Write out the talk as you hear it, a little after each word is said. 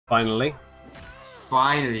Finally.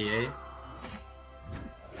 Finally, eh?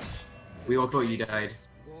 We all thought you died.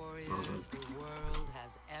 Warriors the world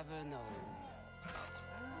has ever known.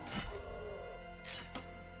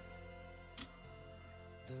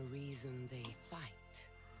 The reason they fight,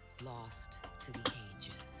 lost to the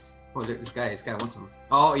ages. Oh look, this guy wants some.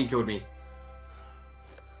 Oh, he killed me.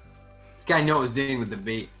 This guy knew what I was doing with the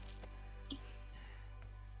bait.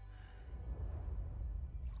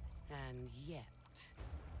 And yet,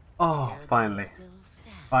 Oh, there finally. they still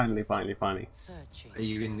stand, Finally. searching Are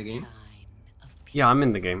you in the for a game? sign of peace. Yeah, I'm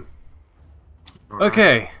in the game. Alright.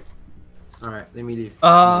 Okay. Alright, let me leave.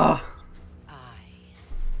 I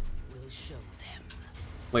will show them.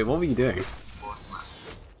 Wait, what were you doing?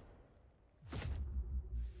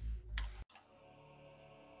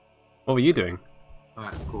 What were you doing?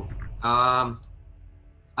 Alright, cool.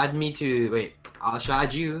 Add me to wait. Should I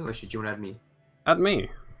add you or should you want to add me? At me.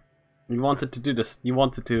 You wanted to do this. You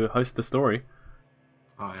wanted to host the story.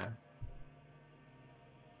 Oh yeah.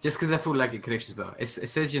 Just because I feel like it connections better. It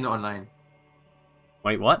says you're not online.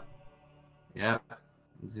 Wait, what? Yeah.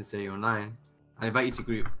 It didn't say you're online. I invite you to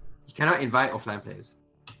group. You cannot invite offline players.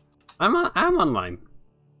 I'm online.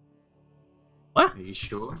 What? Are you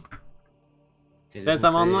sure? It Says doesn't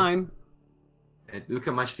I'm say- online. Look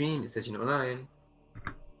at my stream. It says you're not online.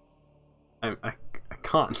 I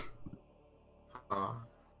can't. Oh.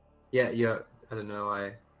 Yeah. I don't know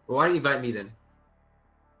why. Well, why don't you invite me then?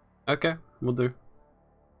 Okay, we'll do.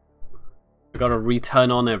 I gotta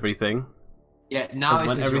return on everything. Yeah. Now it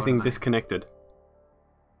When says everything you're online. disconnected.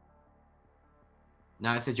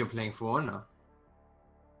 Now it says you're playing for Honor.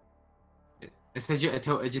 It says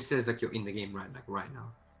it just says like you're in the game right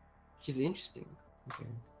now. Which is interesting. Okay.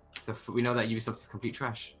 So we know that Ubisoft is complete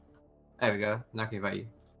trash. There we go. Now I can invite you.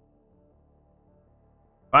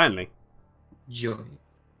 Finally. Join.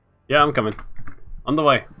 Yeah, I'm coming. On the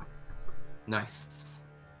way. Nice.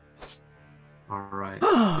 Alright. Is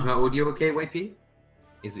my audio okay, YP?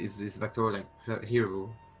 Is Vector like hearable?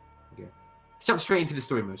 Okay. Let's jump straight into the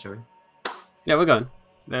story mode, shall we? Yeah, we're going.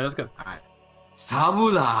 Yeah, let's go. Alright.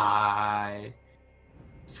 Samurai!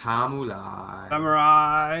 Samurai!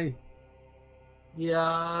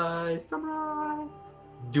 Yeah, samurai!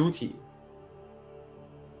 Duty.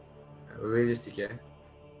 Realistic, yeah?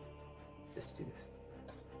 Let's do this.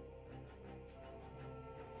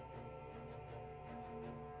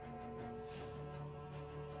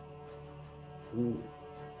 Ooh.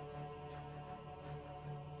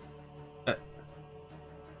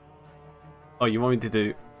 Oh, you want me to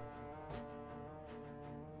do...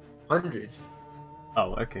 100?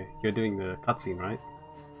 Oh, okay. You're doing the cutscene, right?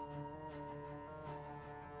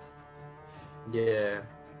 Yeah.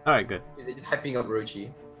 Alright, good. They're just hyping up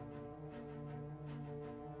Rochi.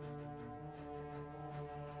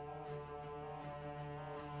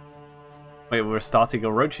 Wait, we're starting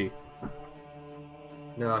Orochi.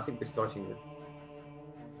 No, I think we're starting with...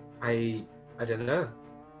 I don't know.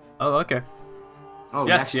 Oh, okay. Oh,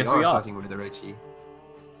 Yes, yes, we are. starting with Orochi.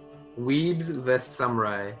 Weebs vs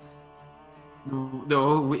Samurai.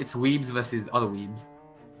 No, it's Weebs versus other Weebs.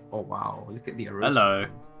 Oh wow, look at the Orochi Hello.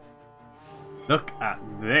 skins. Look at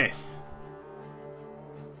this.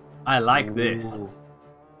 I like this.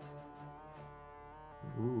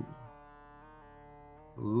 Ooh.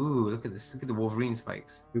 Ooh, look at this. Look at the Wolverine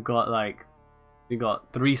spikes. We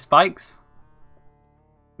got 3 spikes.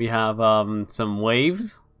 We have some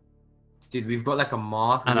waves Dude, we've got like a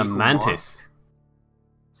mask. and a really cool mantis. mask.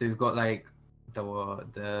 So we've got like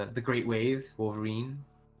the Great Wave, Wolverine.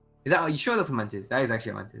 Is that? Are you sure that's a mantis? That is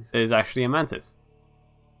actually a mantis. There's actually a mantis.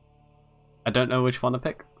 I don't know which one to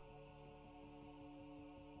pick.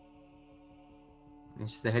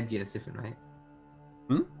 It's just the headgear is different, right?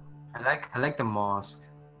 Hmm? I like the mask.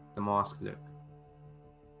 The mask look.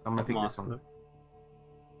 So I'm gonna pick this Mask one. look.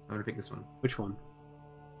 I'm gonna pick this one. Which one?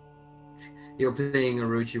 You're playing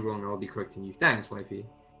Orochi wrong. I'll be correcting you. Thanks, YP.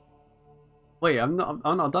 Wait, I'm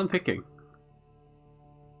not done picking.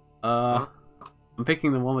 Huh? I'm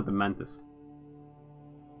picking the one with the mantis.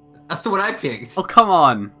 That's the one I picked. Oh, come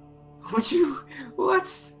on. Would you? What?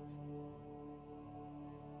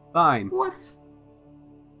 Fine. What?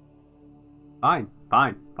 Fine.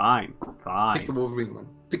 Pick the Wolverine one.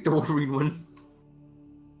 Pick the Wolverine one.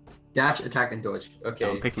 Dash, attack, and dodge. Okay.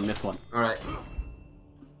 I'm picking this one. All right.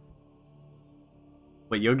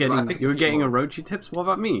 Wait, you're I getting picked you're the getting one. Orochi tips? What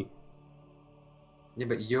about me? Yeah,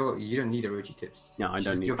 but you don't need Orochi tips. No, I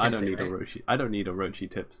don't need You're I don't Kensei, need right? Orochi. I don't need Orochi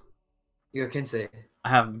tips. You're Kensei. I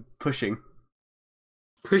have pushing.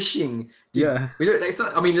 Pushing. Dude, Yeah. We don't. Like, it's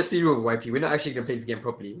not, I mean, let's be real, YP. We're not actually gonna play this game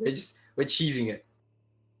properly. We're cheesing it.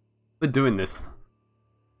 We're doing this.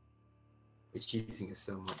 We're cheesing it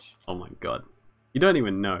so much. Oh my god. You don't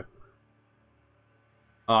even know.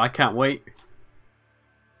 Oh, I can't wait.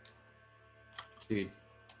 Dude.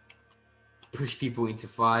 Push people into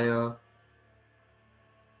fire.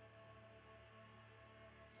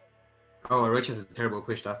 Oh, Rich has a terrible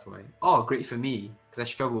push, that's why. Oh, great for me, because I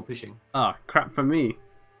struggle pushing. Ah, crap for me.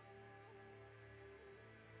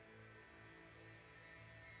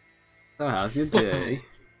 So how's your day?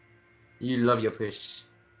 You love your push.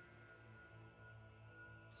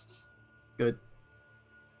 Good.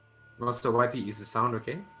 Also, YP, is the sound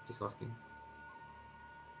okay? Just asking.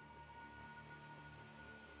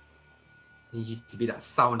 I need you to be that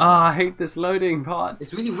sound. Ah, I hate this loading part.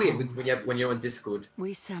 It's really weird when you're on Discord.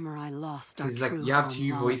 We samurai lost our It's like true you have home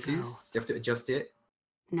two long voices. ago. You have to adjust it.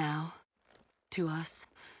 Now, to us,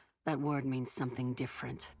 that word means something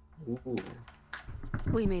different. Ooh.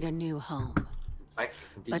 We made a new home, Like,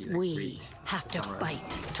 but completely, like, we great. have to Samurai.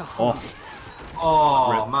 fight to hold Oh. it.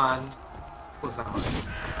 Oh, Rip. man. Poor samurai.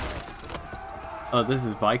 Oh, this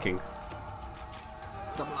is Vikings.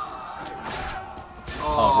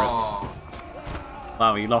 Oh.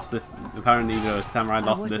 Wow, he lost this. Apparently, the samurai I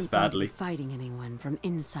lost wasn't this going to be badly. fighting anyone from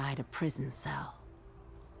inside a prison cell.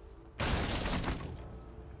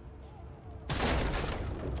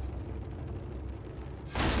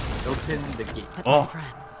 Open the gate. But Oh. my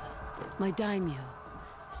friends, my daimyo,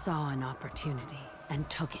 saw an opportunity and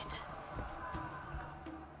took it.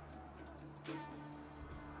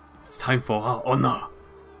 It's time for our honor.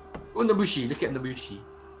 Oh, Nobushi. Look at Nobushi.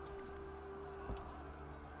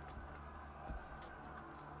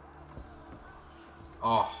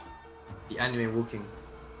 Oh, the anime walking.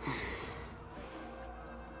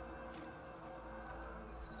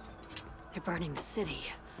 They're burning the city.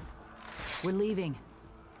 We're leaving.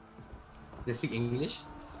 They speak English?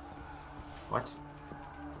 What?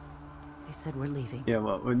 They said we're leaving. Yeah,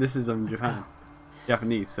 well, this is Let's Japan, go.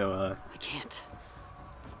 Japanese, so I can't.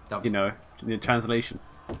 Dumb. you know, the translation.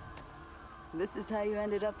 This is how you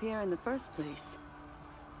ended up here in the first place.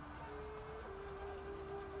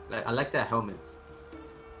 Like, I like their helmets.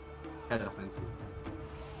 Kind of offensive.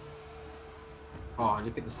 Oh,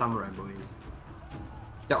 look at the samurai boys.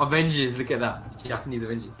 The Avengers, look at that. The Japanese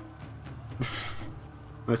Avengers.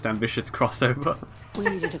 Most ambitious crossover. We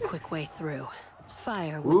needed a quick way through.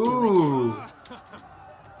 Fire would do it. Ooh.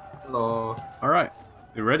 Hello. Alright,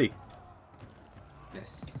 you ready?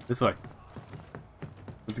 Yes. This way.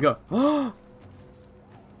 Let's go. Oh,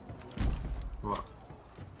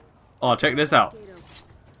 What? check this out.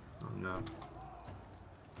 Oh no.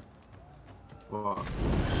 What?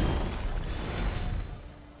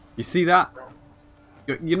 You see that?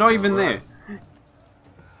 You're not even there.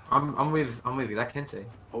 I'm with you. That can say.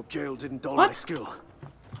 Hope jail didn't dull What? my skill.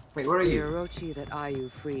 Wait, where are The you? Orochi that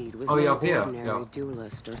Ayu freed was Oh, no you're up here. ordinary Yeah.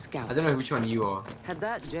 duelist or scout. I don't know which one you are. Had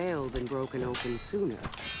that jail been broken open sooner,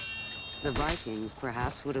 the Vikings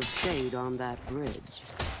perhaps would have stayed on that bridge.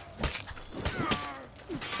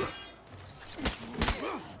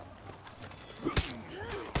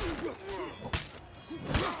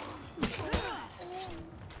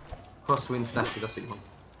 Crosswind snappy, that's what you want.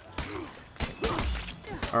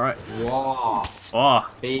 Alright. Wow. Oh,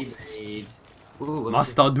 Beyblade. Ooh, what's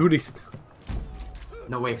Master this? Duelist.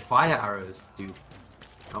 No way, fire arrows, dude.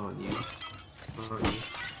 I want you. I want you.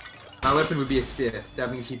 My weapon would be a spear,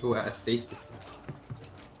 stabbing people at a safe distance.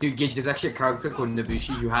 Dude, Gage, there's actually a character called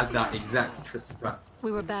Nobushi who has that exact strat.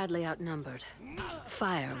 We were badly outnumbered.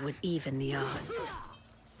 Fire would even the odds.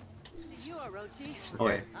 You Orochi. Oh,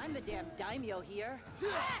 Okay. I'm the damn daimyo here.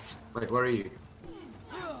 Wait, where are you?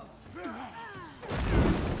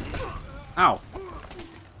 Ow.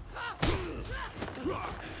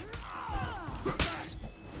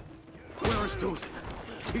 Where is Tozen?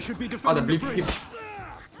 He should be Oh, the defending blue the people.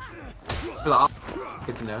 bridge.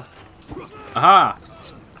 Good to know. Aha!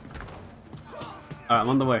 Alright, I'm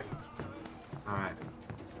on the way. Alright.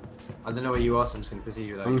 I don't know where you are, so I'm just gonna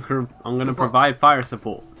proceed with I'm that. gonna Good provide fire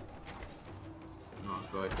support. Oh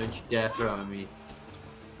god, don't you dare throw at me.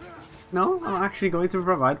 No, I'm actually going to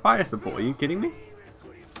provide fire support. Are you kidding me?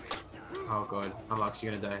 Oh god, I'm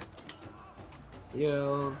actually gonna die.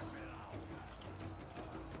 Heals.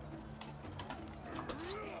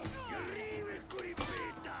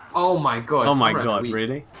 Oh my god. Oh my Samurai are god, weak.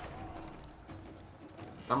 really?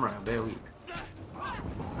 Samurai, are very weak.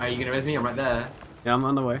 Are you gonna res me? I'm right there. Yeah, I'm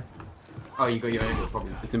on the way. Oh, you got your own little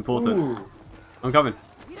problem. It's important. Ooh. I'm coming.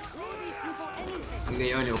 You got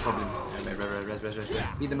your own little problem. Res.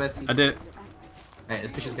 Be the mercy. I did it. Hey,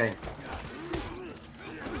 let's push this guy.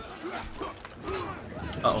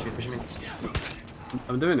 Uh oh. Push him in.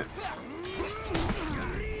 I'm doing it.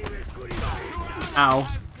 Ow.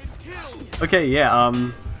 Okay, yeah,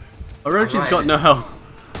 Orochi's got no health.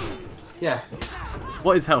 Yeah.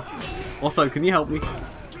 What is health? Also, can you help me?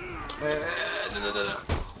 No.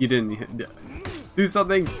 You didn't. Do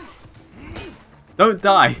something. Don't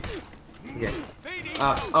die. Okay.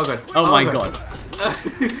 Oh god. Oh my god.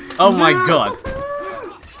 Oh my god.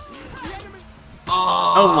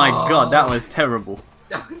 Oh my god, that was terrible.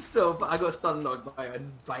 That was so bad. I got stun locked by a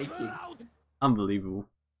Viking. Unbelievable.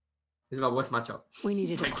 This is my worst matchup. We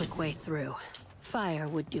needed a quick way through. Fire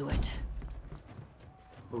would do it.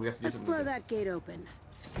 But we have to do Let's something blow with this. that gate open.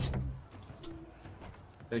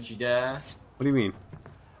 Don't you dare. What do you mean?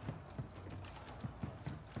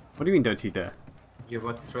 What do you mean, don't you dare? You're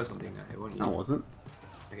about to throw something at it, weren't you? I wasn't.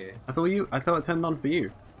 Okay. I thought it turned on for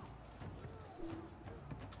you.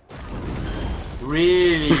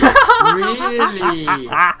 Really? Really?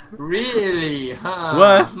 Really? Huh?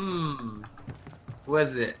 Worth.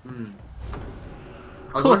 Was it? I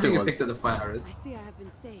was course wondering it who was. picked up the fire arrows. I see I have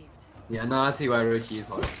been saved. Yeah, no, I see why Orochi is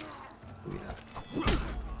hard. Look at that.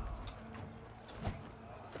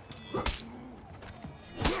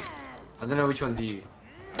 I don't know which one's you.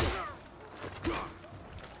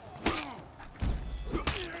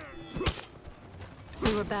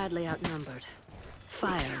 We were badly outnumbered.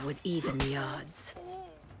 Fire would even the odds.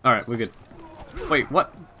 Alright, we're good. Wait,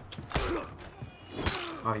 what?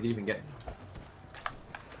 Oh, he didn't even get it.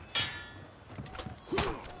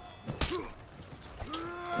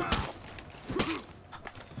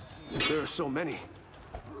 There are so many.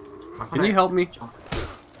 Can you help me?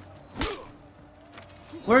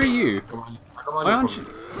 Where are you?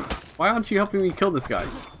 Why aren't you helping me kill this guy?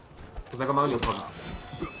 Because I got my own problem.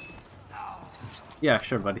 Yeah,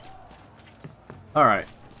 sure, buddy. Alright.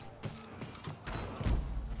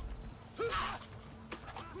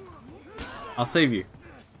 I'll save you.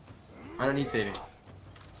 I don't need saving.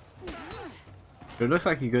 It looks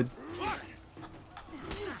like you're good.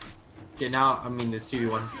 Okay, now, I mean, there's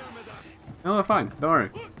 2v1. No, we're fine. Don't worry.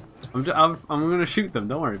 I'm gonna shoot them.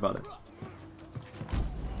 Don't worry about it.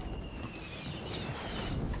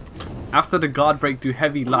 After the guard break, do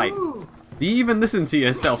heavy light. Ooh. Do you even listen to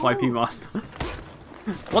yourself, IP Master?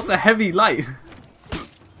 What's a heavy light?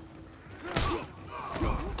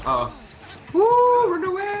 Oh. Woo! Run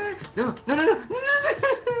away! No!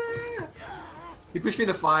 He pushed me in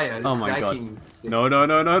the fire. This Oh my Viking god. is sick.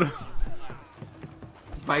 No.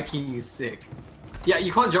 Viking is sick. Yeah,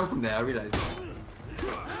 you can't jump from there, I realize.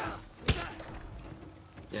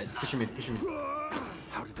 Yeah, push him in.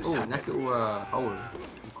 How did this Oh, happen? nice little hole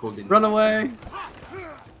you called in. Run away!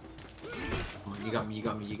 Come on, you got me.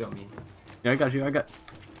 Yeah, I got you. You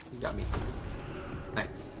got me.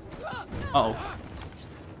 Thanks. Uh-oh.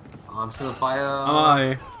 I'm still on fire.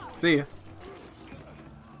 Bye. See ya.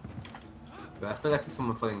 But I feel like there's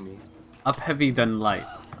someone following me. Up heavy then light.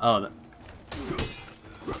 Oh.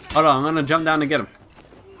 Hold on, I'm gonna jump down to get him.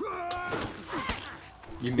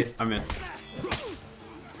 You missed. I missed.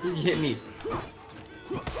 You hit me.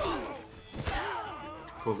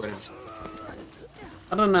 Cool, got him.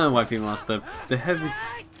 I don't know, IP Master. The heavy.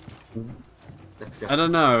 Let's go. I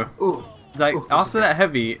don't know. Ooh. Like, Ooh, after that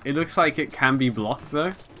heavy, it looks like it can be blocked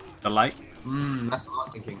though. The light. That's what I was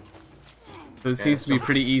thinking. So it Okay, seems to be stop.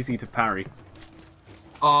 pretty easy to parry.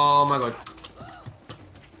 Oh my god.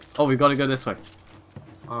 Oh, we gotta go this way.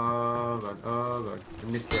 Oh god.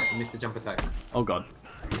 I missed the jump attack. Oh god.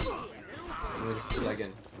 I'm gonna just do that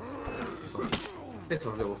again. It's a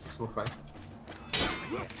little small fry.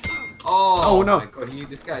 Oh no. my god,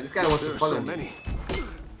 this guy wants There to are follow so me. many.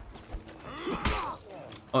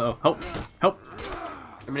 Uh oh, help!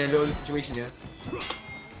 I'm in a little situation here.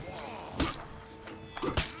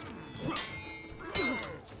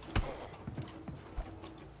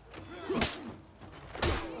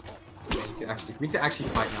 We need to actually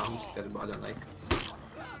fight now. I'm just saying, but I don't like.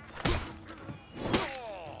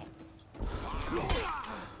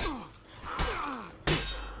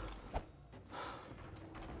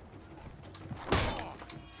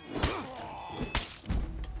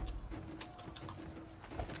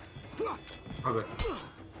 Oh god.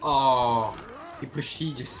 Oh,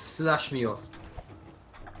 he just slashed me off.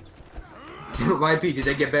 YP, did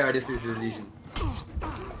they get better at this with his illusion?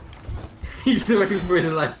 He's still looking for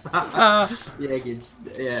the life. Yeah, good.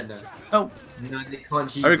 Yeah, no. Oh, No, they can't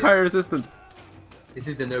cheat I require this. resistance. This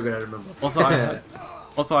is the no-good I remember. Also, I heard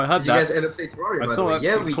Did you guys that. ever play Terraria, I by the saw way? it.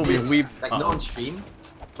 Yeah, You we called me a did. weeb. Like, not on stream,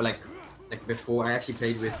 but like before I actually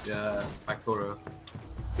played with Factoro.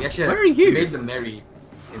 We actually Where are you? We made them merry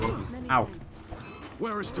in One Piece. Ow.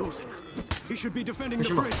 Where is Tozen? He should be defending Push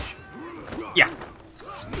the him off. bridge. Yeah.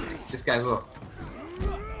 This guy as well.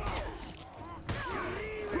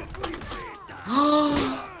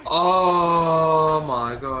 Oh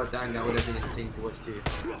my god, dang, that would have been entertaining to watch too.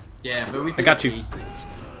 Yeah, but we I got you.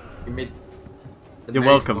 We made the You're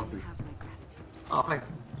marriage welcome. conference. Oh, thanks.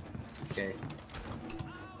 Okay.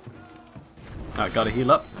 Alright, gotta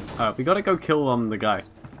heal up. Alright, we gotta go kill the guy.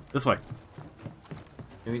 This way.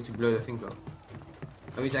 We need to blow the things up.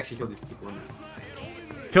 We need to actually kill these people.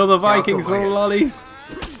 Kill the Yeah, I'll Vikings, kill my roll guy. lollies.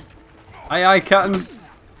 Aye aye, Captain.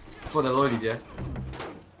 For the lollies, yeah?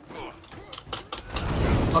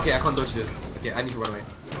 Okay, I can't dodge this. Okay, I need to run away.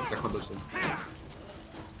 I can't dodge them.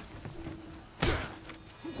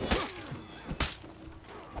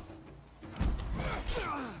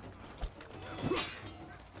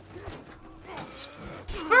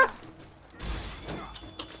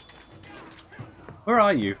 Where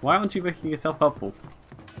are you? Why aren't you making yourself helpful?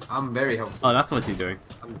 I'm very helpful. Oh, that's what you're doing.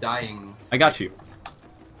 I'm dying. I got you.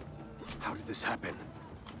 How did this happen?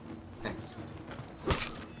 Thanks.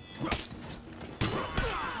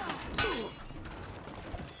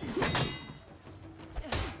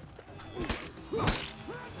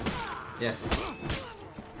 Yes.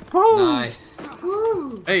 Woo! Nice.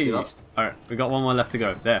 Hey. Get up. Alright, we got one more left to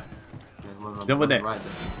go. There. Over there. Right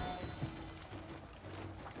there.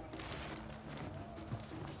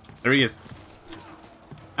 There he is.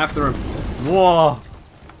 After him. Whoa!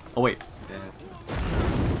 Oh wait. Yeah.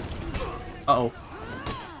 Uh oh.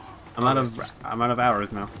 I'm out of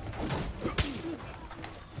arrows now.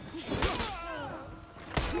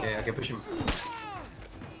 Okay, I can push him.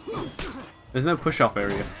 There's no push off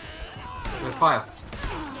area. With fire.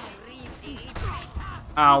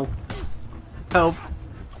 Ow. Help.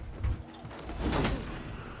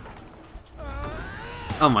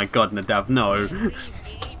 Oh my god, Nadav, no.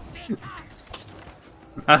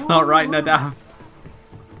 That's not right, Nadav.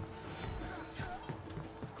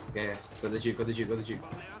 Okay, go the Jeep, go the Jeep, go the Jeep.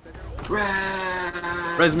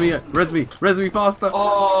 Res me faster.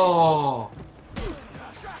 Oh!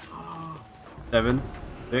 7,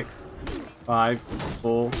 6, 5,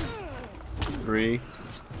 4, 3,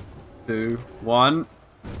 2, 1.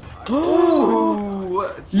 Ooh!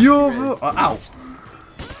 You're Res. ow.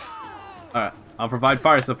 Alright, I'll provide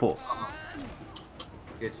fire support.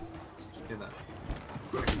 Good. Just keep doing that.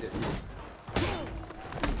 I can do it too.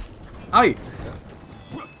 Aye.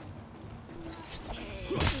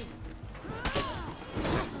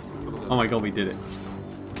 Oh my god, we did it.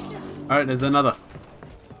 Alright, there's another.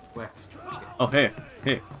 Where? Okay. Oh, here.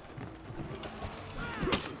 Here.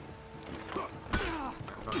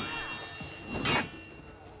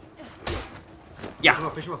 Push him Yeah.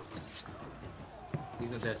 off, push him off.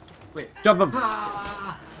 He's not dead. Wait. Jump him.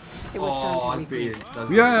 Ah! It was Oh, time that's to regroup. brilliant.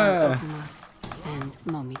 That's Yeah. And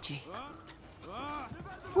Momiji.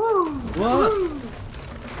 What?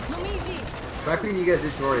 Back when you guys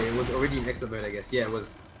did Tori, it was already in expert mode, I guess. Yeah, it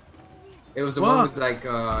was. It was the What? one with like,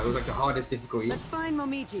 it was like the hardest difficulty. Let's find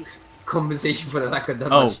Momiji. Compensation for the lack of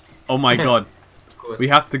damage. Oh my god. Of course. We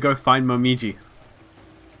have to go find Momiji.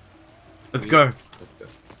 Let's go. Let's go.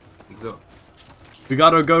 Exo. We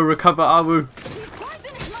gotta go recover Awu.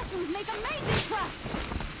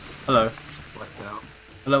 Hello. What the hell?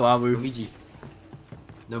 Hello, Awu. Luigi.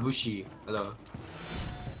 Nobushi. Hello.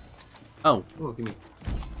 Oh. Oh, give me.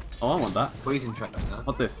 Oh, I want that. Poison trap right now.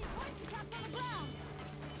 What this?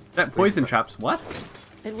 That poison traps. What?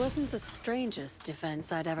 It wasn't the strangest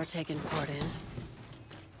defense I'd ever taken part in.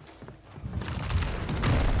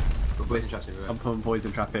 Put poison traps everywhere. I'm putting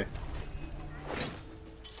poison trap here.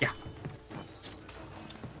 Yeah. Nice.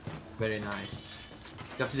 Very nice.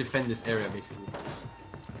 You have to defend this area basically.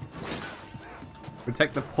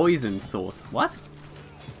 Protect the poison source. What?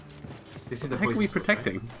 This is The the heck are poison we source,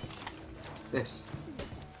 protecting? right? This.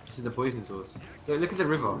 This is the poison source. Look at the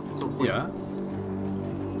river. It's all poison. Yeah.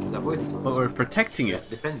 This is that poison source. But we're protecting it.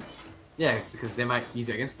 Defend. Yeah, because they might use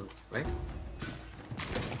it against us, right?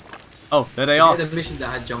 Oh, there they Yeah, are. the mission that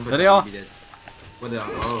had jumped. There they are. What they are?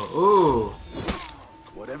 Oh,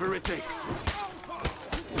 Whatever it takes.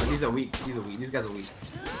 oh. These are weak. These are weak. These guys are weak.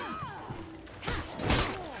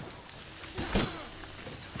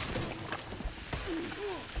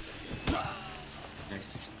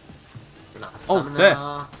 Nice. Oh, there.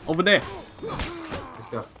 Over there. Let's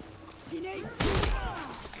go.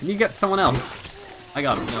 Can you get someone else? I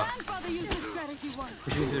got him. No.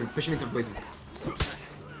 Push him into poison.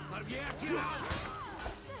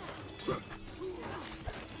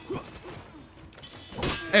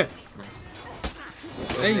 Hey. Nice.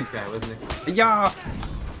 Where's Hey. the next guy? Where's the next guy? Yeah.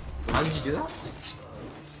 How did you do that?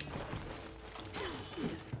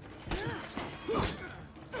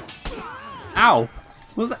 Ow.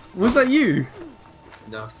 Was that you?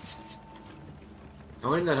 No. I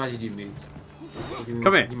want to know how you do moves. Give me,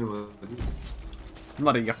 Come here. Give me one of these.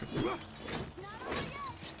 Bloody yuck.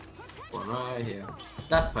 One right here.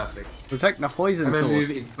 That's perfect. Protect the poison And then move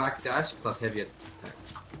source. is backdash plus heavy attack.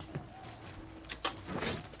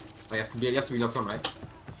 Oh, you have to be locked on, right?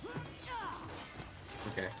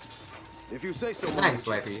 Okay. If you say so. Thanks,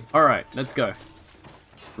 Wipey. Alright, let's go.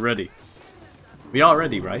 Ready. We are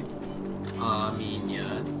ready, right? I mean,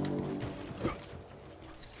 yeah.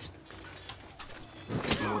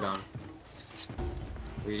 Hold on.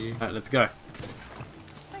 Alright, let's go. I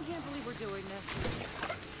can't believe we're doing this.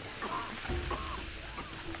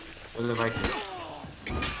 Where's the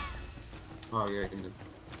Viking? Oh, yeah, in the...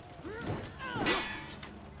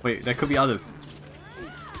 Wait, there could be others.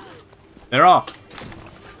 There are.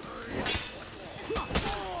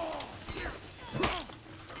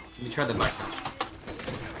 Let me try the backdash.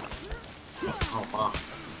 Oh, wow.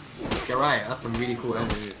 You're right, that's some really cool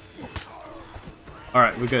enemies.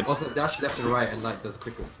 Alright, we're good. Also, dash left and right and light does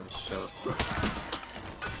quicker slash, so...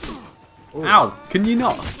 Ooh. Ow! Can you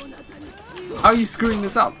not? How are you screwing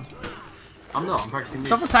this up? I'm not, I'm practicing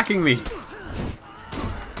Stop this. attacking me!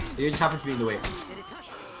 You just happen to be in the way.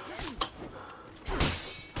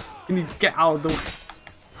 Can you get out of the way?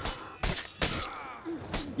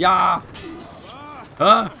 Yeah!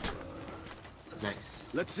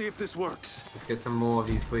 Nice. Let's see if this works. Let's get some more of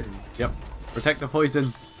these poison. Yep. Protect the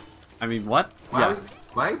poison. I mean, what? Why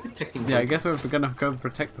are you protecting Yeah, I poison? guess we're gonna go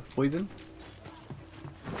protect this poison.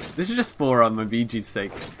 This is just for my BG's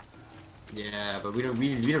sake. Yeah, but we don't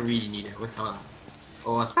really need it. We're samurai.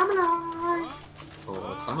 Oh, samurai!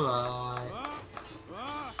 Oh, samurai!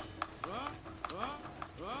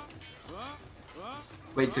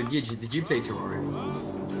 Wait, so Gidge, did you play tomorrow?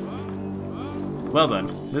 Well then,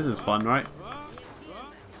 this is fun, right?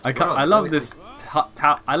 I Well, love well, this.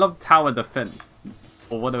 I love tower defense,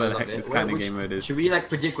 or whatever the I heck love it. this kind of Which- game mode is. Should we like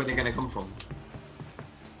predict where they're gonna come from?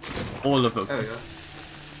 All of them. There we go.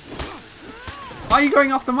 Why are you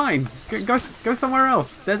going after mine? Go somewhere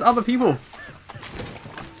else. There's other people.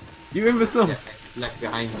 You imbecile. Yeah, like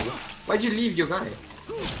behind you. Why'd you leave your guy?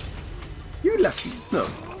 You left me. Look.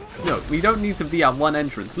 Look, we don't need to be at one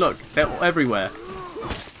entrance. Look, they're everywhere.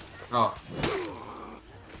 Oh.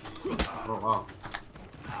 Oh wow.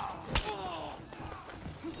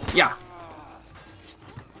 Yeah.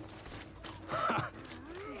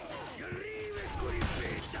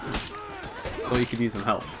 Or you could use some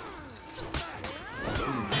help.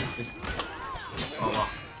 Oh wow.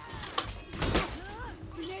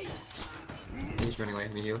 He's running away.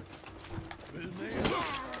 Let me heal.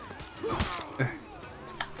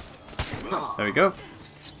 There we go.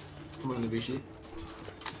 Come on, Bushi.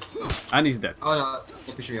 And he's dead. Oh no,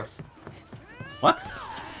 they're pushing me off. What?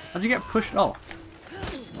 How'd you get pushed off?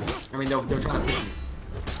 I mean, they're trying to push me.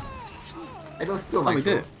 I don't steal my Oh, we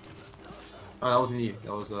did it. Oh, that wasn't you.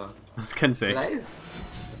 That was That's Kensei. That is.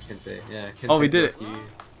 That's Kensei. Yeah. Kensei Oh, we did it.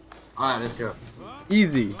 Alright, let's go.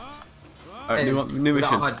 Easy. Alright, new It's mission.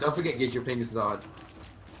 without HUD. Don't forget, Gage, you're playing this without HUD.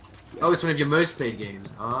 Oh, it's one of your most played games.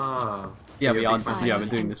 Ah. Yeah, So we you're a are. big fan. Yeah, we're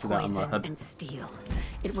doing And this without poison my HUD. and steel.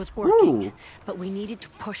 It was working, Ooh. but we needed to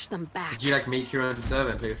push them back. Did you like make your own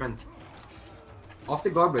server and play with friends? After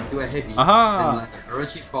Guard, do a heavy. Aha! And like,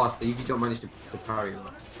 Orochi's fast, they usually don't manage to parry them.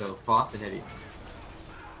 So fast and heavy.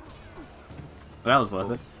 That was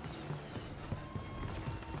worth it.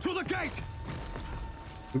 To the gate!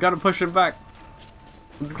 We gotta push him back.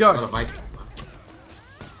 Let's Got a go. Viking.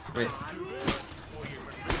 Wait.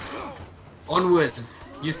 Onwards.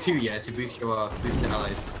 Use 2, yeah, to boost the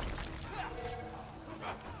allies.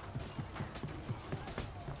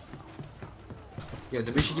 Yeah,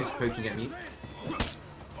 the Bushi keeps poking at me.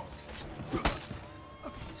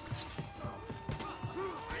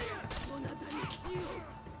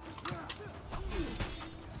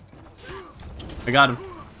 I got him.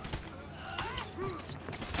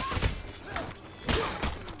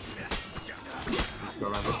 Let's go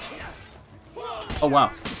around it. Oh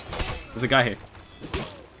wow. There's a guy here.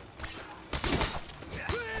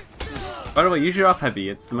 By the way, use your up heavy.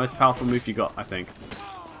 It's the most powerful move you got, I think.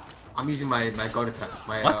 I'm using my God attack,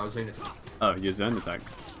 my What? zone attack. Oh, your zone attack.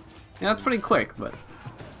 Yeah, that's pretty quick, but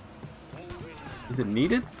is it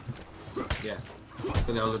needed? Yeah.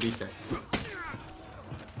 For the other B-techs.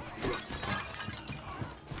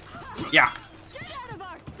 Yeah.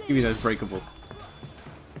 Give me those breakables.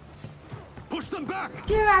 Push them back!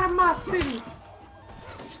 Get out of my city!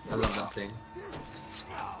 I love that thing.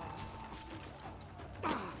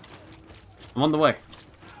 I'm on the way.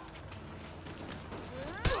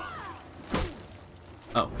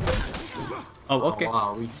 Oh. Oh, okay. Oh,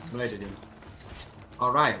 wow, we murdered him.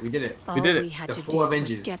 Alright, we did it. All did it. we had The to 4 do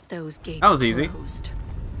Avengers. was get those gates That was easy. closed.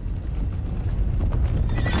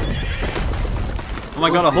 I'm Oh my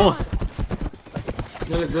god, a horse!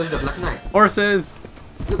 No, look, those are the Black Knights. Horses!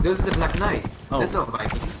 Look, those are the Black Knights. Oh. There's no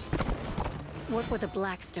Vikings. What were the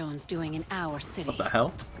Blackstones doing in our city? What the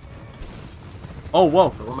hell? Oh,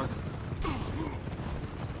 whoa! Oh my god.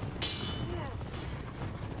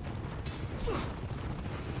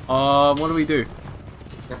 What do we do? You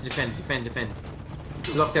have to defend.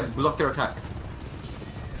 Block their attacks.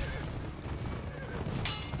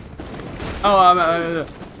 Oh,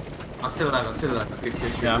 I'm still alive. Good.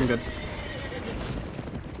 yeah, I'm good.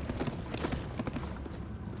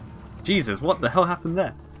 Jesus, what the hell happened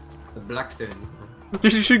there? The Blackstone.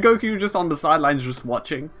 Should Goku just on the sidelines just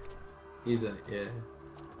watching? He's like, yeah.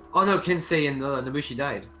 Oh no, Kensei and Nabushi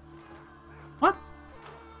died. What?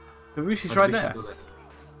 Nabushi's Oh, right Nabushi's there. still there.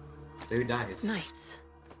 So who died? Knights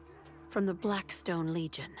from the Blackstone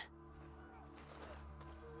Legion.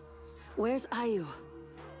 Where's Ayu?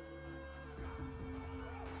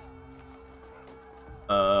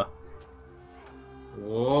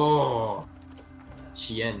 Whoa.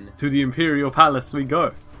 Chien. To the Imperial Palace we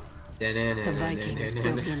go. The Vikings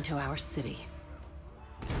broke into our city.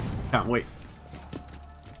 Can't wait.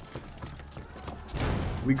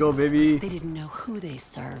 We go, baby. They didn't know who they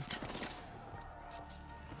served.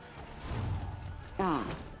 Ah,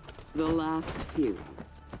 the last few.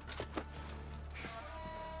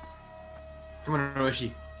 Come on,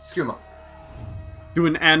 Roshi. Screw him up. Do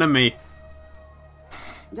an anime.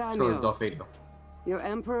 Throw him Daimyo, Darth Vader. your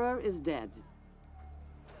emperor is dead.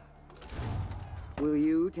 Will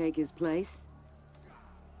you take his place?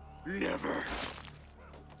 Never.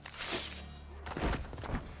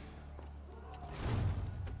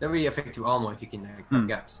 That really affects your armor if you can grab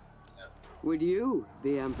gaps. Would you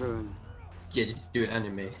be emperor? Yeah, just do an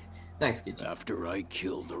anime. Thanks, Gigi. After I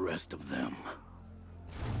kill the rest of them,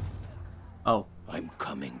 Oh. I'm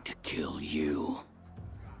coming to kill you.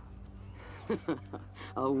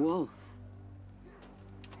 A wolf.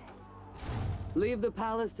 Leave the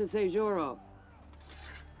palace to Seijuro.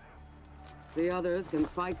 The others can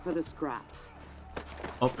fight for the scraps.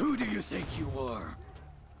 Who do you think you are?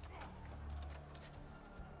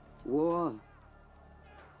 War.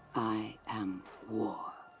 I am war.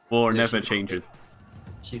 War Yeah, never she's- changes.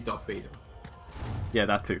 She's Darth Vader. Yeah,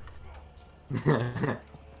 that too.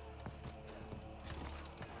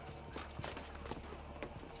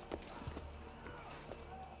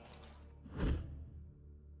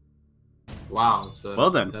 Wow. So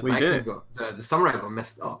Well then, the we Vikings did. the samurai got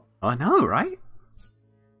messed up. I know, right?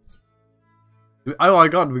 Oh my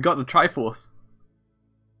god, we got the Triforce.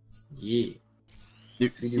 Yeah. You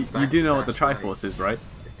do know what the Right. Triforce is, right?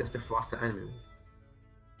 It's just a faster anime.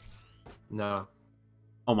 No.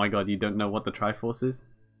 Oh my god, you don't know what the Triforce is?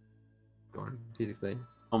 Go on. Please explain.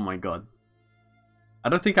 Oh my god. I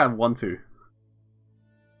don't think I want to.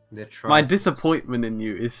 They're My disappointment in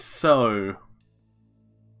you is so...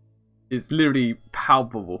 It's literally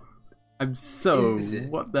palpable. I'm so... Is it?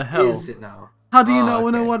 What the hell? Is it now? How do you Oh,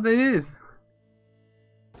 not know okay. what it is?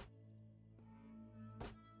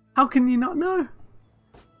 How can you not know?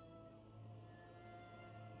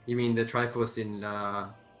 You mean the Triforce in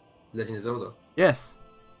Legend of Zelda? Yes.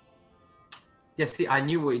 Yeah, see, I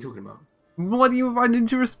knew what you're talking about. What do you... Why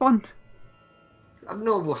didn't you respond? I don't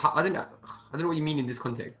know. I don't know what you mean in this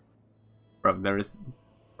context. Bro, there is...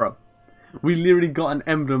 Bro. We literally got an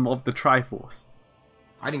emblem of the Triforce.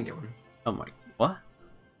 I didn't get one. Oh my... What?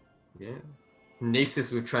 Yeah.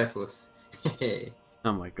 Nasus with Triforce.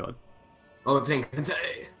 Oh my god. Oh, we're playing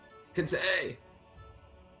Tensei. Tensei.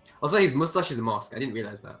 Also, his mustache is a mask. I didn't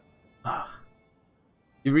realize that.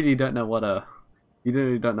 You really don't know what a... You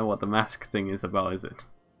really don't know what the mask thing is about, is it?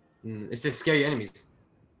 It's the scary enemies.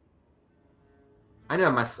 I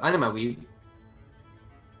know my weeb.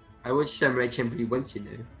 I watched Samurai Champloo once, you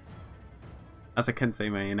know. As a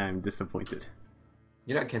Kensei main, I'm disappointed.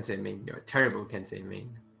 You're not Kensei main. You're a terrible Kensei main.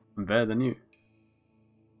 I'm better than you.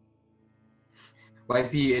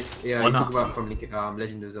 YP, it's yeah. Why You not? talk about from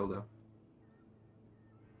Legend of Zelda.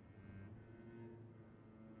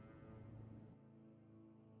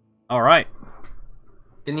 Alright.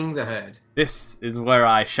 Thinning the herd. This is where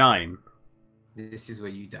I shine. This is where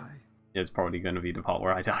you die. It's probably going to be the part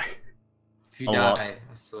where I die. If you A die, lot. I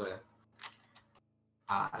swear.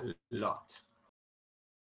 A lot.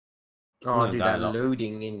 Oh, gonna dude, die a that lot.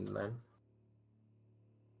 loading in, man.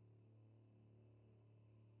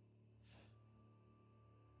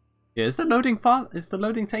 Yeah, is the loading far? Is the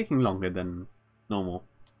loading taking longer than normal?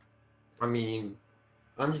 I mean,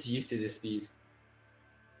 I'm just used to this speed.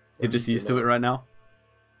 You're just used to it right now?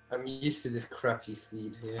 I'm used to this crappy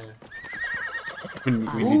speed, yeah. We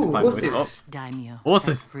need to find a way to... Oh, Daimyo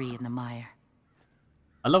Horses. set free in the mire.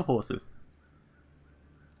 I love horses.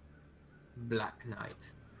 Black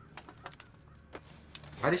Knight.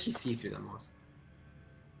 How did she see through that mask?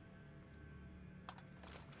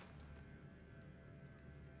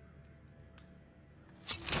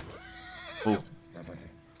 Oh.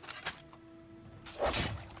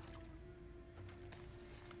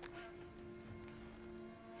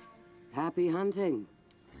 Happy hunting.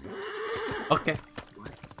 Okay.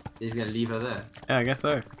 He's gonna leave her there. Yeah, I guess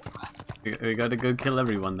so. We gotta go kill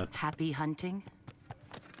everyone then. Happy hunting?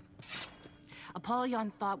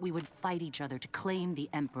 Apollyon thought we would fight each other to claim the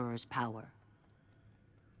Emperor's power.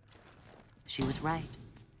 She was right.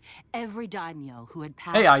 Every daimyo who had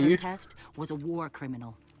passed Hey, her test was a war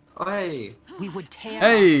criminal. Oh, hey. We would tear our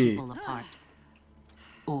Hey. people apart.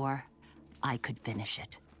 Or I could finish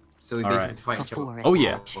it So we All basically right. fight each before other. it Oh, had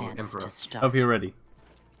yeah. a chance Emperor. to stop. Hope you're ready.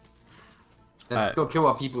 Let's go kill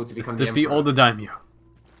our people to become the Defeat Emperor. all the daimyo.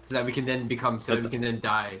 So that we can then become, so that we can then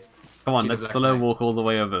die. Come on, To the let's Black slow Knight. walk all the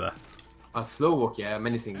way over there. A slow walk, yeah,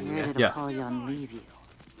 menacingly, Where yeah. did Yeah. Apollyon leave you?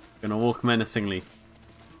 Gonna walk menacingly.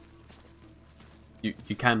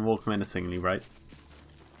 You can walk menacingly, right?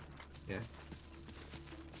 Yeah.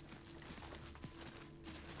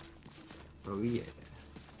 Oh yeah.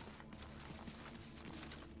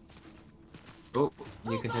 Oh,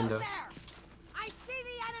 new contender. I see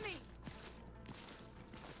the enemy.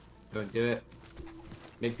 Don't do it.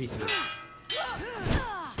 Make peace with it.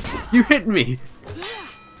 You hit me!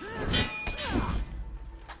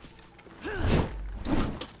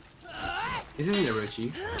 This isn't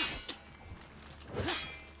Orochi.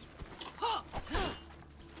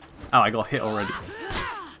 Oh, I got hit already.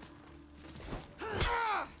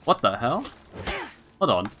 What the hell?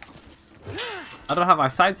 Hold on. I don't have my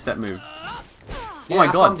sidestep move. Oh Yeah, my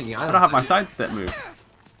that's god, something, I don't have my sidestep move.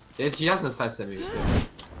 She has no sidestep move.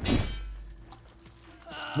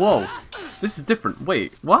 Whoa, this is different.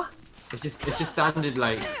 Wait, what? It's just standard,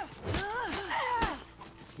 like.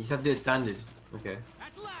 You just have to do it standard. Okay.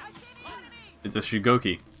 It's a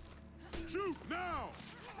Shugoki. Shoot now!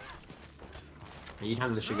 You'd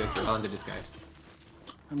handle the Shugoku under this guy.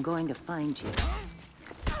 I'm going to find you.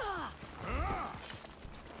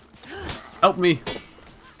 Help me!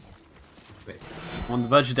 Wait. I'm on the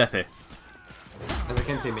verge of death here. As I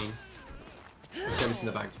can say, main. Show this in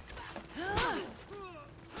the bag.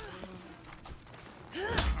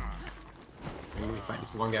 I'm gonna fight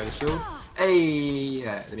this one guy with a shield. Hey!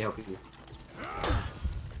 Yeah, let me help you.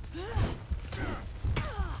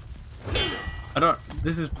 I don't.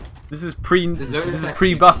 This is pre. There's no This is attack,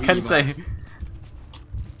 pre-buff it's really Kensei.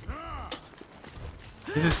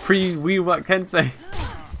 This is pre-rework Kensei.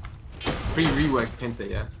 Pre-rework Kensei,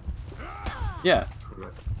 yeah? Yeah.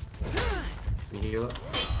 Rework. Can you heal up?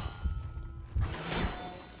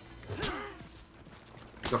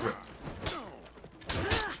 Go for it.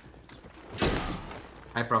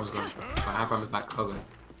 Hyper arm's gone. Hyper arm is back. Oh, good.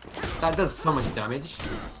 That does so much damage.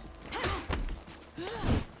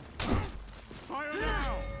 Fire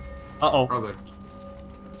now! Uh Oh, oh. good.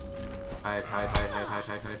 Hide.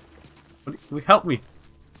 Help me.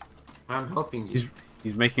 I'm helping you.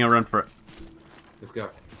 He's making a run for it. Let's go.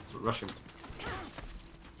 Rush him.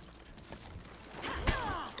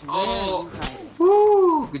 Oh!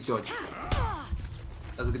 Woo! Good dodge.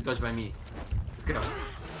 That was a good dodge by me. Let's go.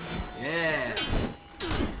 Yeah!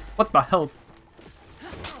 What the hell?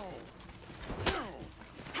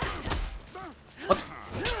 What?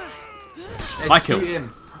 My kill. Execute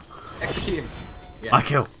him. Execute him. Yeah. My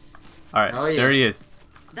kill. Alright, Oh, yeah. there he is.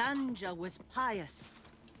 Danja was pious.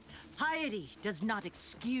 Piety does not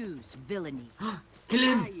excuse villainy. Kill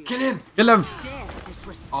him! Kill him! Kill him! Dare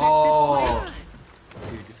disrespect Oh! this place.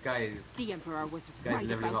 Dude, this guy is. The Emperor was guy's right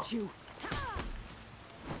leveling about up. you.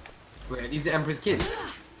 Wait, he's the Emperor's kid.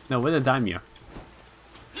 No, we're the daimyo.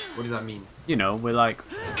 What does that mean? You know, we're like.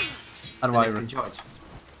 How do The I? next in charge.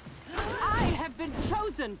 I have been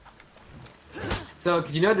chosen. So,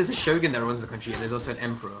 cause you know there's a shogun that runs the country, and there's also an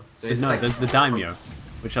emperor. So it's No, like there's the daimyo,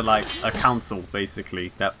 which are like a council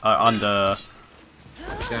basically that are under.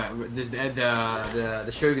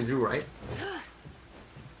 the shogun's rule, right?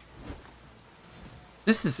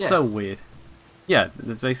 This is Yeah. so weird. Yeah,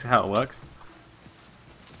 that's basically how it works.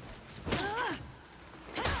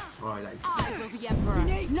 Alright, like I will be Emperor,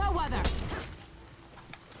 no other.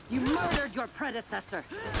 You murdered your predecessor.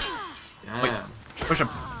 damn. Push him.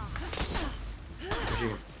 Pushing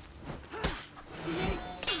him.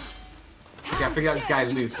 Okay, I figured out this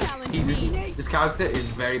guy's moves. This character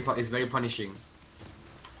is very punishing.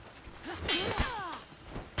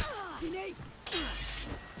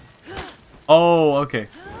 Oh, okay.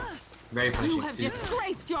 Very punishing. You have She's-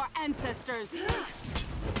 disgraced your ancestors.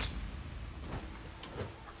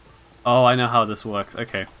 Oh, I know how this works.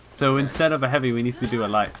 Okay. So instead of a heavy, we need to do a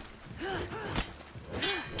light.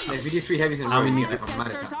 Yeah, if you do 3 heavies in a Now row, we you need get to- like a mad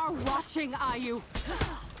Sisters attack. are watching, Ayu.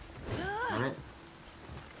 Alright.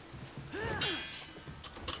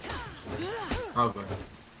 Oh god.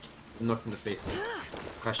 Knocked in the face.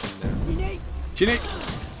 Crashing there. Chini!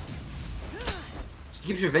 She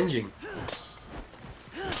keeps revenging.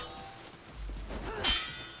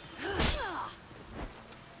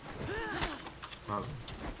 Oh.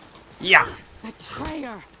 Yeah!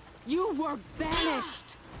 Betrayer, you were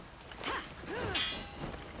banished.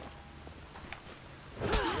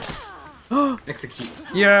 Execute.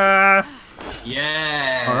 Yeah!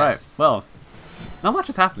 Yes! Alright, well, not much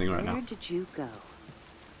is happening right Where now. did you go?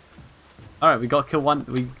 Alright, we killed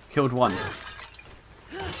one.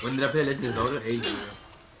 When did I play Legend of Zelda? Ages ago.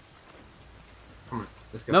 Come on,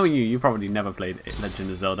 let's go. Knowing you probably never played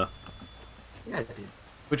Legend of Zelda. Yeah, I did.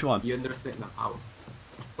 Which one? You underestimate now. Ow.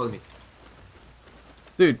 Follow me.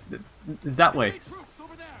 Dude, it's that way.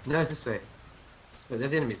 No, it's this way. Look,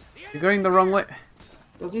 there's the enemies. You're going the wrong way.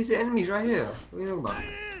 Look, these are the enemies right here. What are you talking about?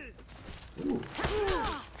 Ooh.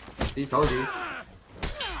 See, told you.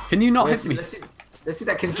 Can you not Let's hit me? let's see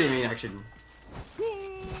that Kensei main action.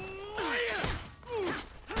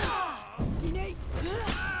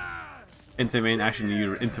 Into main action,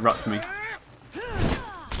 you interrupt me.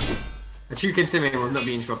 A true Kensei main will not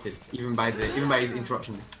be interrupted, even by his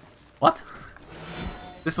interruption. What?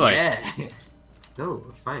 This way. Yeah. No,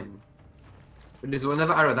 fine. But there's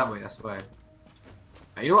another arrow that way. That's why.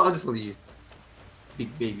 You know what? I'll just follow you,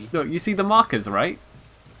 big baby. Look, you see the markers, right?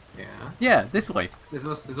 Yeah. Yeah, this way. There's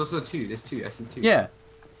also 2. There's 2. I see 2. Yeah.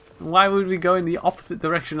 Why would we go in the opposite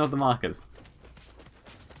direction of the markers?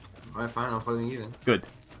 Alright, fine. I'm following you then. Good.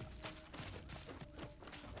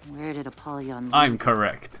 Where did Apollyon lead? I'm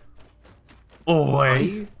correct.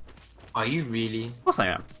 Always. Are you really? Of course I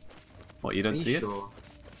am. What, you Are don't you see it? sure?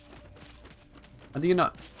 How do you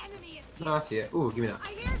not? No, I see it. Ooh, give me that.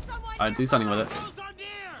 Alright, do something with it.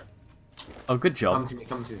 Oh, good Come job. to me.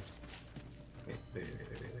 Come to me. Wait.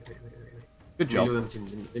 Good Let me job. lure them to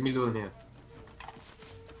me. Let me lure them here.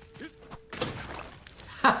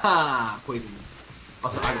 Haha! Poison.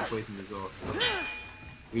 Also, I got poisoned as well, so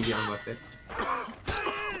really unworth it.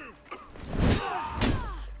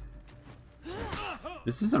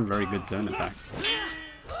 This is a very good zone attack.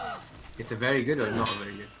 It's a very good or not a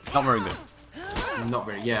very good? Not very good. Not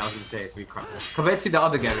very. Yeah, I was gonna say it's really crap. Compared to the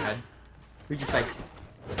other guy we had, we just like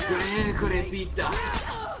really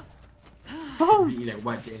like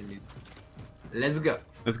wipe the enemies. Let's go.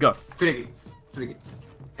 Let's go. Frigates.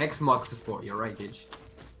 X marks the spot. You're right, Gage.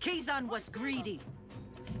 Kizan was greedy.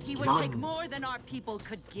 He would Kizan. take more than our people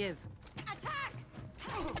could give. Attack!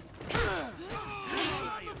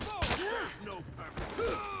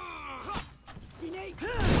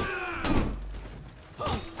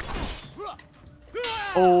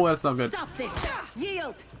 Oh, that's not good. Stop this!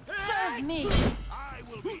 Yield! Serve me! I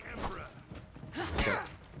will be emperor. Okay.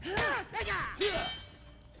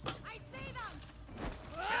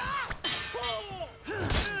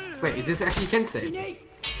 Wait, is this actually Kensei?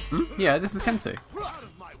 Hmm? Yeah, this is Kensei. Out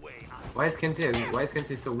of my way. Why is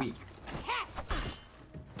Kensei so weak?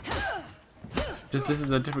 Just this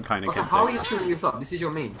is a different kind of Also, how are you Kensei. screwing this up? This is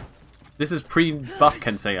your main. This is pre-buff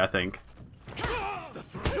Kensei, I think.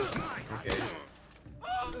 Okay.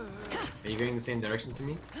 Are you going the same direction to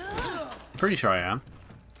me? Pretty sure I am.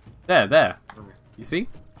 There. Okay. You see?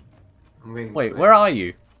 I'm going this Wait, way. where are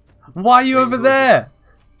you? Why are you Wait, over go there?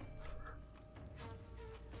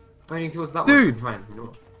 Pointing towards that Dude! one. Fine. You know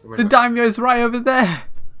what? Don't worry The about daimyo's right over there. it.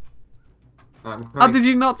 I'm How coming. did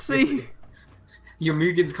you not see? Your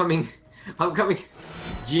Mugen's coming. I'm coming.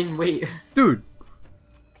 Jin, wait. Dude,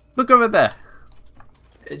 look over there.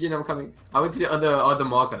 Jin, I'm coming. I went to the other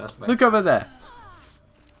marker. That's fine. Look over there.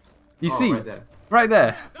 You Oh, see? right there. Right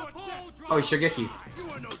there. Oh, Shogeki.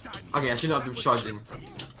 Okay, I should not have charged in.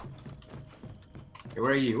 Okay,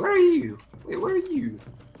 where are you? Where are you? Wait, where are you?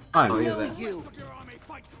 Oh, I'm. you're there. You! Your army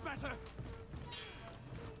fights better.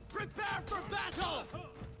 Prepare for battle.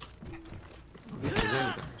 This is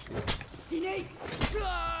everything, actually.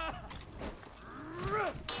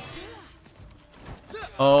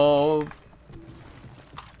 Oh.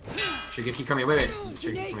 Shogeki, come here. Wait.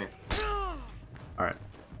 Shogeki, come here. Alright,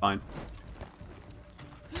 fine.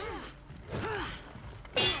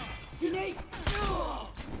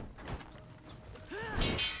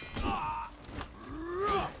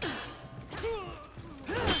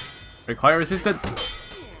 Require assistance.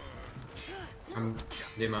 I'm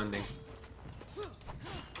demanding.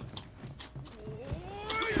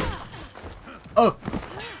 Oh!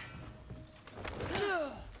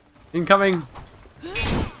 Incoming! Yeah,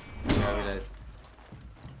 I realized.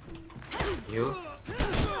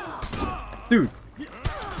 Dude!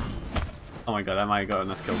 Oh my god, I might have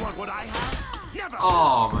gotten us killed. Want what I have? Never.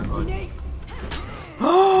 Oh my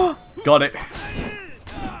god. Got it!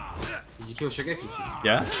 Did you kill Shigeki?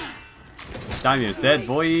 Yeah? Daimyo's dead,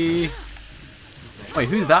 boy! Wait,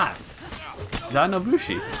 who's that? Is that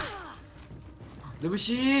Nobushi?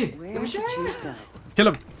 Nobushi! Where did you go? Kill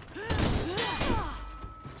him!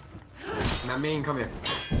 Namin, come here.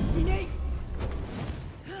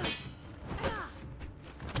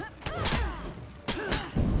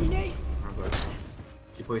 Oh god.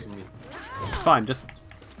 She poisoned me. It's fine, just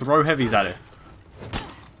throw heavies at it.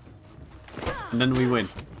 And then we win.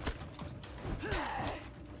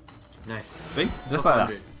 Nice. See? Just Plus like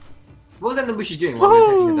 100. What was that Nobushi doing while we were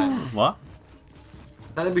attacking his that. eye? What?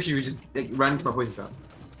 That Nobushi was just like, ran into my poison trap.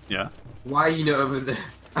 Yeah. Why are you not over there?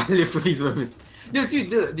 I live for these moments. No,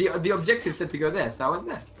 dude, the objective said to go there, so I went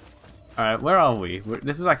there. Alright, where are we?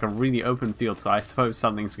 This is like a really open field, so I suppose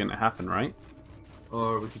something's gonna happen, right?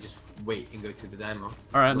 Or we could just wait and go to the Daimyo.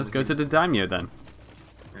 Alright, let's go to the Daimyo then.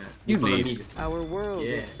 You You follow lead. me this time. Our world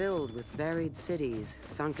Yes. is filled with buried cities,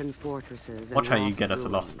 sunken fortresses, Watch and how you lost get us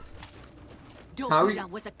ruins. lost. How Dokuja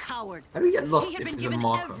was a coward. How do we get lost He had if been it's a given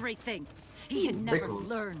marker? everything. He had never Rickles.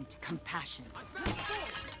 learned compassion.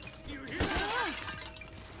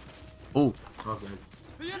 Oh, Oh god.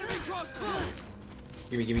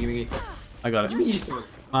 Give me. I got Give it. me used to it.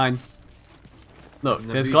 Mine. Look, It's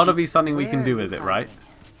there's Nobushi. gotta be something we can Where do are with you it, right?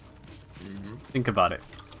 Mm-hmm. Think about it.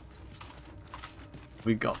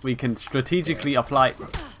 We can strategically apply.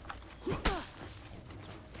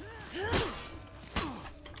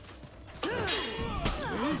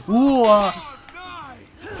 Ooh,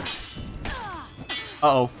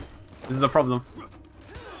 uh-oh. This is a problem.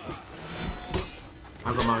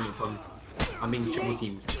 I've got my own problem. I'm being triple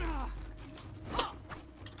teamed.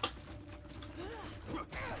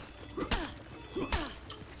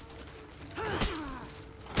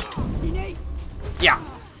 Yeah.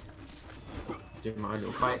 Doing my own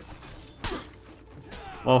little fight.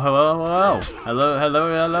 Well,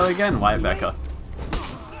 hello again, Wyatt Becker.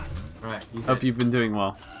 Right, he's Hope dead. you've been doing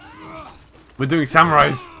well. We're doing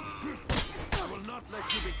samurais. I will not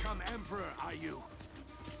let you become emperor, are you?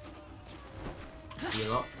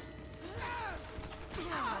 Heal up.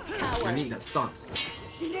 I need that stance.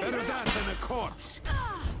 Better that than a corpse.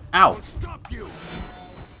 Ow. I'll stop you.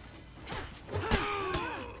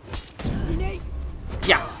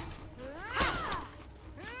 Yeah.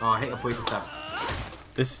 Oh, I hate a poison stab.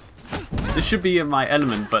 This should be in my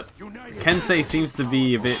element, but Kensei seems to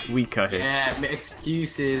be a bit weaker here. Yeah,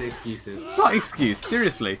 excuses. Not excuse,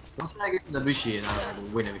 seriously. Once I get to Nobushi and I will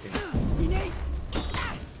win everything.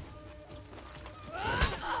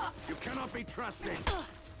 You cannot be trusted.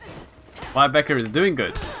 Wyatt Becker is doing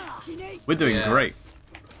good. We're doing Yeah. great.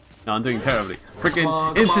 No, I'm doing terribly. Freaking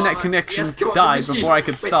Come internet on. connection Yes, come on, died Nobushi. before I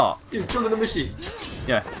could Wait, start. Dude, kill the Nobushi.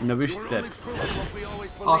 Yeah, Nobushi's dead.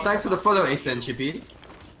 Oh, thanks for the follow, Asen Chippy.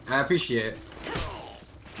 I appreciate it.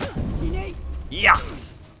 Yeah.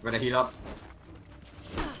 Gotta heal up.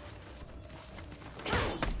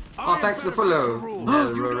 Oh, thanks for the follow.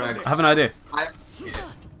 No, Rorag. I have an idea. Yeah.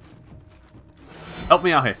 Help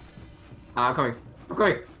me out here. I'm coming.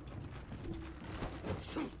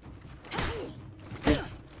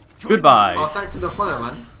 Goodbye. Oh, thanks for the follow,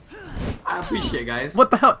 man. I appreciate it, guys.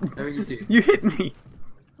 What the hell? Oh, you too. You hit me.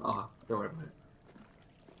 Oh, don't worry about it.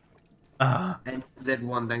 Ah. And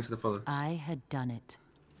Z1, thanks for the follow. I had done it.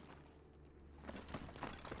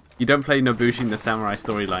 You don't play Nobushi in the samurai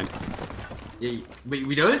storyline. Yeah, wait,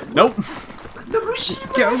 we don't? Nope.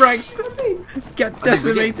 Nobushi! Get wrecked. Get I think we're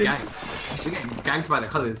decimated. getting ganked. We're getting ganked by the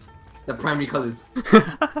colours. The primary colours.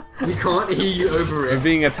 We can't hear you over it. We're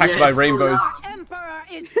being attacked Yeah, by it's so rainbows. loud. Emperor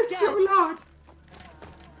is It's so dead. loud.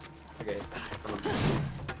 Okay,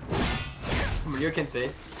 come on, you can say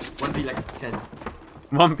 1v like 10.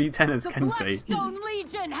 1v10 as The Kensei. Bloodstone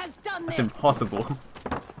Legion has done That's this. impossible.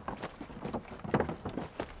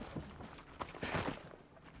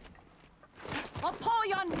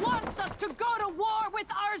 Apollyon wants us to go to war with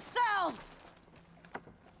ourselves.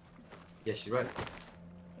 Yeah, she's right.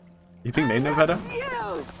 You think they know better?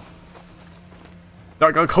 Use.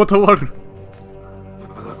 Daga Kotowaru.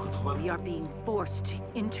 We are being forced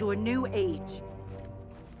into a new age.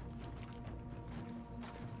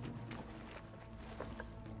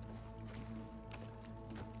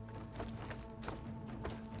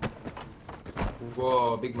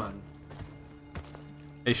 Whoa, big man.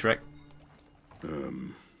 Hey Shrek.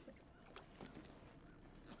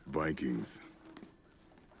 Vikings.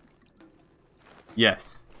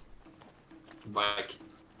 Yes.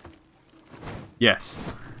 Vikings. Yes.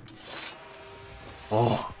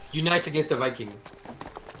 Oh. Unite against the Vikings.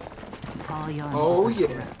 All your Oh, noble yeah.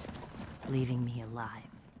 heart, leaving me alive.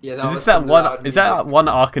 Yeah, Is was this that some one? loud Is that music. one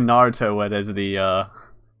arc in Naruto where there's the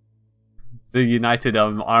United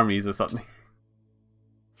Armies or something?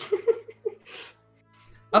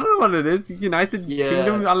 I don't know what it is. United Yeah,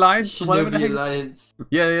 Kingdom Alliance, whatever the Shinobi heck. Alliance.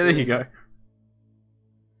 Yeah, there you go.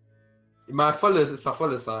 My followers, it's my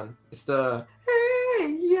follow song. It's the.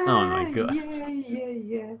 Hey, yeah, Oh my God.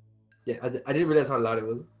 Yeah. Yeah, I didn't realize how loud it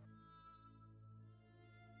was.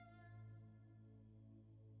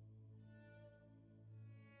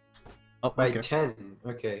 Oh, Right, okay. 10.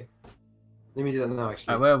 Okay. Let me do that now, actually.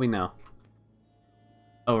 Alright, where are we now?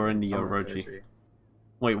 Oh, we're in the Summer Orochi. territory.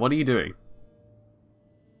 Wait, what are you doing?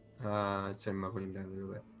 Turn my volume down a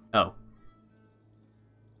little bit. Oh.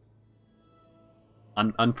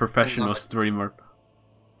 Unprofessional Not- streamer.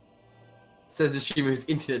 Says the streamer whose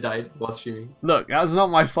internet died while streaming. Look, that's not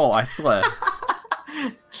my fault, I swear.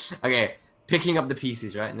 Okay, picking up the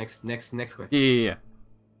pieces, right? Next question. Yeah.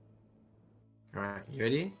 Alright, you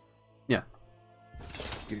ready? Yeah.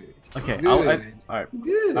 Good. Okay, Good. alright.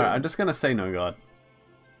 Good. Alright, I'm just gonna say no god.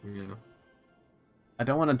 Yeah. I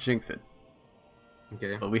don't want to jinx it,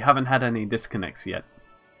 Okay. but we haven't had any disconnects yet.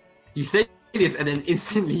 You say this and then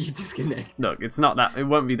instantly you disconnect. Look, it's not that. It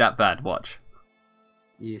won't be that bad. Watch.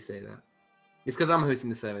 You say that. It's because I'm hosting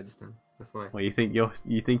the server this time. That's why. Well, you think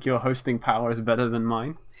your hosting power is better than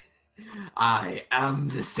mine? I am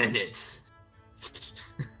the Senate.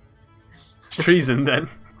 It's treason then.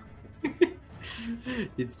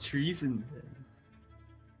 It's treason.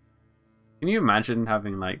 Can you imagine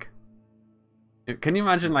having like? Can you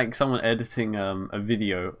imagine like someone editing a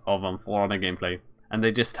video of For Honor gameplay and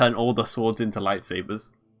they just turn all the swords into lightsabers?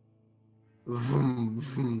 Vroom,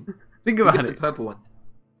 vroom. Think Who about gets the it. purple one?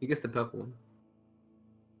 He gets the purple one.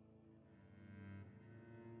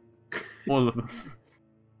 All of them.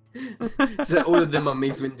 So all of them are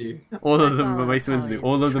Mace Windu. All of I them are followed Mace Windu. Italian's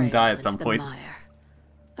All of them trail die at into some the point. mire.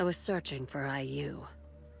 I was searching for IU.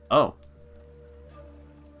 Oh,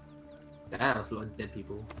 Damn, that's a lot of dead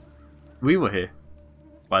people. we were here,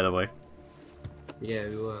 by the way. Yeah,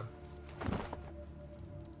 we were.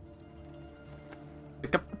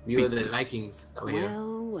 Pick up the We were the pieces. Vikings that were here.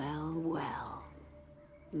 Well.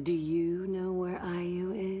 Do you know where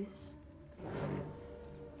IU is?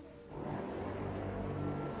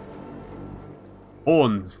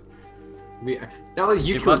 Horns. That was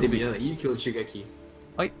you It killed must him, be. you know, you killed Shigeki.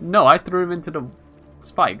 Wait, no, I threw him into the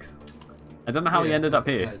spikes. I don't know how he Yeah, ended up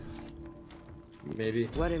that's here. bad. Maybe.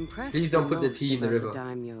 What impressed Please me don't put the most tea in the about river.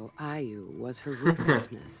 Daimyo Ayu was her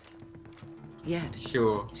ruthlessness. Yet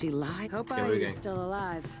Sure. she lied. Hope Yeah, we're Ayu's going. still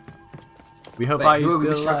alive. We hope Wait, I who are we?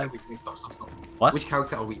 still Which character alive. are we? Stop. What? Which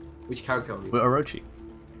character are we? Which character are we? We're Orochi.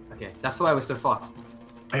 Okay, that's why we're so fast.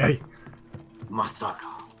 Hey,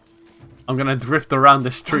 Masaka. I'm gonna drift around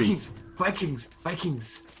this tree. Vikings.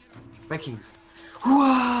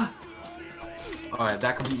 Hooah! Alright,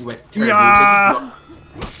 that completely went terribly. Yeah!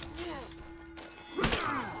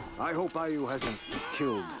 I hope IU hasn't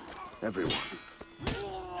killed everyone.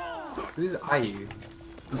 Who's Ayu?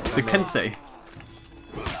 The Kensei.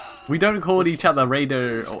 We don't call each other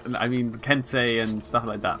Raider, or, I mean Kensei and stuff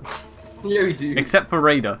like that. Yeah, we do. Except for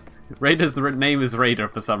Raider. Raider's name is Raider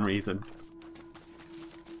for some reason.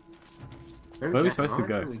 Where are we supposed to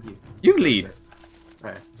go? You lead.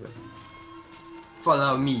 Right.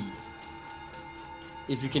 Follow me.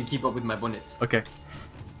 If you can keep up with my bonnet. Okay.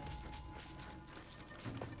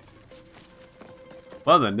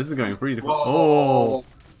 Well then, this is going pretty difficult. Oh!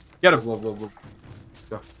 Get him! Whoa. Let's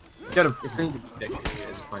go. Get him! It's only the deck. Yeah,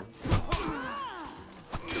 it's fine.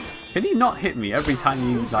 Can you not hit me every time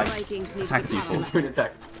you, like, Vikings need attack to people? It's an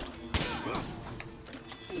attack.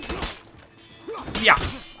 Yeah!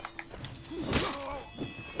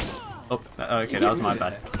 Oh, okay, that was my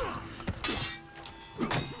bad.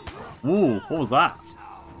 Ooh, what was that?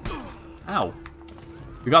 Ow.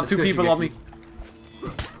 We got Let's two go, people on me.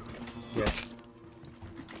 Shigeki. Yes.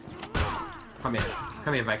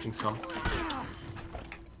 Come here, Viking scum.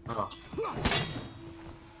 Oh.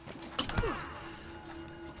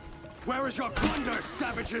 Where is your plunder,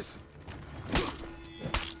 savages?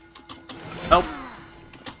 Help!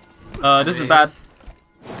 This is bad.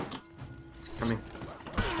 Coming.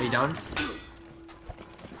 Are you down?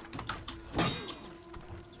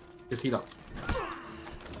 Just heal up.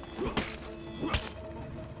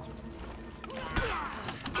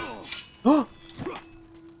 Oh!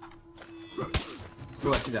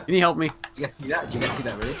 Oh, I see that. Can you help me? You guys see that? Do you guys see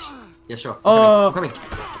that, Rich? Yeah, sure. Oh. Coming.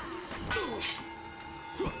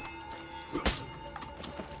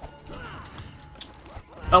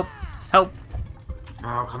 Help! Help!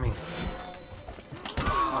 Oh, coming.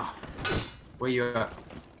 Oh. Where you at?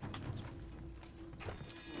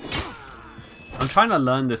 I'm trying to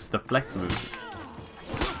learn this deflect move.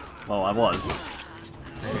 Well, I was.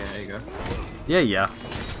 Yeah, there you go. Yeah.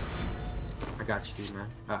 I got you, man.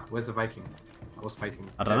 Ah, where's the Viking? I was fighting.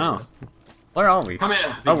 I don't know. Where are we? Come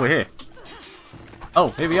here! Oh, we're here. Oh,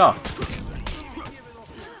 here we are.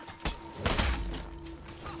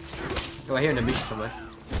 Oh, I hear an ambition somewhere.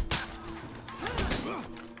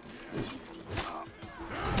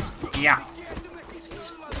 Yeah.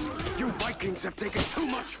 You Vikings have taken too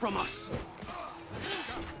much from us.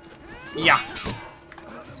 Yeah.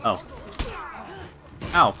 Oh.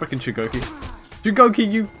 Ow, frickin' Shugoki.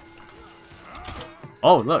 Shugoki, you.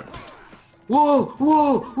 Oh, look. Whoa!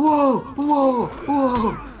 Whoa! Whoa! Whoa!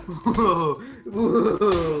 Whoa! Whoa!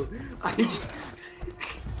 Whoa!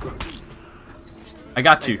 I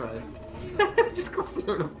got you. Just got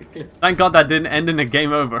thrown off the cliff. Thank God that didn't end in a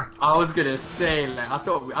game over. I was gonna say, like, I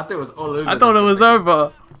thought it was all over. I thought it was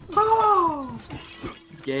over. Oh!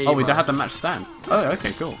 This game, Oh, we don't man. have to match stance. Oh,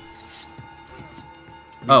 okay, cool.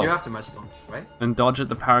 You Oh. do have to match them, right? And dodge at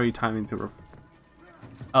the parry timing to.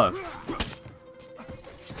 Oh.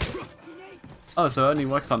 Oh, so it only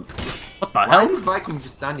works on. What the Why hell? is Viking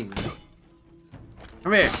just standing there?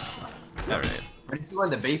 Come here. There it is. This is one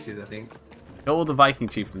of the bases, I think. Got all the Viking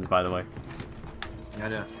chieftains, by the way. Yeah, I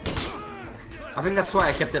know. I think that's why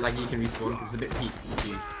I kept it like you can respawn, because it's a bit peak.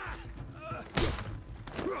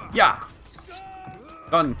 Yeah.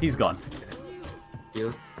 Gone. He's gone.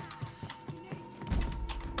 Heal.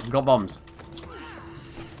 Got bombs.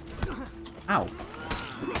 Ow.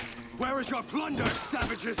 Where is your plunder,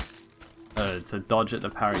 savages? To dodge at the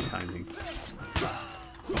parry timing.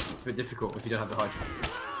 It's a bit difficult if you don't have the HUD.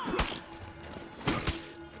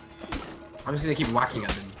 I'm just gonna keep whacking at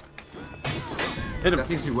them. Hit That him.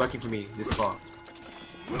 seems to be working for me this far.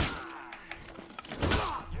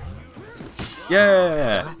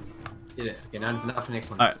 Yeah. Did it. Okay, now for the next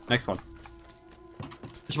one. Alright, next one.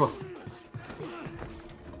 Push him off.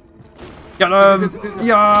 Get him!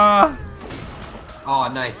 Yeah! Oh,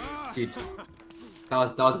 nice, dude. That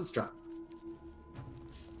was a strat.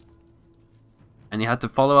 And you had to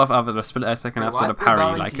follow up after the split second Wait, after why the are they parry,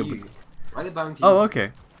 bowing like to it you? would. Why are they bowing to you? Oh,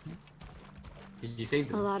 okay. Did you save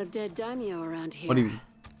A them? lot of dead daimyo around here. What do you?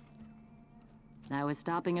 That was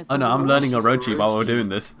stopping us. Oh no, I'm learning Orochi while we're Orochi. doing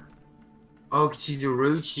this. Oh, she's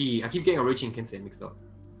Orochi. I keep getting Orochi and Kensei mixed up.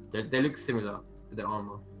 They look similar with their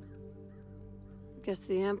armor. Guess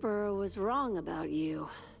the Emperor was wrong about you.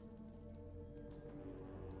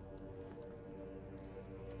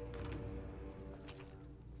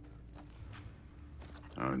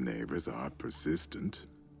 Our neighbors are persistent.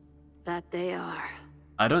 That they are.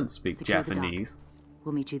 I don't speak Secure the dock. Japanese.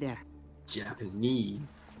 We'll meet you there. Japanese.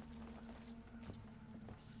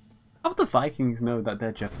 How would the Vikings know that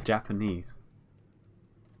they're Japanese?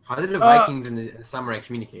 How did the Vikings and the samurai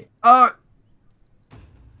communicate?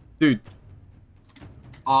 Dude.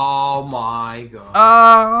 Oh my god.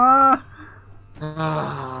 Ah!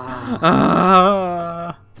 Ah.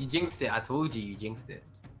 Ah! You jinxed it. I told you jinxed it.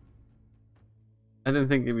 I didn't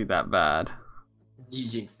think it'd be that bad. You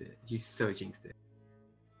jinxed it. You so jinxed it.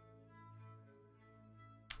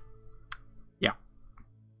 Yeah.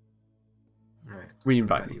 Alright.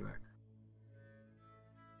 Re-invite me.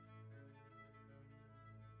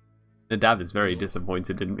 Nadav is very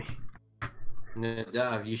disappointed in me.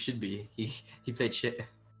 No, you should be. He played shit.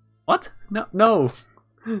 What? No.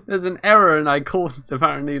 There's an error and I called.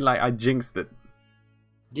 Apparently, like, I jinxed it.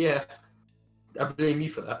 Yeah. I blame you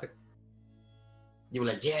for that. You were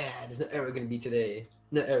like, yeah, there's no error gonna be today.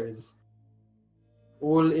 No errors.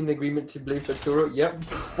 All in agreement to blame Factoro? Yep.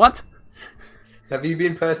 What? Have you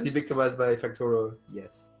been personally victimized by Factoro?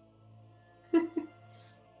 Yes.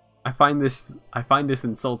 I find this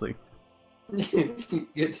insulting.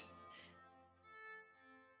 Good.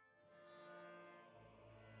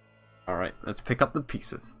 Alright, let's pick up the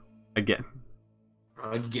pieces. Again.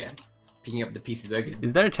 Again. Picking up the pieces again.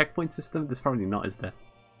 Is there a checkpoint system? There's probably not, is there?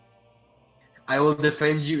 I will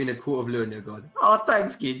defend you in a court of law, no god. Oh,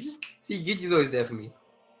 thanks, Gidge. See, Gidge is always there for me.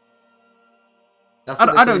 That's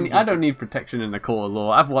I don't need protection in the court of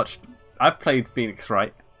law. I've played Phoenix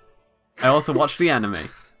Wright. I also watched the anime.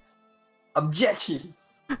 Objection!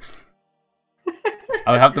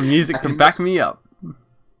 I have the music to back me up.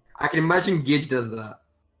 I can imagine Gidge does that.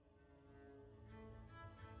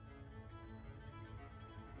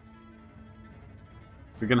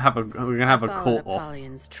 We're gonna have a court off.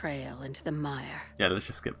 Apollyon's trail into the mire. Yeah, let's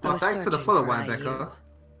just skip Oh, this. thanks for the Searching follow, for Rebecca.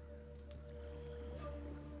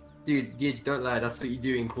 Dude, Gidge, don't lie. That's what you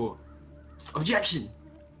do in court. Objection!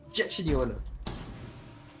 Objection, Your Honor.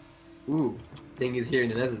 Ooh, thing is here in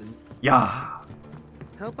the Netherlands. Yeah.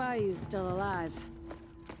 Hope Ayu's still alive.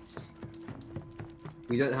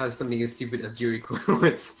 We don't have something as stupid as jury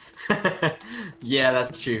quotes. Yeah,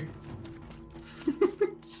 that's true.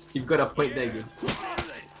 You've got a point there, good.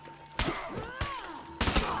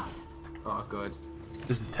 Oh god.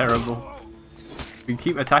 This is terrible. We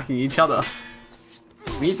keep attacking each other.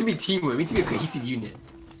 We need to be teamwork. We need to be a cohesive unit.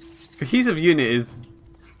 Cohesive unit is...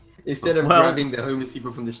 Instead of Well- grabbing the homeless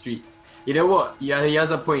people from the street. You know what? Yeah, he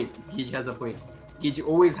has a point. Gage has a point. Gage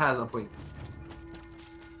always has a point.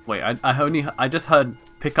 Wait, I just heard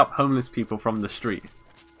pick up homeless people from the street.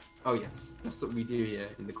 Oh yes, that's what we do here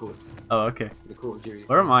in the courts. Oh, okay. In the court of jury.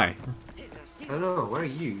 Where am I? I don't know. Where are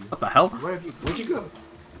you? What the hell? Where'd you go?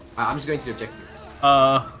 I'm just going to the objective.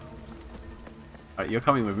 Alright, you're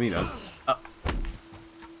coming with me then.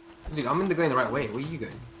 Dude, I'm going the right way. Where are you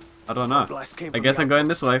going? I don't know. Blast came I from guess the I'm going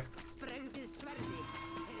this way.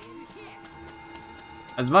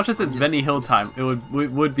 As much as it's Benny Hill time, it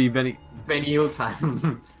would be Benny... Benny Hill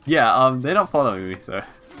time. Yeah, they're not following me, so...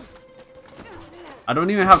 I don't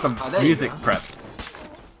even have the there you music go. prepped.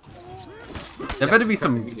 There better be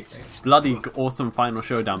some bloody awesome final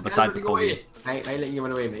showdown besides a running comedy. away. I ain't letting you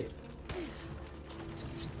run away, mate.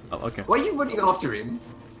 Oh, okay. Why are you running after him?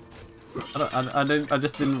 I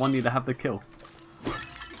just didn't want you to have the kill.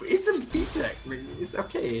 It's a B-Tech. It's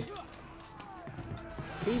okay.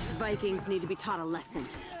 These Vikings need to be taught a lesson.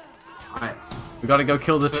 Alright. We gotta go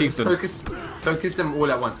kill the chieftains. Focus them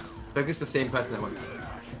all at once. Focus the same person at once.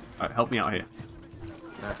 Alright, help me out here.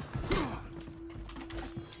 Alright.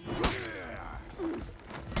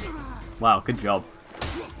 Wow, good job.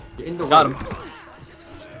 Get in the Got way. him.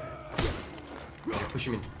 Yeah, push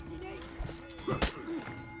him in.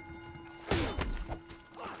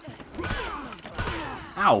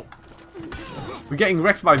 Ow! We're getting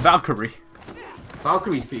wrecked by Valkyrie.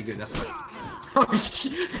 Valkyrie's pretty good, that's right. Oh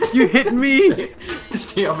shit! You hit me!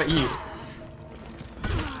 Straight up at you.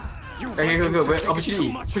 Okay, go. Wait,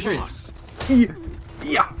 opportunity. Push him in.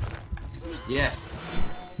 Yeah! Yes.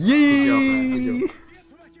 Yay! Good job, man. Good job.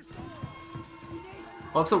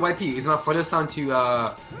 Also, YP, is my follow sound too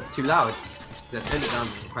loud? I turned it down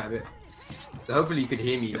quite a bit. So hopefully you could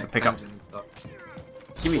hear me like Pickups. and stuff.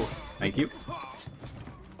 Give me. Thank you.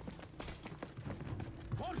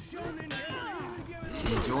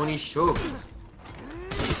 Johnny Show.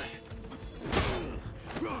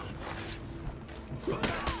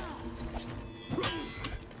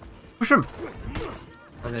 Push him!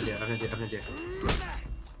 I've no idea.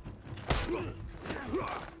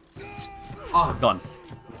 Oh, Gone.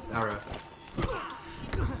 arrow.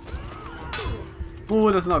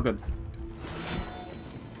 Oh, that's not good.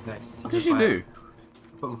 Nice. What did you do?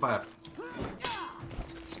 Put him on fire.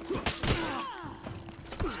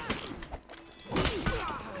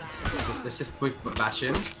 Let's just quick bash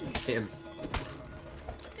him. Hit him.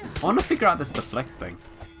 I want to figure out this deflect thing.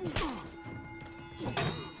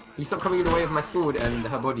 You stop coming in the way of my sword and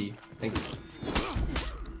her body. Thanks.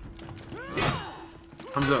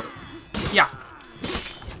 Thumbs up. Yeah!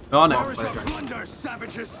 Go on Wow. it. Under,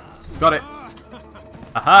 savages! Got it.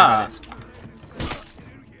 Aha!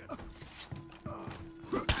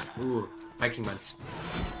 Ooh, Viking man.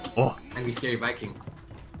 Oh, Angry, scary Viking.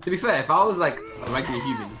 To be fair, if I was like a regular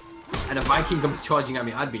human and a Viking comes charging at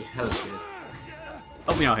me, I'd be hella scared.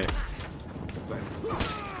 help me out here. But,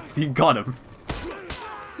 You got him.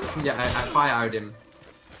 yeah, I fire-arrowed him.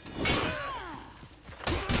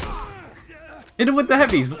 Hit him with the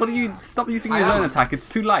heavies. What do you... Stop using your I zone am. attack. It's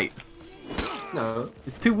too light. No,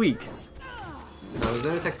 It's too weak. no,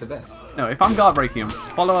 zone attack's the best. No, if I'm guard breaking him,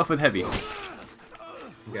 follow up with heavy.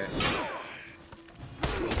 Okay.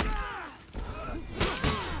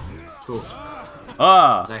 Cool.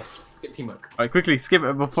 Ah! Nice. Good teamwork. Alright, quickly skip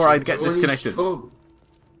it before I get Johnny disconnected. Show.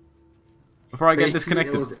 Before I get Wait,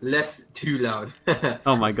 disconnected. it was less too loud.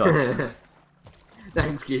 Oh my god.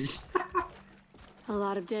 Thanks, Gage. A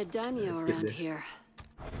lot of dead daimyo Let's get around this. here.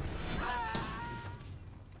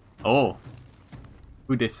 Oh.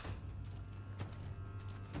 Who this?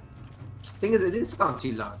 Thing is, it didn't sound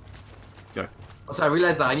too loud. Go. Also, I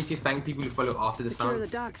realized that I need to thank people who follow after the Secure sound. the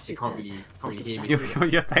docks, They she can't says. really hear me.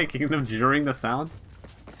 You're thanking them during the sound?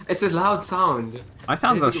 It's a loud sound. My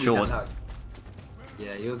sounds I are didn't think it short. was that loud.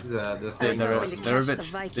 Yeah, yours is the They're, thing. they're, Going to they're a catch bit, the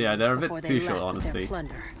Vikings yeah, they're a bit before they too left short, with their honestly.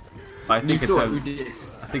 plunder. But I You think it's saw who only, did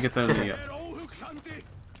this. I think it's only.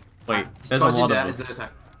 Wait, Just there's a charge in lot there of and them. zone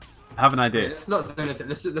attack. I have an Okay, idea. let's not zone attack.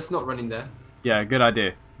 Let's not run in there. Yeah, good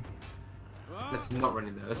idea. Let's not run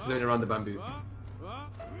in there. Let's zone around the bamboo.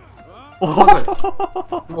 Why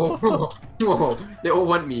Whoa, whoa, they all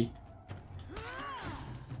want me.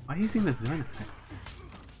 are you using the zone attack?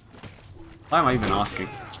 Why am I even asking?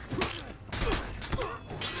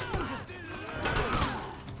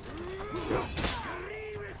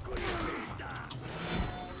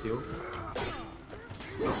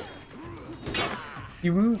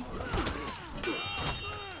 You.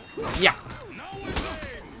 Yeah.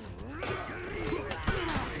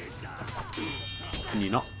 Can you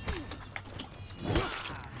not?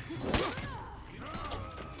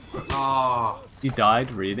 Oh, You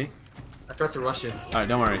died, really? I tried to rush him. Alright,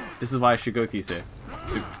 don't worry. This is why Shigoki's here.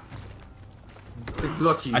 To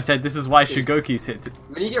block you. I said this is why Shigoki's here.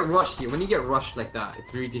 When you get rushed like that, it's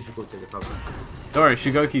very difficult to recover. Don't worry,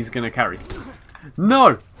 Shigoki's gonna carry.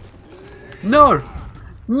 No! No!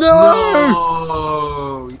 No!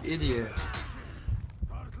 No, you idiot.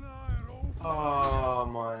 Oh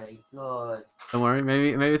my god. Don't worry,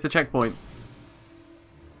 maybe it's a checkpoint.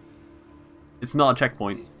 It's not a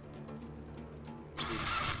checkpoint.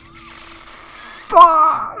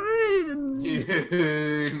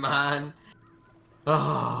 Dude, man.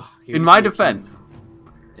 Oh, In my defense,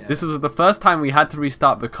 yeah. this was the first time we had to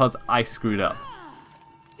restart because I screwed up.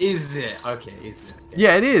 Is it? Okay, is it? Okay.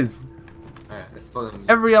 Yeah, it is. Alright, follow me.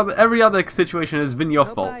 Every other situation has been your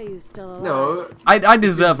fault. You still alive. No. I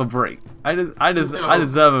deserve a break. I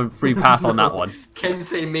deserve a free pass on that one.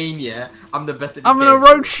 Kensei Mania. I'm the best at this I'm in game. a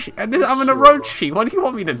road sheet. I'm in a road sheet. What do you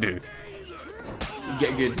want me to do?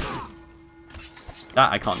 Get good.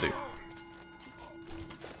 That I can't do. Yeah,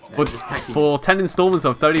 But just taxi. for 10 installments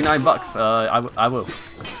of $39, I will.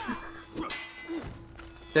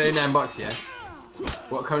 39 bucks, yeah?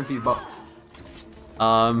 What currency is bucks?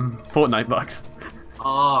 Fortnite bucks.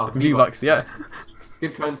 Oh, V-bucks, yeah.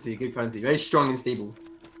 Good currency, good currency. Very strong and stable.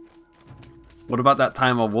 What about that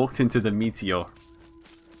time I walked into the meteor?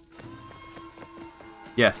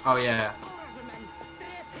 Yes. Oh, yeah.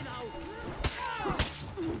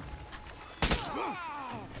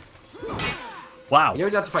 Wow. You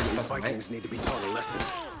don't have to fight the These person, right? Vikings need to be taught a lesson.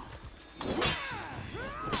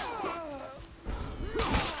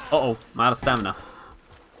 Uh-oh, I'm out of stamina.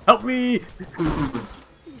 Help me!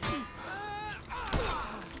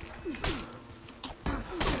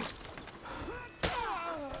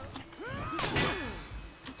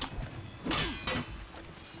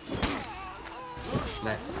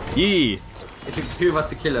 Nice. Yee! It took 2 of us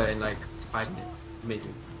to kill her in like 5 minutes.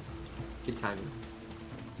 Amazing. Good timing.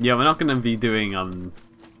 Yeah, we're not gonna be doing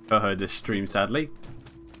Coho this stream, sadly,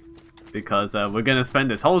 because we're gonna spend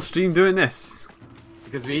this whole stream doing this.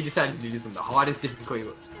 Because we decided to do this on the hardest difficulty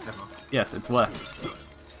ever. Yes, it's worth.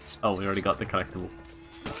 Oh, we already got the collectible.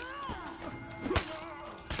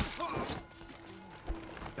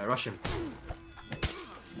 Yeah, rush him.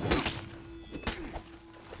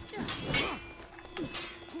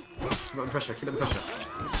 Keep up the pressure, keep up the pressure.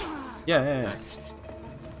 Yeah.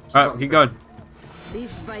 Alright, keep going.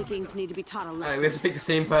 These Vikings need to be taught a Alright, lesson. we have to pick the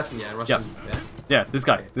same person, yeah, and rush Yeah. him. Yeah? Yeah, this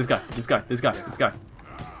guy.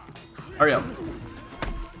 Hurry up.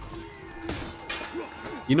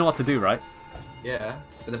 You know what to do, right? Yeah,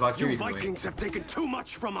 but the You Valkyrie's going. Vikings have taken too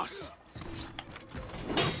much from us.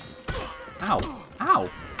 Ow. Ow.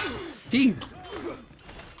 Jeez.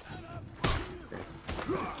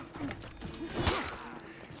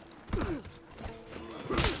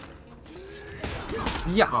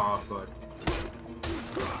 Yeah. Oh, god.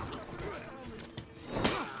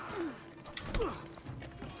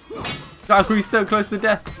 Valkyrie's so close to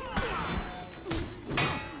death.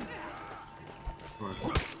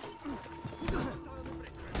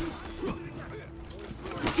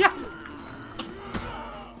 Yeah.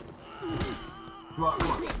 Come on,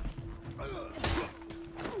 come on.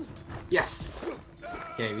 Yes!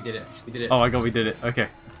 Okay, we did it. We did it. Oh my god, we did it. Okay.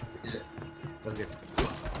 We did it. That was good.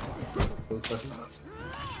 Close person.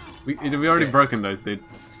 We already Okay. broken those, dude.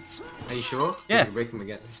 Are you sure? Yes. We can break them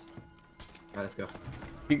again. Alright, let's go.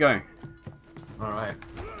 Keep going. Alright.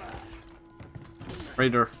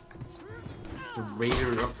 Raider. The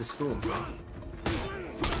Raider of the Storm, bro.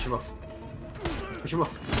 Push him off. Push him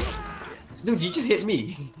off. Dude, you just hit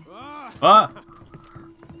me. Ah!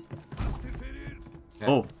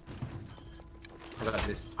 Okay, Oh. I got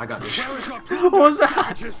this. I got this. What was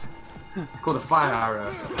that? Called a fire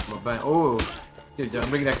arrow. My bad. Oh. Dude, I'm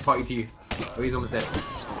bringing that party to you. Oh, he's almost dead.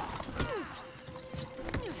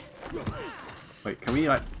 Wait, can we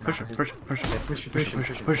like push her? Push him.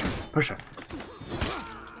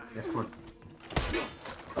 Yes, come on.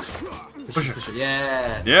 Push her. Push it.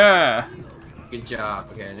 Yes. Yeah. Good job.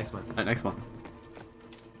 Okay, next one. Alright, next one.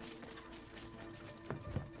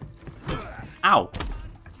 Ow.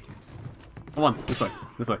 Come on, this way.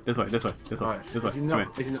 Alright. This way. Is he Come not? here.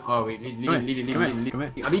 Is he not? Oh, wait. Lead Come him. here, come here, come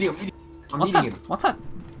here. I'm leading him. I'm What's leading that? him.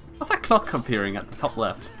 What's that clock appearing at the top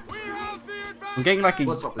left? I'm getting like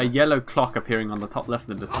What's top a left? yellow clock appearing on the top left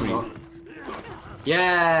of the screen.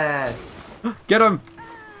 Yes. Get him!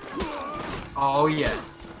 Oh,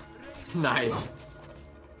 yes. Nice.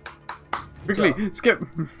 Quickly, skip.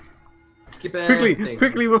 Skip Quickly, everything.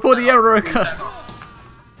 quickly, before the error occurs.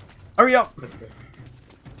 Hurry up. Let's go.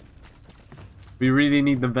 We really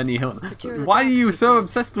need the Benny Hill. Secure the Why are you taxi so case.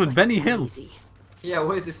 obsessed with Benny Hill? Easy. Yeah,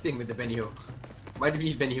 what is this thing with the Benny Hill? Why do we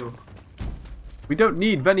need Benny Hill? We don't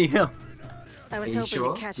need Benny Hill. I was Are you hoping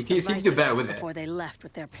sure? to catch You the seem to do better Vikings with it. before they left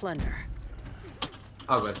with their plunder.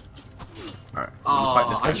 Oh good. Alright, Oh,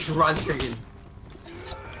 I just ran straight in.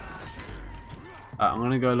 I'm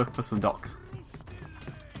gonna go look for some docks.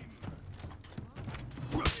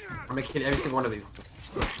 I'm gonna kill every single one of these.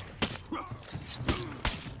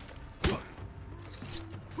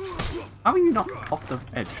 How are you not off the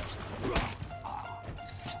edge?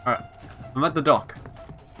 Alright, I'm at the dock.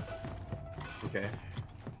 Okay.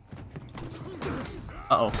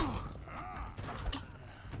 Uh-oh.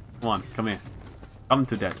 Come on, come here. Come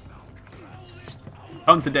to Daddy.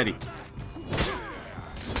 Come to Daddy.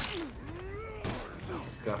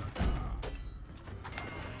 Let's go.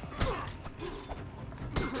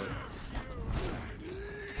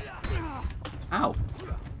 Ow.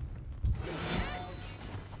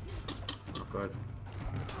 Oh god.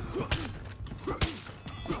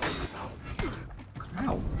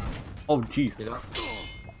 Ow. Oh, jeez. You know?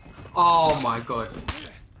 Oh my god.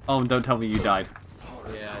 Oh, don't tell me you died.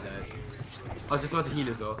 Yeah, I died. I was just about to heal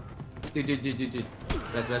as well. Dude.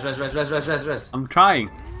 Rest. I'm trying.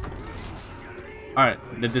 Alright,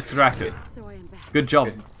 they're distracted. So I am back. Good job,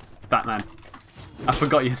 Good. Batman. I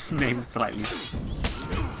forgot your name slightly.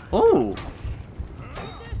 Oh!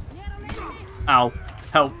 Ow.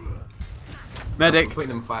 Help. Medic. I'm putting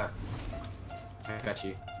them on fire. I got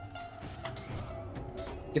you.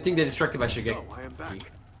 Good thing they're distracted by Shigeki. So, I am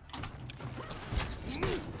back.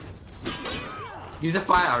 Use the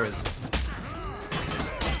fire arrows.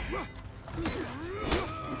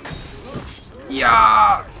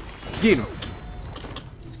 Yeah! Get him.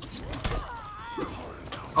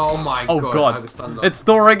 Oh my Oh god. I god. was stunned. It's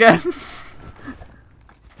Thor again. This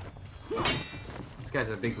guy's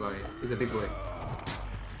a big boy. He's a big boy.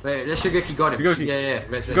 Wait, let's Shigeki got him. Shigeki. Yeah.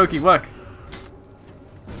 Rest. Goki, work.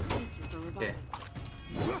 Okay.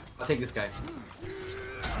 I'll take this guy.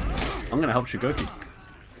 I'm gonna help Shigoki.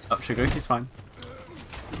 Oh, Shigoki's fine.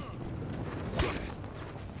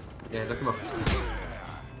 Yeah, look him up.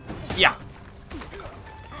 Yeah.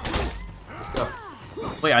 Let's go.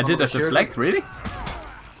 Wait, I did a Shigoki. deflect, really?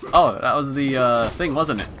 Oh, that was the thing,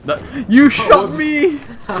 wasn't it? You shot whoops. me!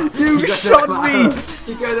 You got shot away me! with arrow.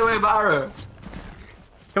 You got away with arrow.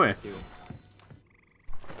 Come here,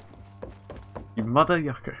 you mother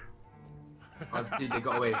yucker. Oh, dude, they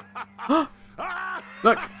got away.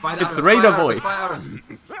 Look, Fire the it's arrows, Raider fire Boy. arrows, fire arrows.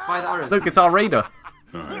 Fire the arrows. Look, it's our Raider.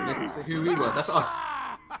 It's who we were. That's us.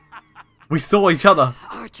 We saw each other.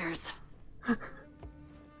 Archers.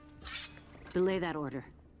 Belay that order.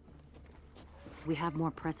 We have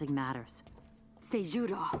more pressing matters.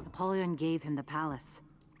 Seijuro. Napoleon gave him the palace.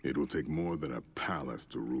 It will take more than a palace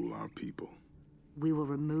to rule our people. We will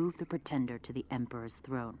remove the pretender to the Emperor's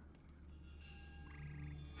throne.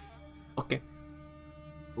 Okay.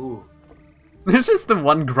 Ooh, There's just the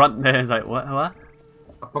one grunt there. It's like, what? a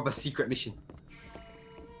proper secret mission.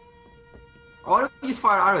 Why don't we just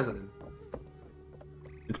fire arrows at him?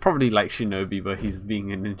 It's probably like Shinobi, but he's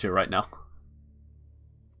being a ninja right now.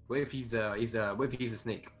 What if he's the what if he's the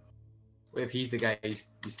snake? What if he's the guy he's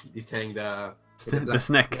telling the The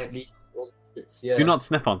snake. Yeah. Do not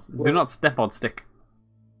step on stick.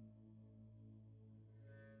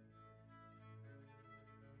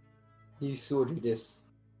 You saw do this.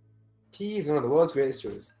 Tea is one of the world's greatest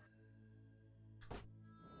jewels.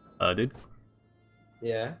 Dude.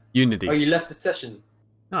 Yeah. Unity. Oh, you left the session.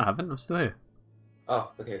 No, I haven't. I'm still here.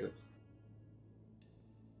 Oh, okay, good.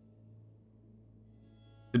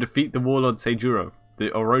 To defeat the warlord Seijuro, the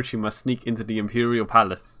Orochi must sneak into the Imperial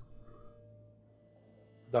Palace.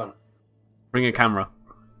 Done. Bring a camera.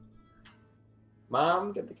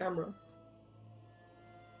 Mom, get the camera.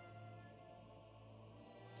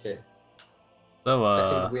 Okay. So,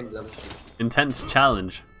 Second win level. intense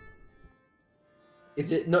challenge.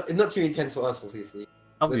 Is it not too intense for us, obviously?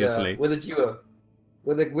 Obviously. With a duo.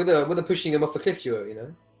 With a pushing him off a cliff duo, you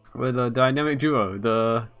know? With a dynamic duo,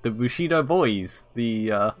 the Bushido boys, the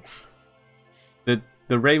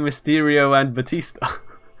Rey Mysterio and Batista.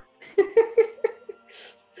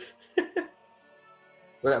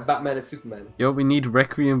 What about Batman and Superman? Yo, we need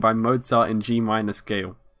Requiem by Mozart in G minor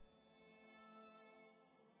scale.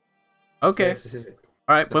 Okay. Very specific.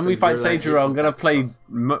 All right. That's When we some fight Euroland Seijuro, I'm gonna type play.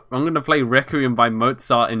 stuff. I'm gonna play Requiem by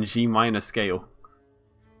Mozart in G minor scale.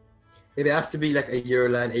 Maybe it has to be like a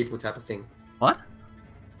Euroland April type of thing. What?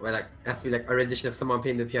 Where like it has to be like a rendition of someone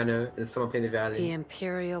playing the piano and someone playing the The violin.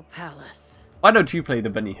 Imperial Palace. Why don't you play the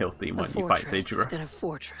Benny Hill theme A when you fight fortress Seijuro? within a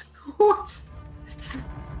fortress. What?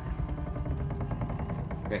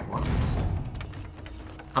 Wait, what?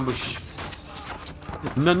 Ambush.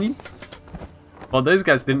 Nani? Well, those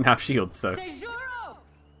guys didn't have shields, so. Seijuro!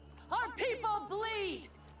 Our people bleed!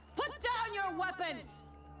 Put down your weapons!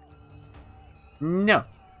 No.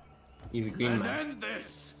 He's a green And man. end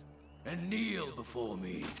this, and kneel before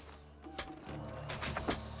me.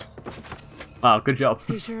 Wow, good job.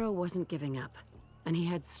 Seijuro wasn't giving up, and he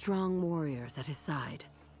had strong warriors at his side.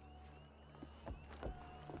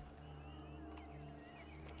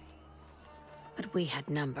 But we had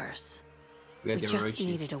numbers. We We had just Yamauchi.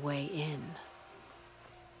 needed a way in.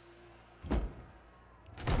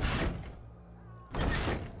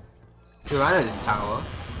 Dude, I know this tower.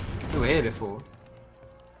 We were here before.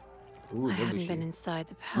 Ooh, I hadn't Nobushi. been inside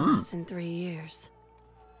the palace in 3 years.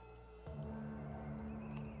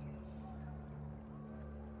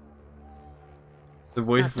 The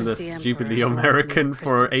voice Not of the since the stupidly Emperor American ordered me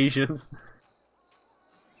for imprisoned. Asians.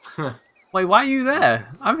 Wait, why are you there?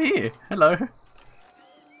 I'm here. Hello.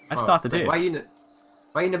 I started wait, here.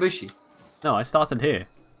 Why are you Nobushi? No, I started here.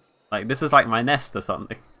 Like, this is like my nest or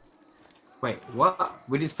something. Wait, what?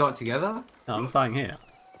 We didn't start together? No, I'm starting here.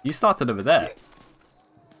 You started over there.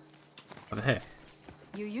 Over here.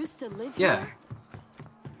 You used to live Yeah. here.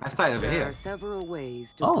 I started over There here. are several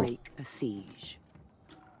ways to Oh. break a siege.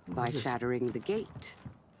 By is this? shattering the gate.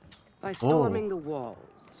 By storming the walls.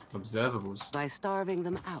 Observables. By starving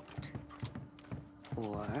them out.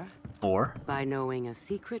 Or Or by knowing a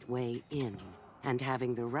secret way in and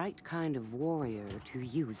having the right kind of warrior to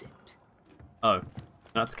use it. oh,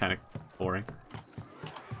 that's kind of boring.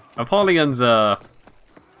 Apollion's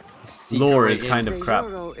Secret lore way is in. kind of crap.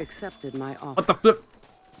 Seijuro accepted my offer. What the flip?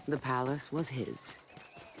 The palace was his.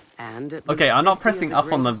 And at Okay, least I'm not 50 pressing of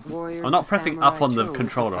up on the. greatest warriors I'm not the pressing up samurai on the chose to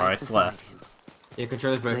controller. fight I swear. beside him. Your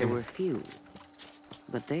controller's There broken. were few,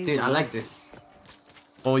 but they Dude, were I like mighty. this.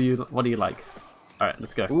 What do you like? All right,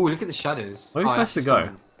 let's go. Ooh, look at the shadows. Where are we supposed that's to the go?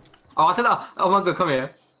 sun. Oh, I thought that. Oh my god, come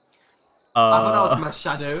here. I thought that was my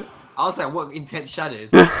shadow. I was like, what intense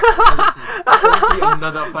shadows? I was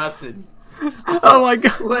another person. Oh my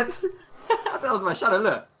god! What? I thought that was my shadow.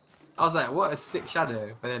 Look. I was like, what a sick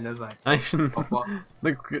shadow. But then it was like, oh, what?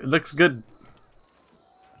 Looks good.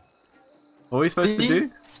 What are we supposed to See? do?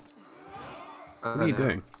 I What don't are you know.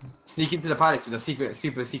 doing? Sneak into the palace with a secret,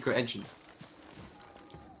 super secret entrance.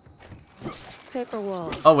 Paper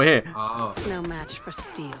walls. Oh, we're here. Oh. No match for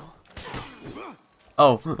steel.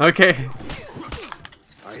 Oh, okay.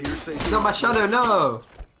 I hear say No, my shadow, no!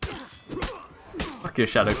 Fuck your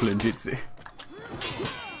shadow Kulunjutsu.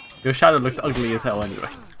 Your shadow looked ugly as hell anyway.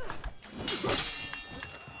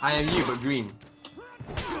 I am you, but green.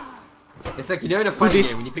 It's like, you know in a fighting this-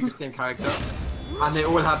 game when you pick the same character, and they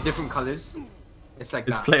all have different colors? It's like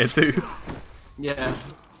It's that. player 2. Yeah.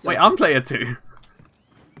 Wait, I'm player 2.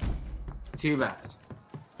 Too bad.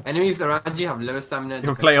 Enemies around you have lower stamina and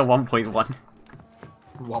You're defense. player 1.1.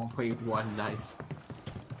 1.1, nice.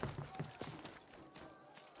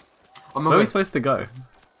 Oh Where my are we god, supposed to go?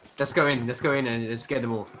 let's go in and scare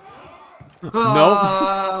them all. Nope.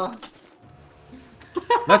 Ah!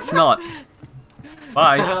 Let's not.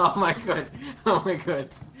 Bye. Oh my god, oh my god.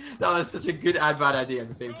 That was such a good and bad idea at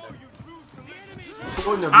the same time.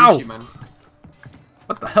 Oh no, Ow! Bushi, man.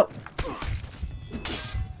 What the hell?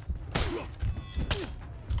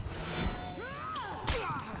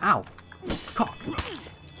 Ow. Cock.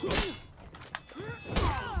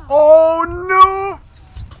 Oh no!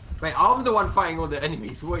 Wait, I'm the one fighting all the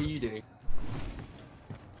enemies. What are you doing?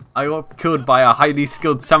 I got killed by a highly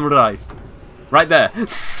skilled samurai. Right there.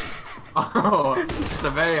 Oh, it's a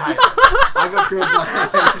very high. I got killed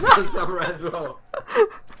by a samurai as well.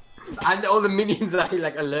 And all the minions are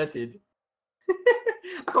like alerted. I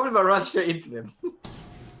can't believe I ran straight into them.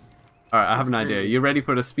 Alright, I have an That's idea. crazy. You ready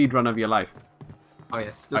for the speed run of your life? Oh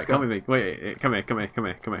yes, Alright, let's come go. with me. Wait, come here, come here, come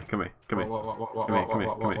here, come here, come here, come here. Come here, come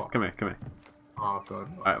here, come here, come here, come here. Oh god.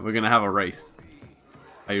 Alright, we're gonna have a race.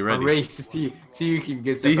 Are you A ready? race to see who can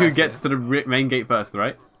get See who gets to the main gate first,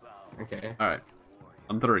 right? Okay. Alright.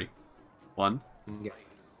 On 3. 1. Yeah.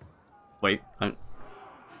 Wait.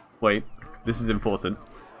 Wait. This is important.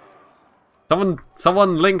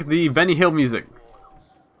 Someone link the Benny Hill music.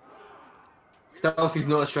 Stealth is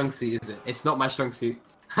not a strong suit, is it? It's not my strong suit.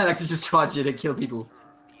 I like to just charge it and kill people.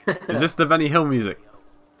 Is this the Benny Hill music?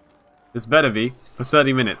 This better be for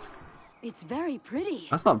 30 minutes. It's very pretty.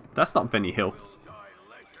 That's not Benny Hill.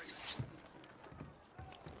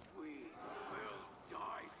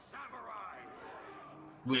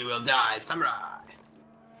 We will die, samurai.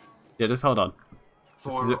 Yeah, just hold on.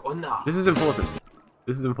 For honor. This is important.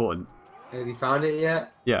 This is important. Have you found it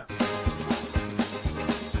yet? Yeah.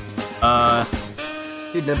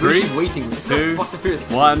 Dude, the 3, is waiting. It's 2, not Fast and Furious.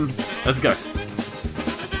 1, let's go.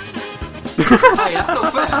 Hey, that's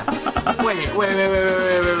not fair. Wait.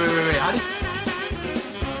 How did...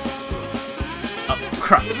 Oh,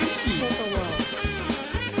 crap.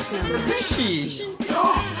 She's...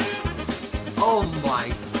 Oh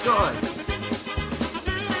my god.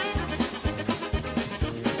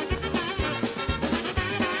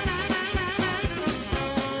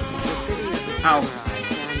 The city of the Ow. samurai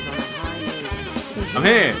stands on a high hill. I'm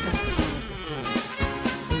here.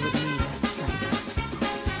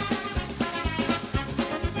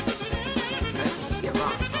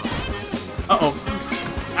 Uh-oh.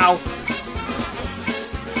 Ow.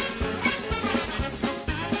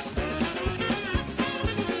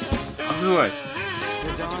 Up this way.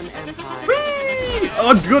 The Dawn Empire. Whee!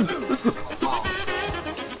 Oh, it's good.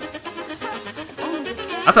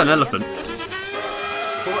 That's an elephant.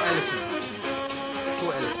 Poor elephant.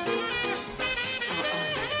 Poor elephant.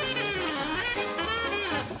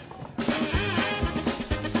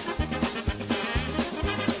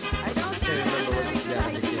 I can't remember what this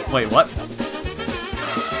guy did. Wait, what?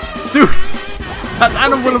 Dude! That's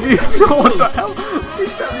animal abuse! What the hell? He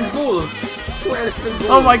grabbed his balls. Poor elephant balls.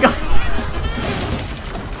 Oh my god!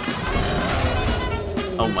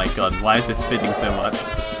 Oh my god, why is this fitting so much?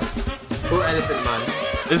 Poor elephant man.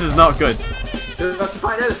 This is not good. You're about to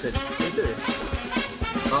fight an elephant. Are you serious?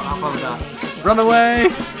 Oh, I found that. Run away!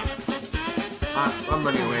 I'm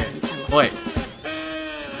running away. Wait.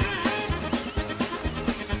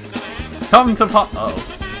 Come to pop. Uh oh.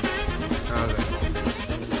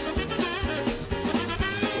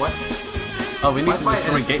 What? Oh, we need to Why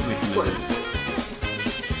destroy fight gate What?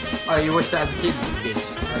 mechanisms. Oh, you watched that as a kid,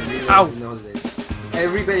 bitch. Ow.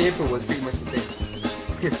 Every Benny Hippo was pretty much the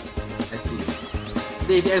same. I see.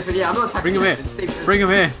 Save the elephant. Yeah, I'm not attacking Bring him the here. elephant. Save the Bring him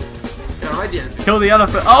here. elephant. Yeah, ride the elephant. Kill the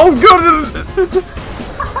elephant. Oh god!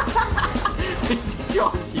 Just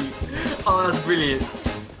shot you. Oh, that's brilliant.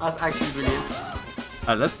 That's actually brilliant.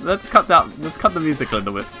 Alright, let's cut that. Let's cut the music a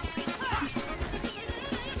little bit.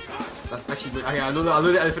 That's actually brilliant. Okay, I'll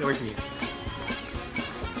lure the elephant away from you.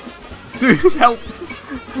 Dude, help!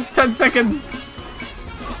 10 seconds.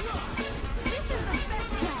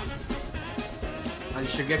 I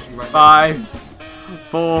should get you right 5,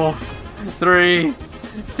 4, 3,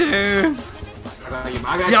 2. now. I got you,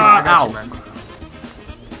 I got Yeah, you, man.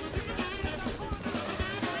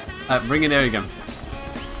 Bring it here again.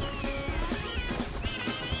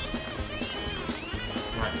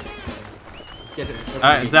 Right. Let's get it.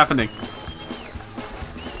 Alright, it's happening.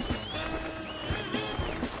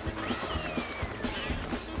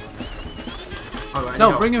 Oh, right,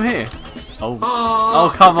 No, bring him here. Oh. Oh,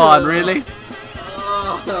 Oh, come on, really?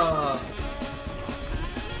 Oh.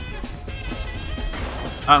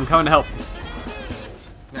 I'm coming to help.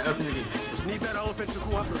 Now open the gate. Just need that elephant to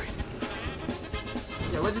cooperate.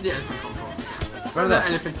 Yeah, where did the elephant come from? Where are there they?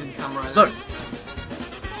 elephants in Samurai Land? Look.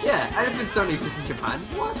 Yeah, elephants don't exist in Japan.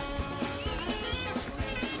 What?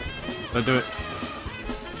 Don't do it.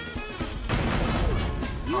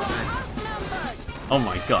 Oh, nice. Oh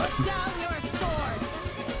my god.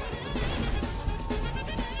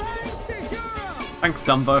 Thanks,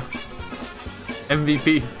 Dumbo.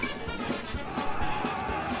 MVP.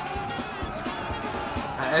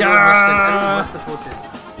 Everyone rush the fortress.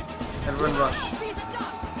 Everyone rush.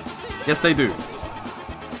 Yes, they do.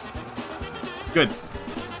 Good.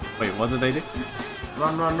 Wait, what did they do?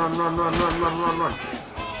 Run.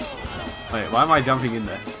 Wait, why am I jumping in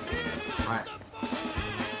there? Alright.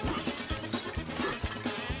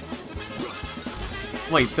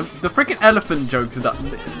 Wait, the freaking elephant jokes are done.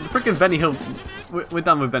 The freaking Benny Hill. We're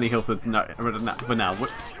done with Benny Hill for now.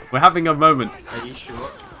 We're having a moment. Are you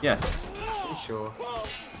sure? Yes, Are you sure?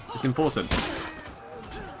 it's important.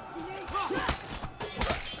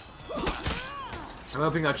 I'm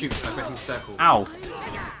helping our troops by pressing circle. Ow.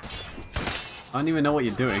 I don't even know what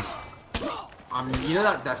you're doing. You know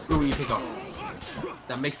that skill you pick up?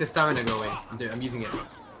 That makes the stamina go away. I'm using it.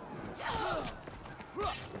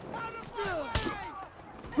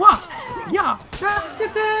 Wah! Yeah! Just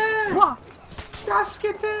get there! Wah! Just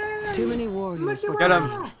get there! Too many warriors were Get him!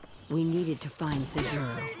 killed. We needed to find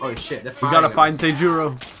Sejuro. Oh shit, they're We firing gotta at find us.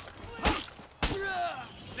 Seijuro.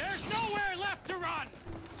 There's nowhere left to run.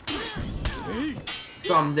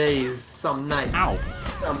 Some days, some nights. Ow.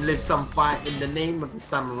 Some live, some fight in the name of the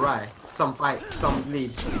samurai. Some fight, some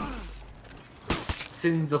bleed.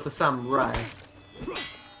 Sins of the samurai.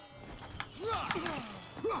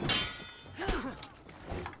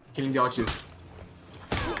 Killing the archers.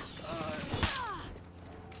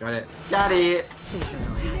 Got it. Got it. Caesar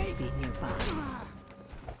had to be nearby.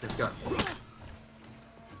 Let's go.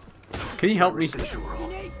 Can you help me?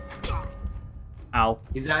 Ow.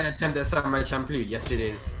 Is that an attempt at Samurai Champloo? Yes, it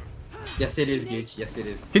is. Yes, it is, Gage. Yes, it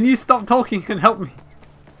is. Can you stop talking and help me?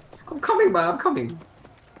 I'm coming, man. I'm coming.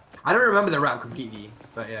 I don't remember the rap completely,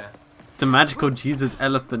 but yeah. It's a magical Jesus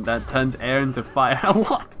elephant that turns air into fire.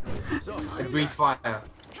 What? It breathes fire.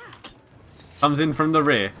 Comes in from the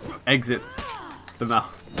rear, exits the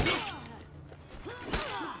mouth.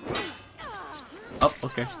 Oh,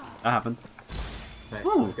 okay. That happened. Nice.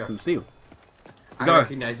 Ooh, Let's go. some steel. I Go.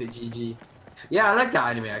 recognized it, GG. Yeah, I like that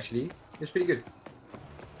anime actually. It's pretty good.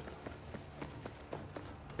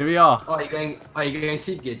 Here we are. Oh, you're going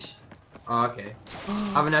sleep, Gage? Oh, okay.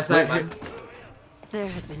 Have a nice night, man. There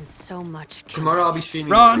had been so much. Tomorrow I'll be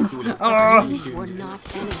streaming. Run! I'll be We're streaming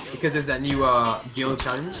not enemies. because there's that new guild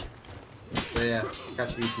challenge. So yeah,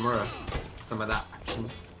 catch me tomorrow. Some of that action.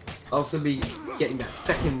 I'll also be getting that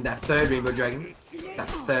third rainbow dragon, that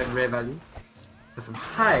third rare value, for some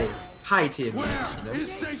high tier music, you know? Is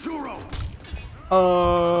Seijuro?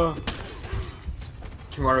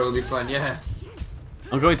 Tomorrow will be fun, yeah.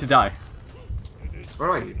 I'm going to die. Where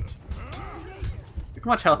are you? Look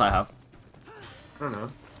how much health I have. I don't know.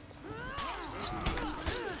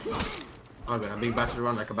 Oh god, I'm being battered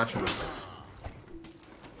around like a battery.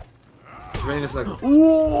 It's raining this like.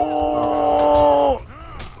 Ooh!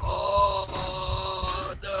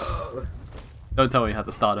 Oh no! Don't tell me you have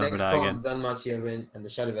to start over Next there part, again. Danmachi event and the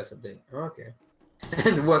Shadowverse update. Oh, okay.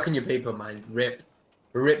 And work on your paper, man. Rip.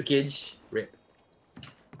 Rip, Gidge. Rip.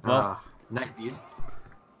 Well. Night, dude.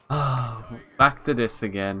 Back to this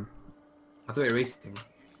again. I thought you were racing.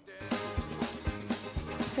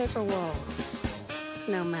 Paper walls.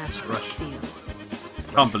 No match for Rush. steel.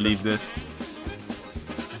 Can't believe this.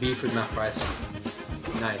 Beef with math price.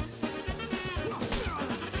 Nice.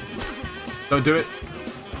 Don't do it.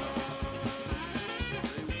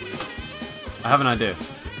 I have an idea.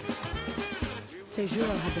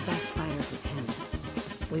 Seijuro had the best fighters with him.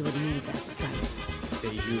 We would need that strength.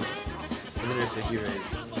 Seijuro. And then there's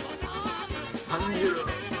Seijuro's. Hanjuro.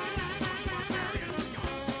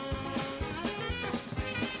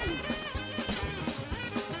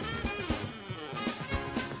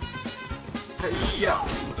 Yeah.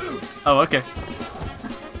 Oh, okay.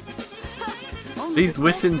 Please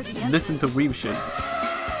listen to Weeb shit.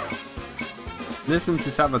 Listen to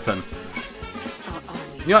Sabaton.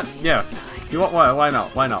 You know what? Yeah. You want why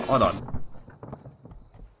not? Why not? Hold on.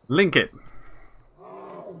 Link it.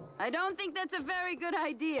 I don't think that's a very good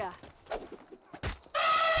idea.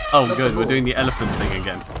 Oh good, we're doing the elephant thing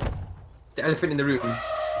again. The elephant in the room.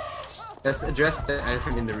 Let's address the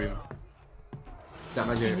elephant in the room. That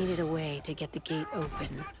much. I needed a way to get the gate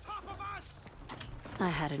open. I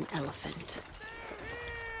had an elephant.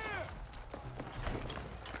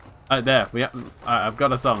 Right there, I've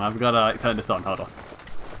got a song. I've got to like, turn this on. Hold on.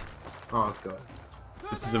 Oh god.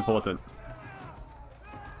 This is important.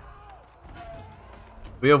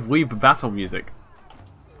 We have Weeb battle music.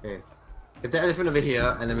 Okay. Get the elephant over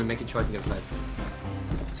here, and then we make it charge on the other side.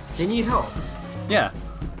 Can you help? Yeah.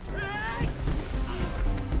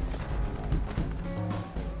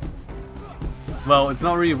 Well, it's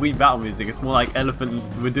not really Weeb battle music. It's more like elephant.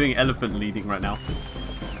 We're doing elephant leading right now.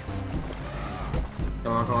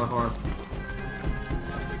 Come on, come on, come on.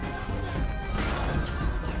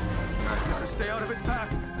 Gotta stay out of its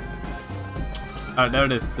path. Alright, there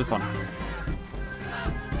it is. This one.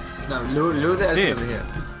 No, lure the elephant Here. over here.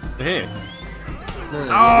 Here. No,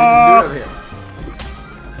 no, Ah! lure it over here.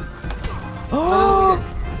 Oh!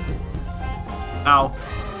 Ow.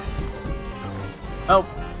 Help.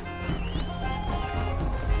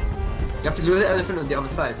 You have to lure the elephant on the other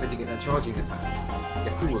side for it to get that charging attack.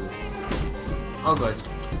 You fool. Oh god.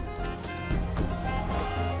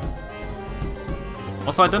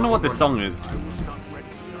 Also, I don't know what this song is.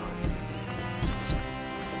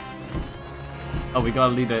 Oh, we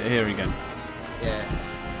gotta lead it here again. Yeah.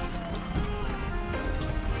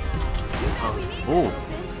 Oh.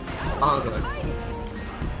 Oh god.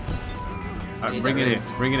 Alright, bring it in.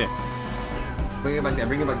 Bring it in. Bring it back there,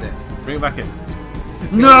 bring it back there. Bring it back in.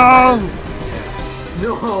 No! No!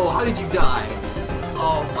 No, how did you die?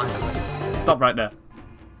 Oh my god. Stop right there.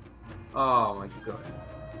 Oh my god.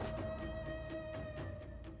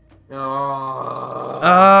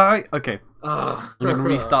 Oh. Okay. I'm I'm gonna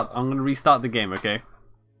restart. I'm gonna restart the game. Okay.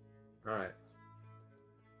 Alright.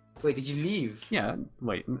 Wait, did you leave? Yeah.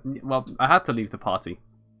 Wait. Well, I had to leave the party.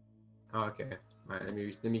 Oh, okay. Alright, let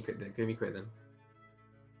me quit then. Let me quit then.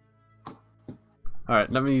 All right.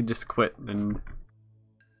 Let me just quit and.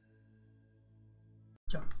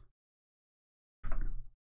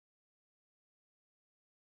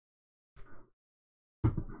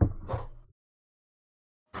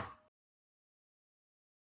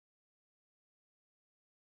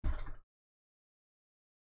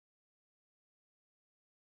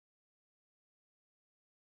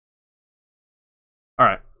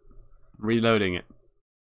 reloading it.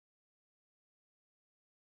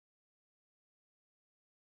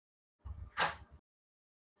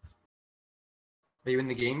 Are you in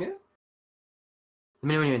the game yet? Let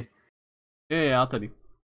me know when you're in. Yeah, I'll tell you.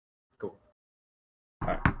 Cool.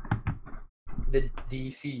 Alright. The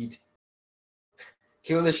DC'd.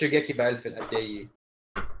 Kill the Shogeki battlefield, I dare you.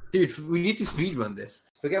 Dude, we need to speedrun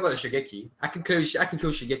this. Forget about the Shogeki. I can kill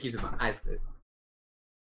Shogekis with my eyes closed.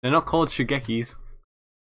 They're not called Shugekis.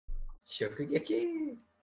 Shogeki.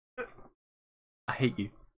 I hate you.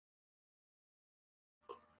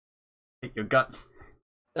 I hate your guts.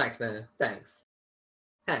 Thanks, man. Thanks.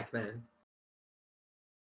 Thanks, man.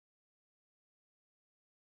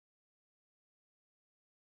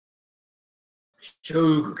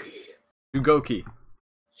 Shoguki. Shugoki.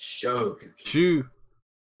 Shoguki.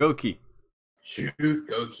 Shugoki.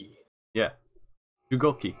 Shugoki. Yeah.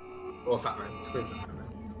 Shugoki. Or Fat Man. Scream Fat Man.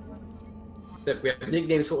 Look, we have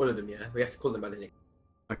nicknames for all of them, yeah? We have to call them by the nickname.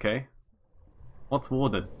 Okay. What's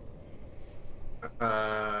Warden?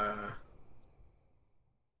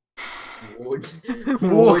 Ward.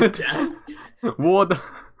 Ward. Ward.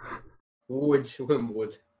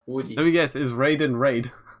 Ward. Woody. Let me guess, is Raiden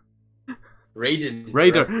Raid? Raiden.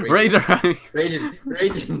 Raider. Raider.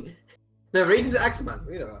 Raiden. No, Raiden's Axeman.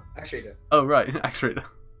 You know, Axe Raider. Oh, right. Axe Raider.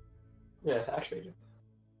 Yeah, Axe Raider.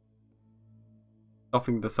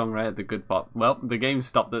 Stopping the song right at the good part. Well, the game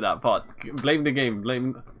stopped at that part. Blame the game.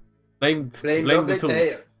 Blame the tools.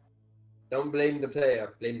 Player. Don't blame the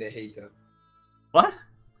player. Blame the hater. What?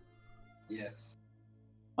 Yes.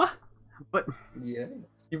 What? What? Yeah.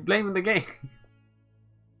 You blame the game.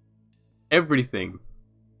 Everything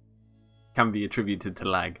can be attributed to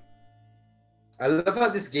lag. I love how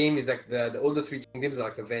this game is like all the three kingdoms are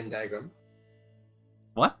like a Venn diagram.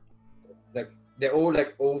 What? Like they're all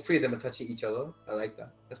like all three of them are touching each other. I like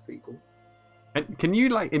that. That's pretty cool. Can you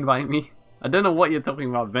like invite me? I don't know what you're talking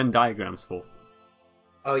about Venn diagrams for.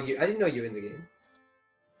 Oh, I didn't know you were in the game.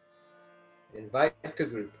 Invite a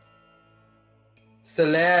group.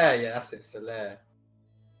 Solaire, yeah, that's it, Solaire.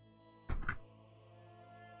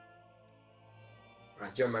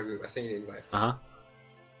 Alright, join my group. I sent you the invite. Uh-huh.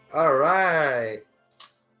 Alright.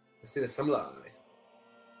 Let's do the samurai.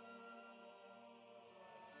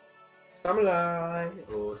 Samurai.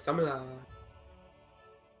 Oh, samurai.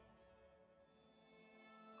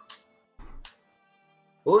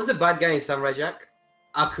 What was the bad guy in Samurai Jack?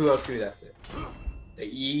 Aku, that's it. The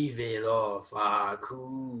evil of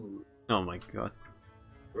Aku. Oh my god.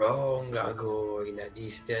 Long ago in a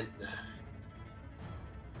distant land,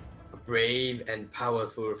 a brave and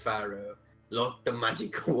powerful pharaoh locked the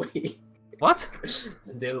magic away. What?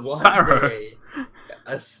 Until one Pharaoh? day,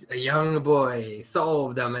 a young boy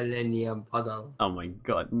solved the Millennium Puzzle Oh my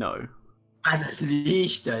god, no. and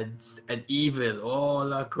unleashed an evil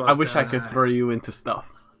all across I wish the I could land. throw you into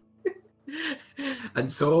stuff.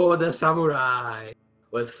 And so the samurai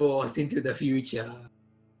was forced into the future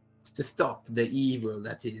to stop the evil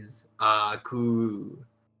that is Aku.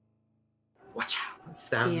 Watch out,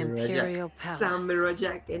 The Imperial Palace. Samurai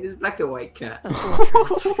Jack and his black and white cat. A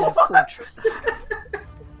fortress within a fortress.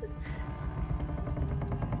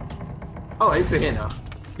 Oh, at least we're here now.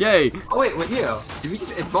 Yay! Oh wait, we're here. Did we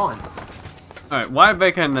just advance? Alright, Wyatt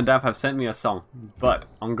Baker and Nadav have sent me a song, but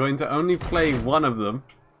I'm going to only play one of them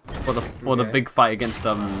for the big fight against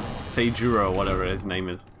Seijuro or whatever his name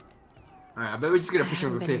is. Alright, I bet we're just gonna push I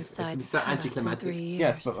over a haven't been cliff. It's inside gonna be the so palace in anticlimactic. 3 years.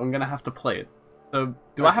 Yes, but I'm gonna have to play it. So,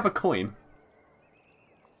 do I have a coin?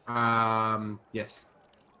 Yes.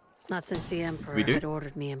 Not since the Emperor We do? had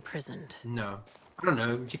ordered me imprisoned. No. I don't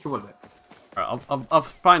know. Check your wallet. Alright, I'll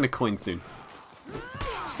find a coin soon.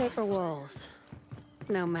 Paper walls.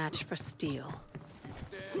 No match for steel.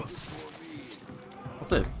 What's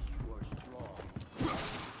this?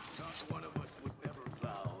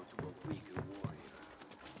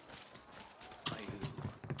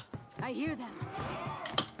 I hear them.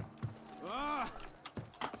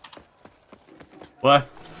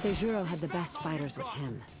 What? Seijuro had the best fighters with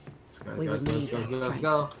him. We Let's would go, need that let's strength.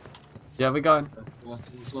 go. Yeah, we're going. Let's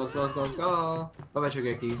go. Bye bye,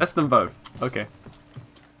 Shogeki. That's them both. Okay.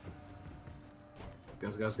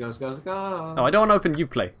 Let's go. No, I don't want to open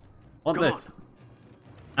Uplay. I want this.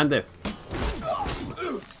 And this.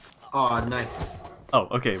 Oh, nice. Oh,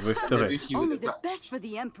 okay, we're still here. Only the best for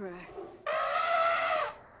the Emperor.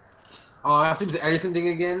 Oh, I have to do the elephant thing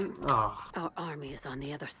again? Oh. Our army is on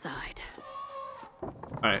the other side.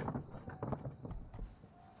 Alright.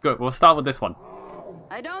 Good, we'll start with this one.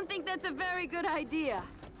 I don't think that's a very good idea.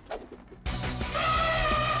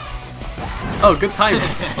 Oh, good timing.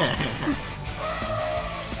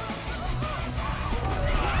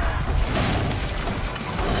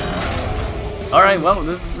 Alright, well,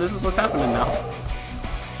 this is what's happening now.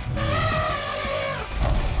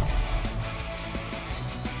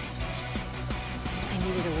 I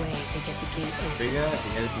needed a way to get the gate open. Trigger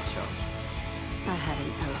the elephant shot. I had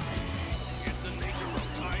an elephant.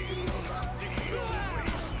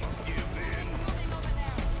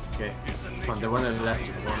 Okay, this one, the one on the left,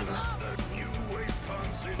 the one on the left.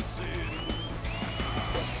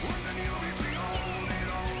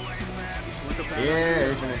 Yeah,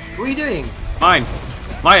 elephant. What are you doing? Mine!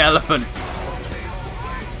 My elephant!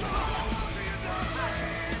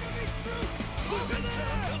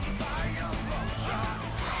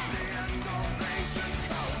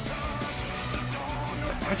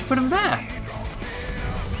 Why'd you put him there?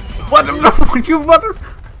 What? No, you mother!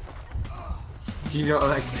 Do you know,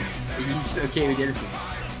 like, are you just okay with the elephant?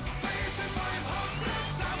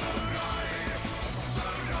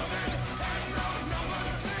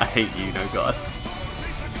 I hate you, no god.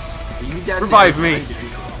 Are you down to Revive me!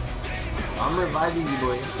 I'm reviving you,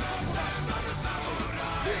 boy.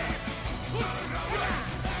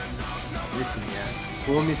 Listen, yeah.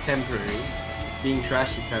 Form is temporary. Being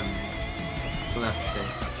trash is permanent. That's all I have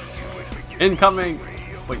to say. Incoming!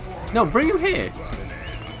 Wait, no, bring him here!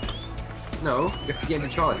 No, you have to get him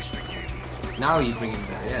to charge. Now you bring him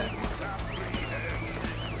there, yeah.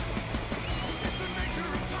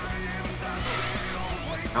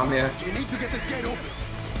 I'm here. We need to get this gate open.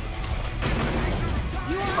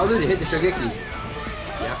 Oh, dude, hit the Shogeki.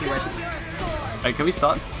 You happy right? Hey, can we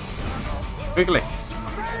start? Quickly!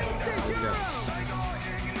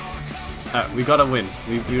 We gotta win.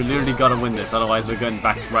 We literally gotta win this, otherwise we're going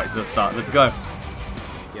back right to the start. Let's go!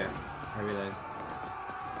 Yeah, I realized.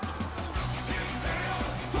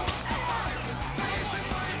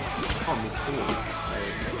 Oh, me cool.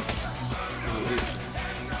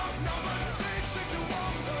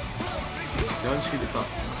 Don't screw this up.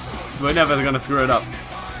 We're never gonna screw it up.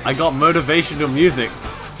 I got motivational music.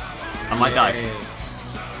 I might die. In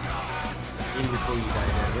before you die,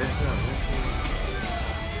 yeah. Where's the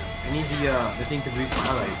I need the thing to boost my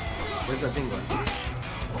allies. Where's that thing going?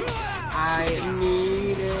 I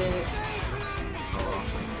need it. Oh.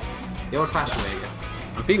 The old fashioned way, I guess.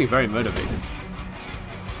 I'm feeling very motivated.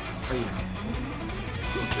 Oh, you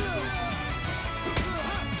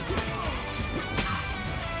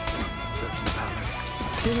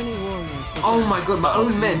Too many warriors. Oh my god, my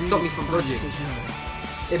own men stop me from dodging.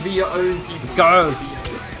 It'd be your own people. Let's go!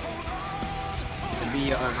 It'd be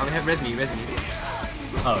your own. I'm gonna have res me.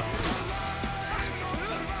 Oh,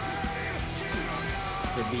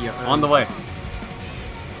 It'd be your own. on the way.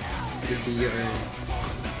 It'd be your own.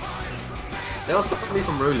 They'll stop me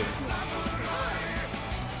from rolling.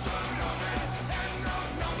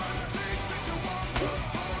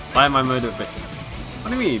 Why am I motivated?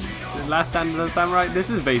 What do you mean? The last stand of the samurai? This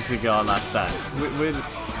is basically our last stand. We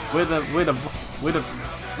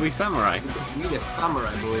samurai. We the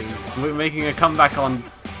samurai boys. We're making a comeback on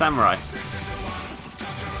samurai.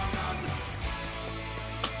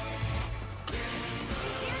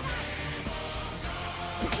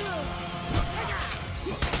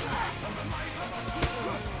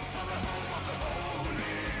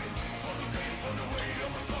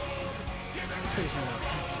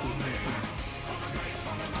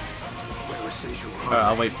 Alright,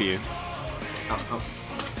 I'll wait for you. Oh.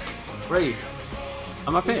 Where are you?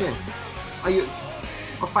 I'm up What are you here. doing? Are you?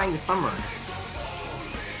 I'm fighting the samurai.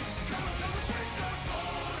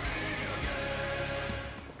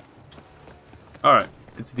 Alright,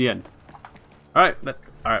 it's the end.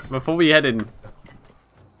 Alright, before we head in,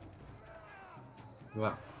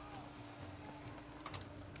 What?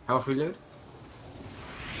 Health reload?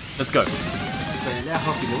 let's go.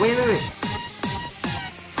 Wait.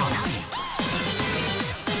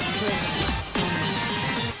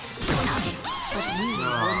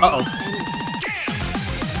 Uh-oh.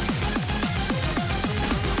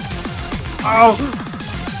 Ow!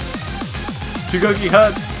 Chugoki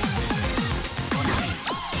hurts!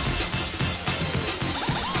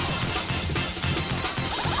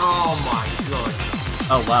 Oh my god.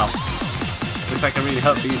 Oh wow. Looks like I really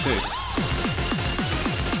hurt for you too.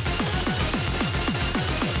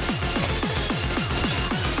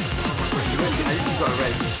 I just got a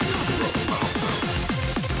red.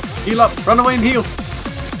 Heal up! Run away and heal!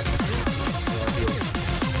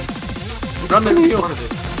 Run and heal! One of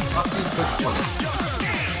it.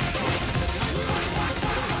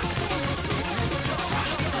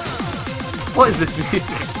 What is this music?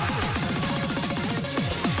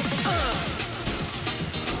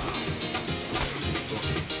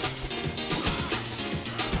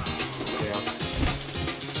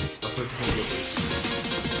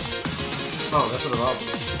 Oh, that's what the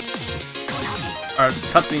album. Alright,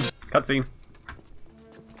 cutscene. Cutscene.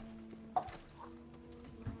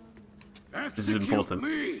 This is important.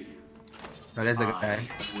 Me. Oh, there's the guy.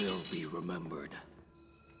 I will be remembered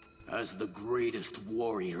as the greatest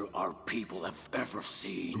warrior our people have ever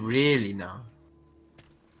seen. Really now?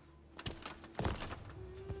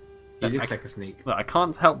 He looks like a snake. Look, I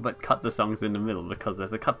can't help but cut the songs in the middle because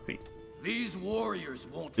there's a cutscene. These warriors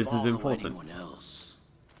won't This is follow important. anyone else.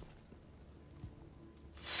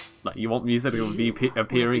 Like, you want music to be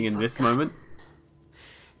appearing in this moment?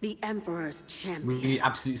 The Emperor's champion. We need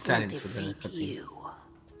absolute will silence for the defeat cutscene. you.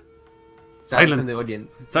 Silence in Silence. the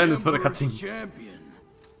audience. Silence for the Emperor's cutscene. champion,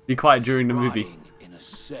 Be quiet during the movie. rotting in a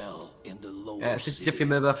cell in the lower Switch city. off your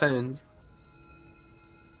mobile phones.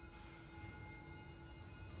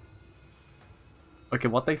 Okay,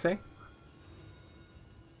 what they say?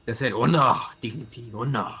 They said, honor, dignity,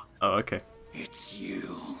 honor. Oh, okay. It's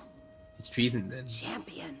you. It's treason then.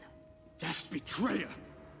 Champion. That's betrayer.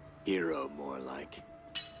 Hero, more like.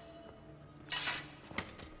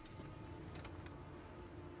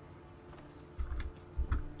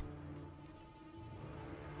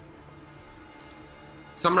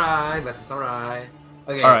 Samurai versus samurai.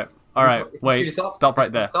 Okay. Alright, If alright, you wait, stop, stop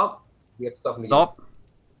right there. Stop. We have to stop immediately. Stop.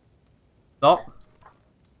 Stop.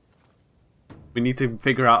 We need to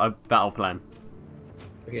figure out a battle plan.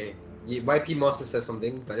 Okay. YP Master says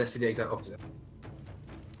something, but let's do the exact opposite.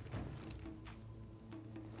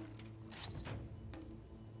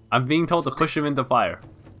 I'm being told to push him into fire.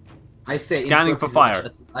 I say Scanning interrupt for his fire.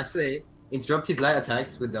 light- I say interrupt his light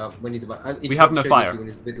attacks with when he's about. We have no interrupt fire. Shoryuken when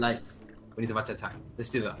he's with lights when he's about to attack. Let's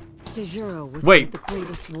do that. Sejuro was Wait. one of the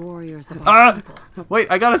greatest warriors of Ah! our people. Wait,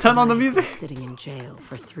 I gotta turn on the He was music. Sitting in jail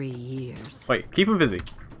for 3 years. Wait, keep him busy.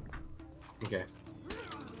 Okay.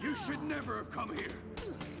 You should never have come here.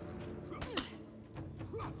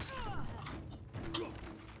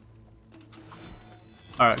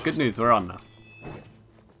 Alright, good news, we're on now.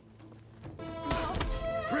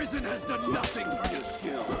 Prison has done nothing for your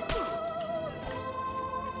skill.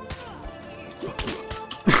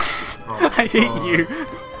 I hate you.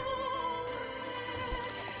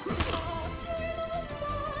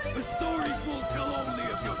 The stories will tell only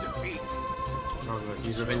of your defeat. Oh god,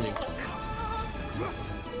 he's revenging.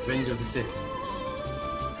 Revenge of the Sith.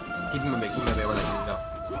 Keep him a bit while I can go.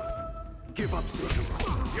 Give up,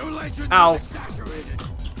 Sejuro. Your legend Ow. is exaggerated.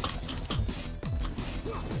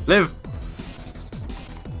 Live.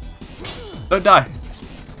 Don't die.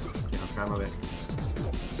 Yeah, I'll try my best.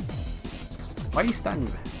 Why are you standing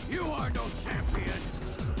there? You are no champion.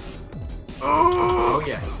 Oh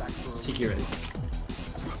yes. Cheeky wrist.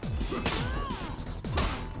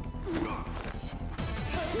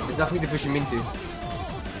 There's nothing to push him into. The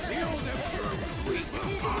old emperor was weak.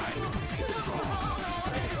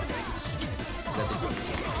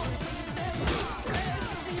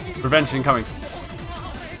 Revenge incoming.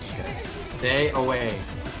 Stay away.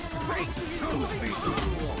 Fate chose me to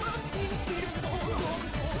rule.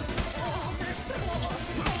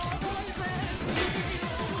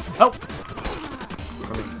 Help!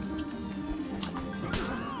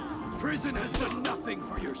 Prison has done nothing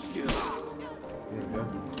for your skill. There we go.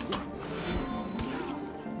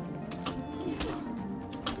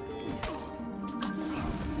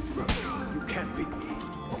 You can't beat me.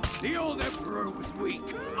 The old emperor was weak.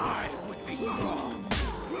 I would be strong.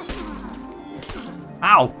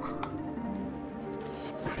 Ow!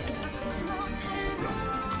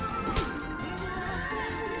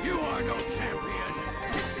 You are no champion.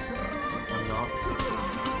 I'm not.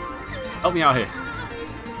 Help me out here.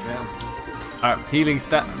 Yeah. Alright, healing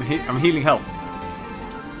stat. I'm healing health.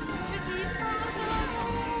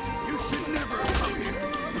 You should never have come here.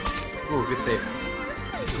 Ooh, good save.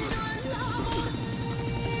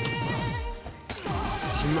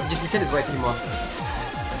 Just pretend it's YP Master.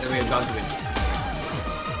 Then we have gone to win.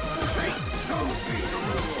 Fate chose me to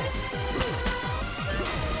rule.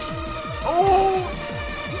 Oh!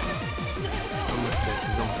 Almost dead.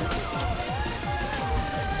 He's almost dead.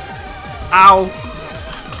 Ow!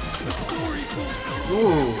 Stories will tell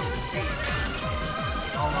Ooh.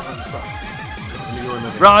 Oh, I'm stuck. Let me go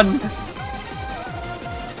another. Run!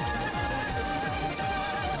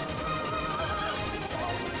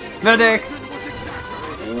 Medic!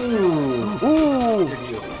 Ooh. Ooh! Good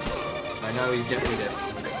heal. I know he's definitely dead.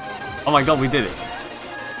 Oh my god, we did it.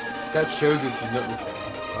 That Shogun should not this guy.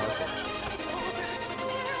 Oh, okay.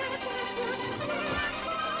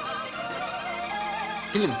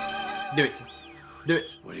 Kill him. Do it. Do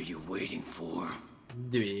it. What are you waiting for?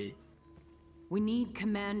 Do it. We need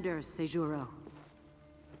commanders, Sejuro.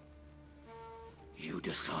 You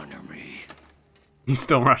dishonor me. He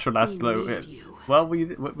still rushed for last We blow. need you. Well, we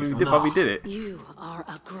did, but we did it. You are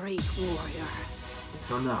a great warrior.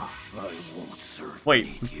 So now. I won't serve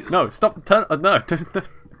Wait, you. no, stop. Turn. No.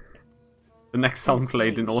 The next song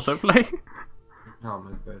played in autoplay. Oh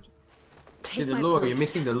my god. Take The my lore, place. you're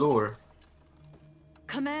missing the lore.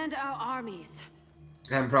 Command our armies.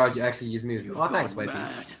 I'm proud you actually used move. You've Oh, thanks, gone baby.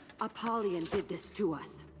 mad. Apollyon did this to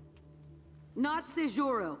us. Not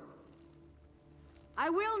Sejuro. I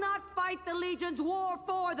will not fight the Legion's war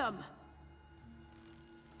for them.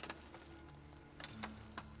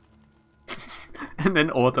 And then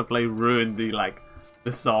autoplay ruined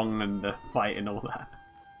the song and the fight and all that.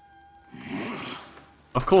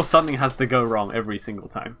 Of course, something has to go wrong every single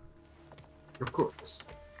time. Of course.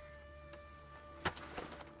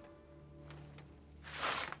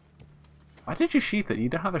 Why did you sheath it? You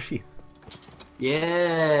don't have a sheath.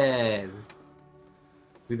 Yes.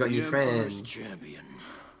 We got new The Emperor's friends. champion.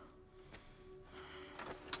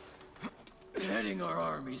 Heading our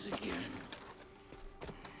armies again.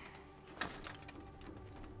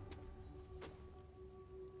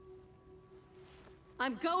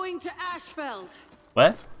 I'm going to Ashfeld.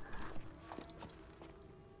 Where?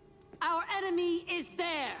 Our enemy is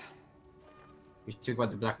there. We should talk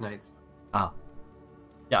about the Black Knights. Ah.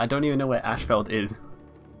 Yeah, I don't even know where Ashfeld is.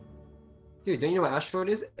 Dude, don't you know what Ashford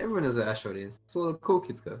is? Everyone knows what Ashford is. It's where all the cool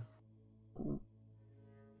kids go.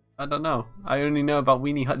 I don't know. I only know about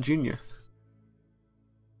Weenie Hut Jr.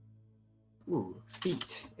 Ooh,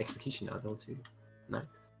 feet. Execution now, level 2. Nice.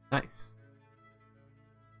 Nice.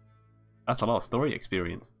 That's a lot of story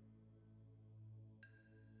experience.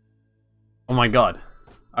 Oh my god.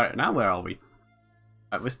 Alright, now where are we?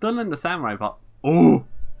 Alright, we're still in the samurai part. Oh!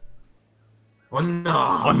 Oh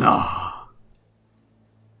no! Oh no!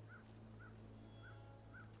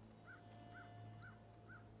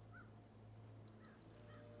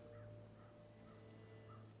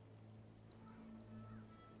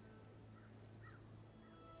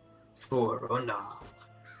 For oh no.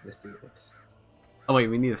 Let's do this. Oh wait,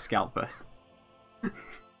 we need a scout first.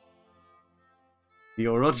 The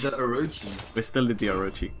Orochi. The Orochi. We're still in the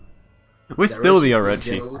Orochi. We're still the Orochi.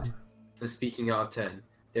 Jailed for speaking out of 10.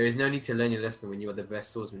 There is no need to learn your lesson when you are the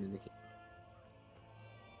best swordsman in the kingdom.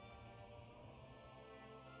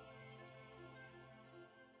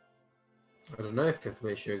 I don't know if you have to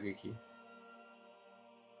wear Shoguki.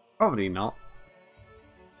 Probably not.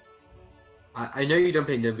 I know you don't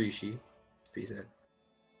play Nobushi. Pretty sad.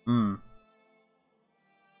 Hmm.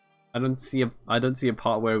 I don't see a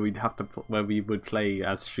part where we'd have to where we would play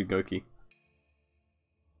as Shigoki.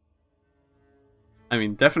 I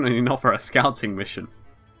mean, definitely not for a scouting mission.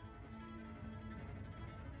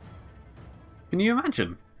 Can you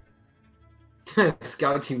imagine?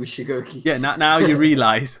 Scouting with Shigoki. Yeah, now you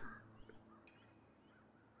realize.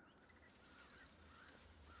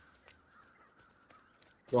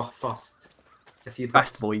 Wow, fast. I see the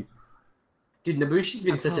Fast boys. Dude, Nobushi's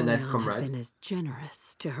been such a nice Apollyon comrade. had been as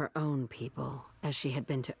generous to her own people as she had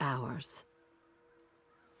been to ours.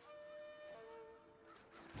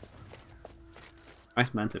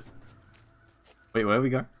 Nice mantis. Wait, where we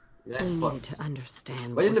go? Nice We needed spots. to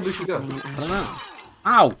understand Where what did was Nobushi go? happening in I don't know. Ashford.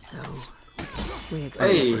 Ow! So, we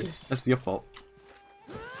Hey! explored. That's your fault.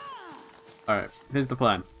 Alright, here's the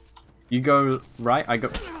plan. You go right, I go...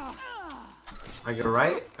 I go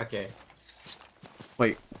right? Okay.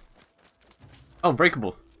 Wait. Oh,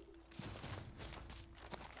 breakables.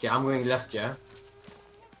 Okay, I'm going left, yeah?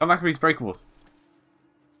 Come back for these breakables.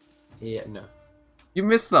 Yeah, no. You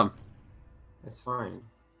missed some. That's fine.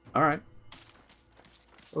 Alright.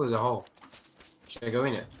 Oh, there's a hole. Should I go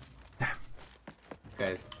in it? Damn.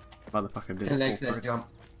 Guys, Motherfucker 10 didn't likes fall in for that it. jump.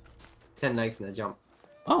 10 likes in that jump.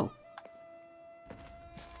 Oh.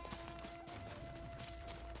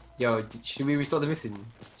 Yo, should we restart the mission?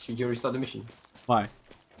 Should you restart the mission? Why?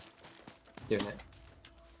 Doing it.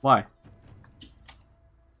 Why?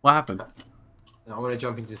 What happened? I want to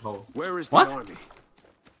jump into this hole. Where is What? the army?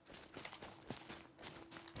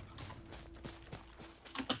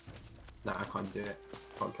 Nah, I can't do it.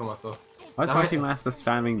 Can't kill myself. Why is Damn it. Hockey Master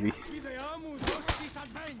spamming the...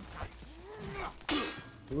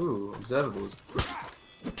 Ooh, observables.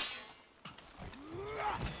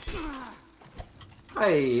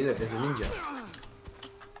 Hey, look, there's a ninja.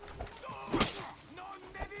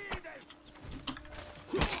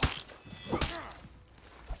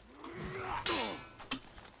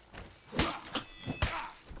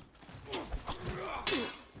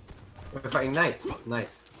 We're fighting knights.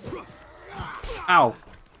 Nice. Ow!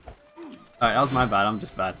 Alright, that was my bad, I'm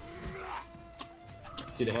just bad.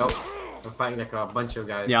 Did it help? I'm fighting like a bunch of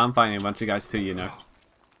guys. Yeah, I'm fighting a bunch of guys too, you know.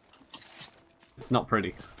 It's not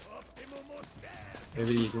pretty. It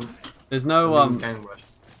really isn't. There's no Gang rush.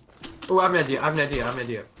 Oh, I have an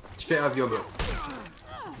idea. Straight out of your book.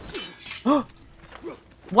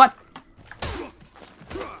 What?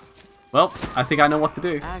 Well, I think I know what to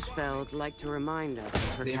do. Ashfeld liked to remind us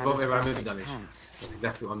of her The involved around movement catastrophic damage. past. That's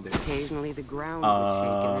exactly what I'm doing. Occasionally the ground would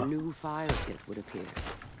shake and a new fire pit would appear.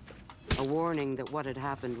 A warning that what had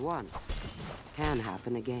happened once can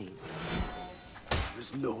happen again.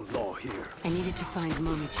 There's no law here. I needed to find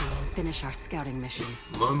Momiji and finish our scouting mission.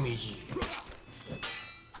 Momiji.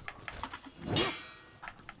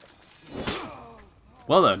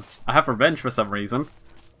 Well then, I have revenge for some reason.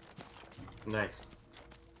 Nice.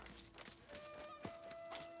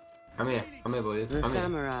 Come here, boys. The Come here.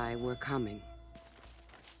 samurai were coming.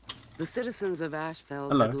 The citizens of Ashfeld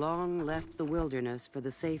Hello. had long left the wilderness for the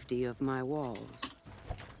safety of my walls.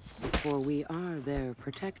 For we are their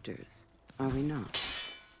protectors, are we not?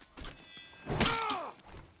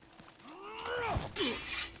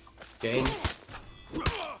 Get in.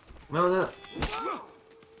 No, no.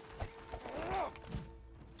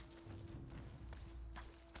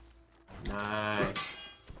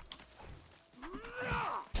 Nice.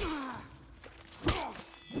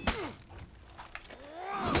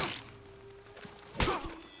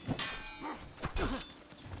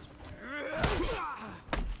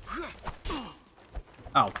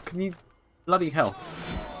 Ow, can you... Bloody hell.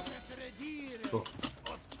 Cool.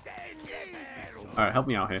 Alright, help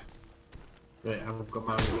me out here. Right, I've got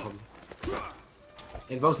my own problem.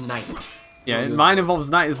 It involves knights. Yeah, mine involves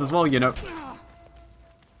knights as well, you know.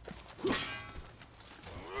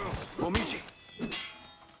 Momiji.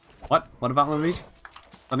 What? What about Momiji?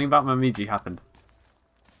 Something about Momiji happened.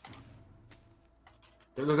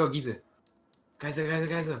 Go, Geyser.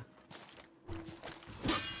 Geyser.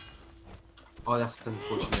 Oh, that's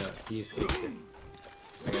unfortunate. He escaped it.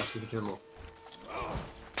 I have to kill them all.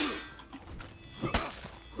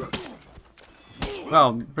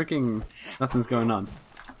 Well, freaking nothing's going on.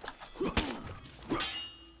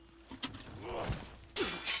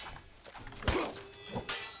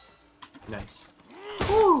 Nice.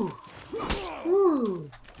 Woo! Woo!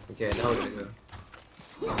 Okay, now we're gonna go.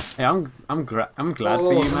 Hey, I'm glad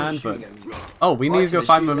Whoa, for you, someone's man, but shooting at me. oh, we need to go Watch,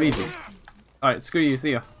 find they're shooting Momiji. at me. Alright, screw you,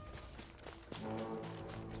 see ya.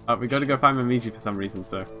 We gotta go find Momiji for some reason,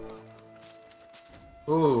 so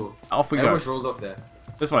Ooh. off we I go. almost rolled off there.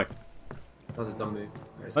 This way. That was a dumb move.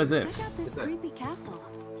 Right, What is this? Check out this What's that? creepy castle.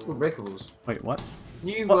 Ooh, breakables. Wait, what?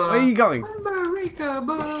 You What? Where are you going?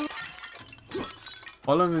 unbreakable.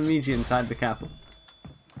 Follow Momiji inside the castle.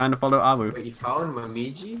 And follow Amu. Wait, you found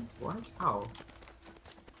Momiji? What? How?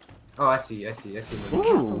 Oh, I see. The Momiji.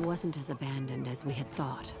 castle wasn't as abandoned as we had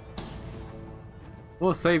thought.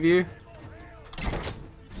 We'll save you.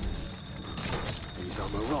 These are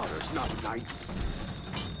marauders, not knights.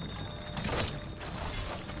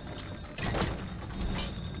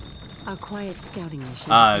 Our quiet scouting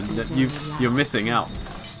mission. You're missing out.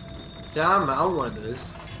 Damn, I want one of those.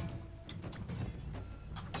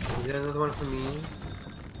 Is there another one for me?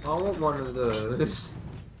 I want one of those.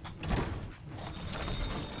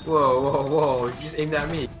 Whoa. You just aimed at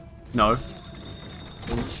me. No.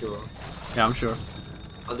 Are you sure? Yeah, I'm sure.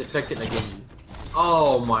 I'll deflect it again.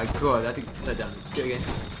 Oh my god, I think that damage. Do it again.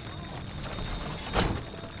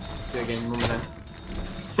 Do it again, one more time.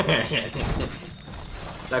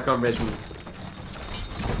 That can't res me.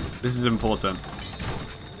 This is important.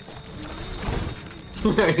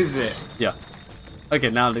 Is it? Yeah. Okay,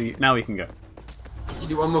 now we can go. Just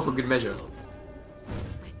do one more for good measure.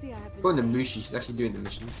 I see I have been... Go on the Mushi, she's actually doing the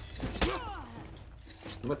mission.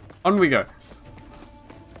 What? On we go.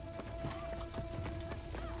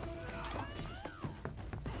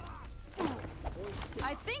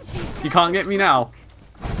 I think these You can't get me now.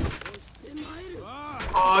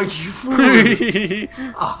 Oh, you fool!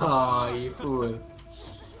 Oh, you fool.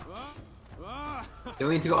 Don't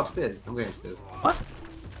we need to go upstairs? I'm going upstairs. What?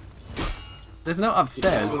 There's no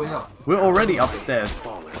upstairs. All the way up. We're already upstairs.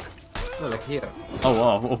 No, like here.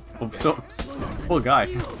 Oh wow. Poor guy.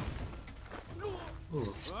 Ooh.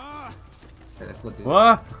 Okay, let's not do that.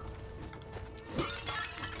 What?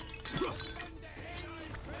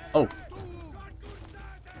 Oh.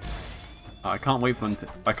 I can't wait for him to.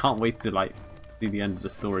 I can't wait to like see the end of the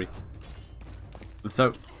story. I'm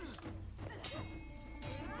so.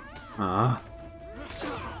 Ah.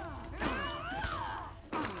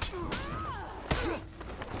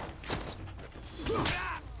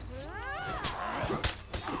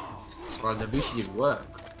 Well, the Bushi did work.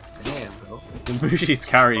 Damn, bro. The Bushi's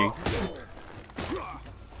carrying.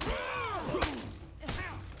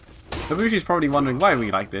 The Bushi's probably wondering why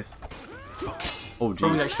we like this. Oh Probably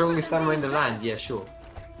jeez. like strongest samurai in the land. Yeah, sure.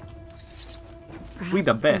 We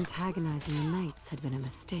the best. Antagonizing the knights had been a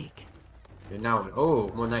mistake. You're now. Oh,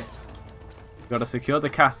 more knights. Gotta secure the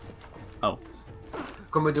castle. Oh.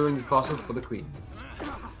 Come, we're doing this castle for the queen.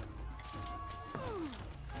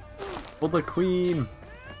 For the queen.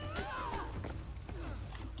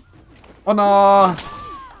 Oh no!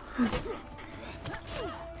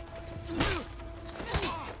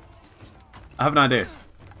 I have an idea.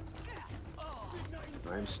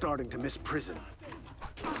 I'm starting to miss prison.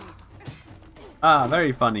 Ah,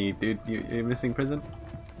 very funny, dude. You're missing prison?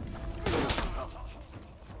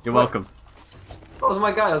 You're welcome. That was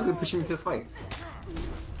my guy. I was going to push him into the spikes.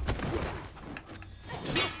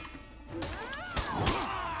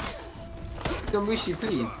 Don't Bushi,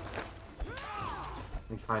 please. Let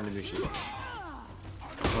me find the Bushi.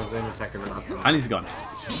 I was zone attacking the last time. And he's gone.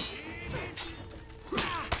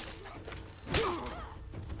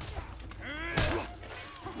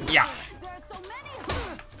 Yeah.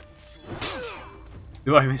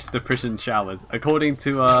 Do I miss the prison showers? According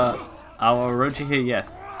to our Orochi here,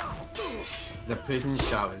 yes. The prison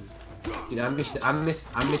showers. Dude, I missed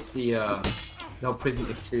the no prison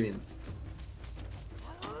experience.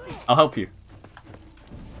 I'll help you.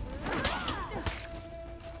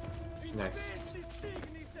 Nice.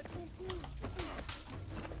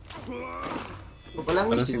 What I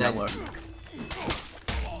language don't did think that that worked. speak?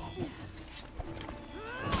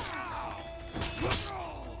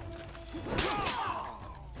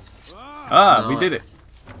 Ah, No. we did it.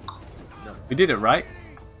 We did it, right?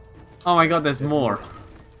 Oh my god, there's more.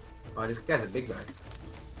 Oh, this guy's a big guy.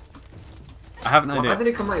 I have an Why did idea.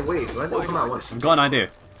 it come my way? Why did it come out once? I've got an idea.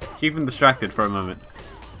 Keep him distracted for a moment.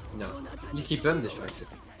 No. You keep them distracted.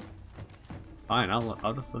 Fine,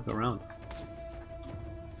 I'll just look around.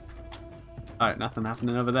 Alright, nothing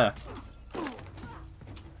happening over there.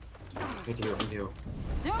 Me too, me too.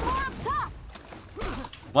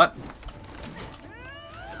 What?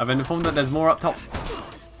 I've been informed that there's more up top.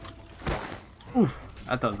 Oof,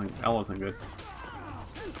 that wasn't good.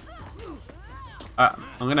 Alright,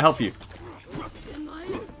 I'm gonna help you.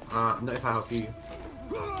 Not if I help you.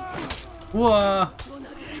 Whoa!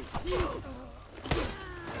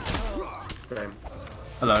 Graham.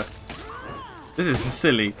 Hello. This is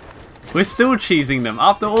silly. We're still cheesing them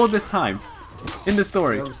after all this time. In the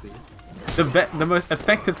story, Obviously. the most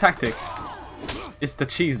effective tactic is to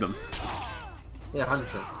cheese them. Yeah,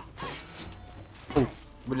 100%. Oh.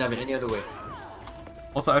 Wouldn't have it any other way.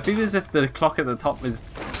 Also, I feel as if the clock at the top is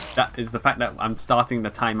the fact that I'm starting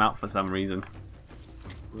the timeout for some reason.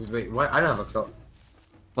 Wait, why? I don't have a clock.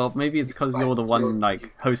 Well, maybe it's because you're the one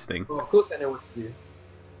like hosting. Oh, of course I know what to do.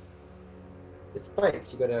 It's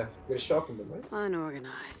spikes. You gotta sharpen them, right?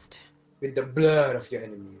 Unorganized. With the blood of your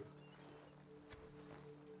enemies.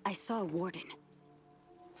 I saw a warden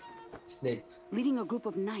Snakes. leading a group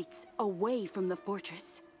of knights away from the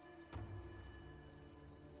fortress.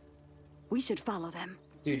 We should follow them.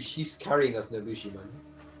 Dude, she's carrying us, Nobushi, man.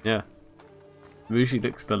 Yeah. Bushi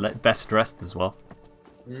looks the best dressed as well.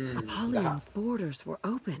 Apollyon's borders were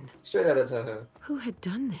open. Straight out of her. Who had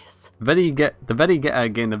done this? The better you get a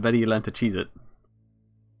game, the better you learn to cheese it.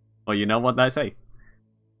 Well, you know what I say.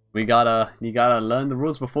 You gotta learn the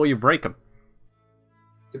rules before you break them.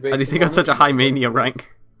 How do you think I'm such a high mania rank?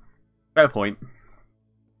 Fair point.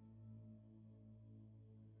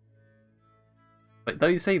 But though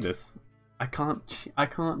you say this, I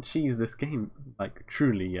can't cheese this game like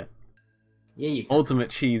truly yet. Yeah, you can. Ultimate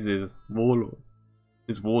cheese is Warlord.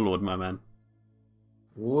 Is Warlord, my man.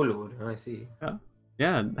 Warlord, I see. Yeah.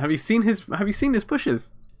 Yeah. Have you seen his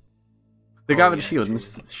pushes? The guy with the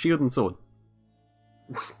yeah, shield and sword.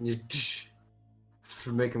 Just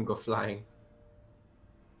to make him go flying.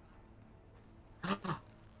 That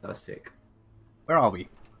was sick. Where are we?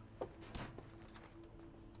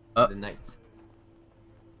 The Knights.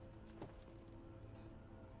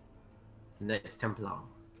 The Knights Templar.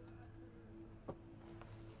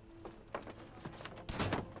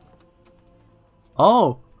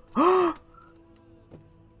 Oh! Do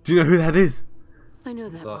you know who that is? I know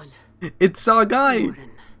that It's one. us. It's our guy!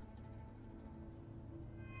 Warden.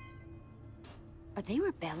 Are they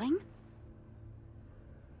rebelling?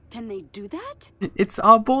 Can they do that? It's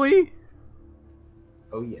our boy!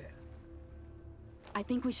 Oh yeah. I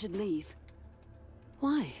think we should leave.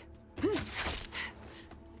 Why?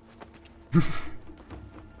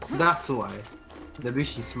 That's why.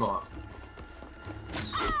 Nobushi's smart.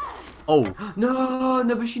 Oh. No,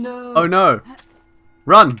 Nobushi, no! Oh no!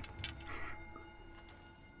 Run!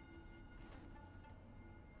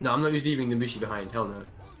 No, I'm not just leaving Nobushi behind. Hell no.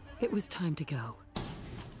 It was time to go.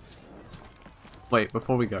 Wait,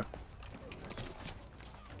 before we go.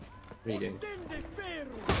 What are you doing?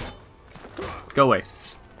 Go away.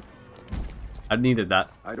 I needed that.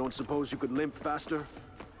 I don't suppose you could limp faster?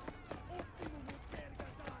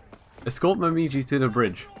 Escort Momiji to the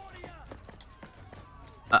bridge.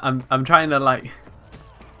 I'm trying to like.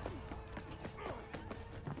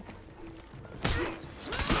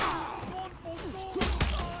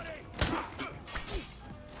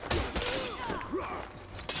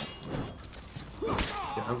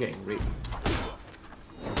 Yeah, I'm getting raped.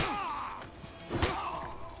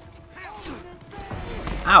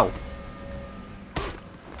 Ow!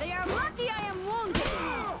 They are lucky I am wounded.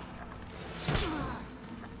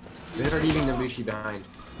 They're leaving Nobushi behind.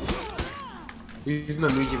 Who's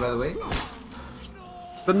Nobushi, by the way?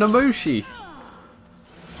 The Nobushi!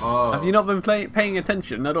 Oh. Have you not been paying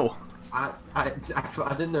attention at all? I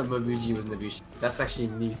didn't know Nobushi was Nobushi. That's actually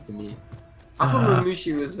news to me. I thought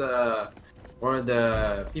Nobushi was one of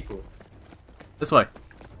the people. This way.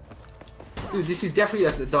 Dude, this is definitely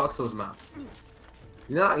a Dark Souls map.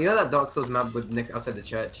 You know that Dark Souls map with next outside the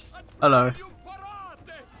church? Hello.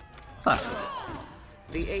 What's that?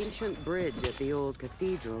 The ancient bridge at the old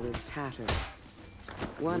cathedral is tattered.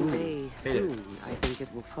 One Ooh, day hit it. soon, I think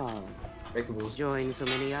it will fall. Breakables. Join so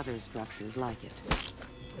many other structures like it.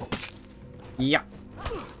 Yeah.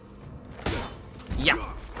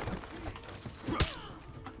 Yeah.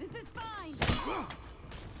 This is fine.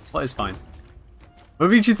 What is fine?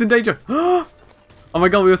 Mobichi's in danger! Oh my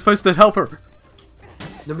god, we were supposed to help her!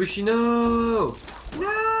 Nobushi, no!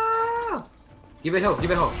 No! Give it health,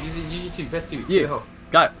 give it health. Use your two, best two. Give it Yeah, health.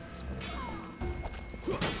 got it.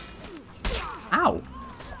 Ow!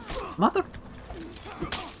 Mother...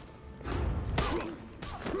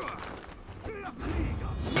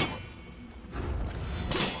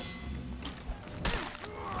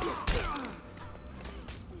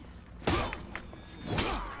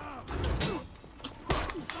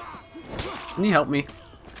 Can you help me?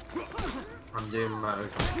 I'm doing my own.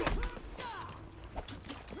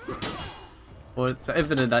 Well, it's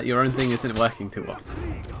evident that your own thing isn't working too well.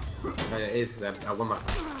 No, it is because I won my.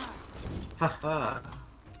 Haha.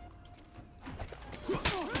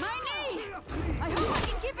 My knee. I hope I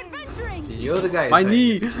can keep adventuring. So you're the guy. My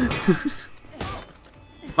knee!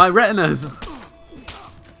 My retinas!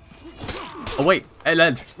 Oh wait, a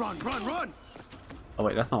ledge! Run, run, run! Oh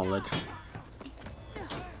wait, that's not a ledge.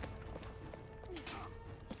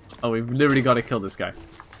 Oh, we've literally got to kill this guy.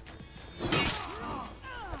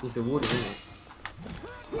 He's the water, isn't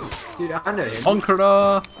he? Dude, I know him.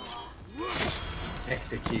 Conqueror!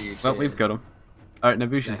 Execute. Well, we've got him. Alright,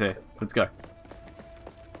 Nobushi's here. Let's go.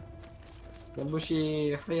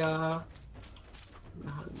 Nobushi, hiya.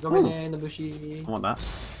 Domine, Nobushi. I want that.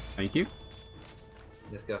 Thank you.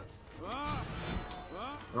 Let's go. Oh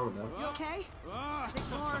no. You okay? I think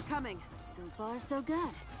more are coming. So far, so good.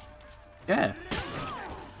 Yeah.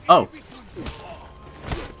 Oh.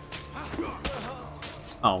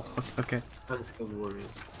 Oh, okay. Unskilled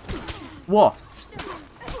warriors. What?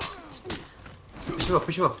 Push him off,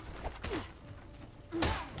 push him off.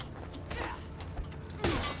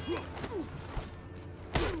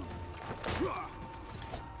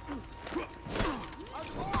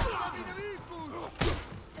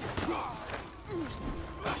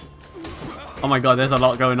 Oh my god, there's a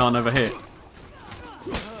lot going on over here.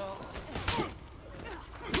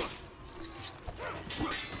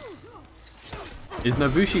 Is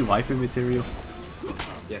Nobushi waifu material?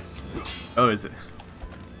 Yes. Oh, is it?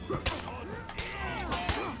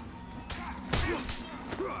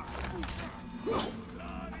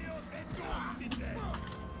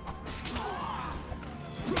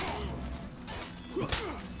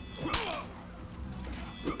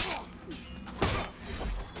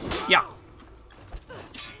 Yeah.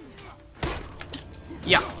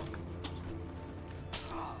 Yeah.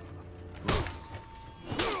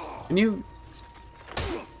 Can you?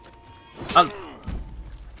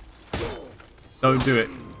 Don't do it.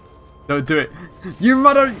 Don't do it. You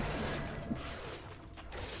mother!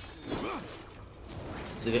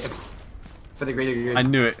 Did it? For the greater good. I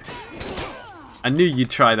knew it. I knew you'd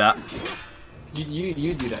try that.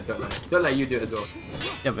 You do that, don't let. Don't let you do it as well.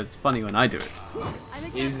 Yeah, but it's funny when I do it.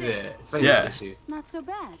 Is it? It's funny Yeah. when you do. Not so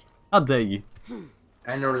bad. How dare you?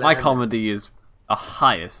 And Orlando, My comedy is a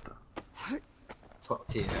highest. top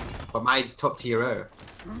tier. But mine's top tier.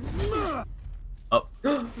 Oh.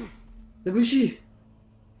 Nobushi!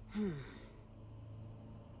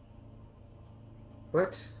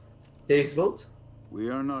 What? Dave's Vault? We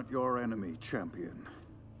are not your enemy, champion.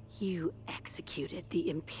 You executed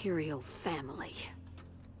the Imperial family.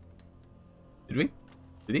 Did we?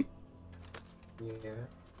 Did he? Yeah.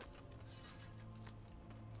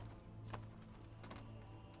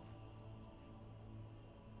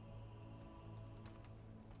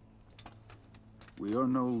 We are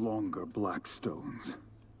no longer Blackstones.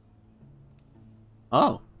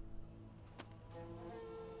 Oh.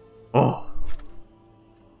 Oh.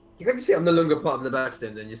 You can't just say I'm no longer part of the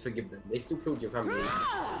Blackstones and just forgive them. They still killed your family.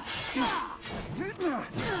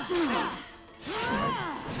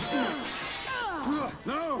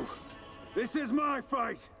 No! This is my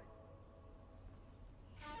fight!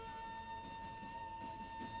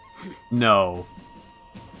 No.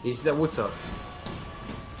 You see that water?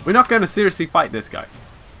 We're not going to seriously fight this guy.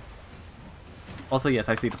 Also, yes,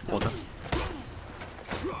 I see the water.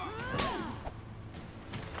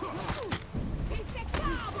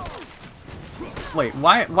 Wait,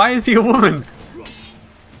 why is he a woman?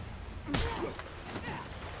 I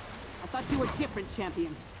thought you were different,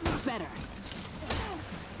 champion. Better.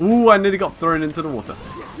 Ooh, I nearly got thrown into the water.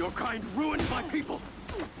 Your kind ruined my people!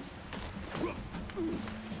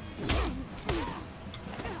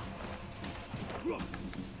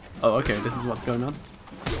 Oh, okay, this is what's going on.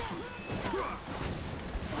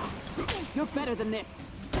 You're better than this.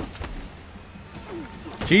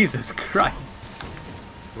 Jesus Christ.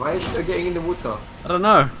 Why is she getting in the water? I don't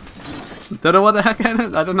know. Don't know what the heck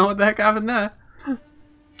happened. I don't know what the heck happened there.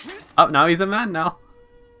 Oh, now he's a man now.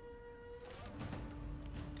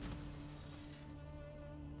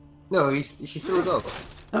 No, she's still a dog.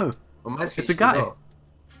 Oh, On my screen, it's a she's guy. dog.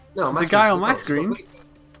 No, on my It's a screen, guy she's on my dog. screen.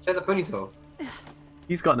 She has a ponytail.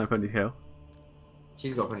 He's got no ponytail.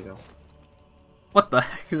 She's got a ponytail. What the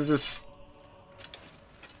heck is this?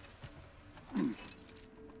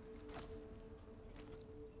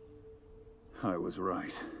 I was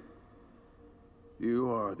right.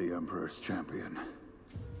 You are the Emperor's champion.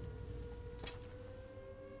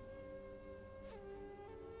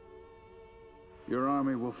 Your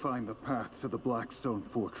army will find the path to the Blackstone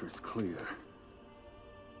Fortress clear.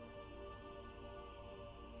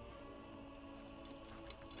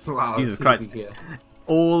 Wow, Jesus it's Christ. easy, yeah.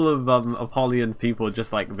 All of Apollyon's people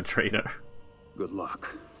just like betrayed her. Good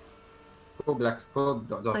luck. Poor Darth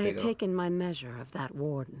I had Vader. taken my measure of that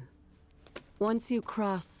warden. Once you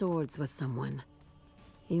cross swords with someone,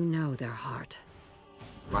 you know their heart.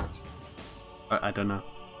 Right. I don't know.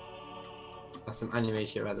 That's some anime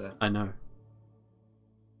shit right there. I know.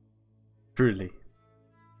 Truly.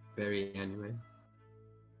 Very anime.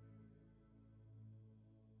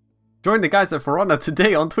 Join the guys at For Honor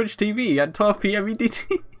today on Twitch TV at 12 PM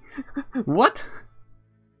EDT. What?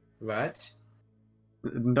 Right?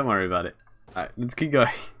 Don't worry about it. Alright, let's keep going.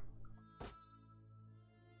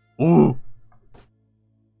 Ooh.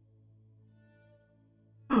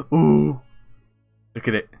 Ooh. Look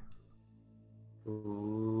at it.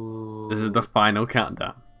 Ooh. This is the final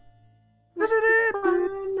countdown.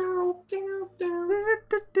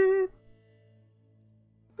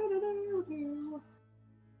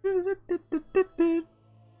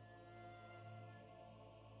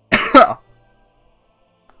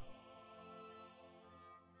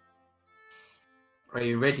 Are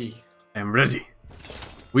you ready? I'm ready.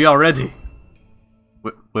 We are ready.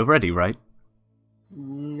 We're ready, right?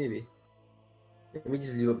 Maybe. Let me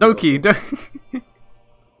just do Doki, Doki.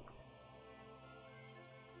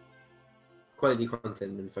 quality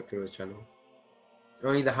content on Factory's channel.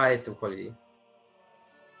 Only the highest of quality.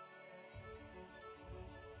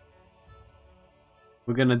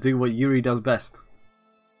 We're gonna do what Yuri does best.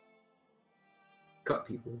 Cut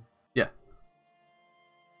people. Yeah.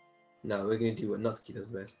 No, we're gonna do what Natsuki does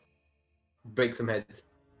best. Break some heads.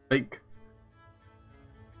 Fake.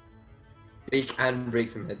 Bake and break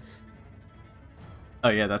some heads. Oh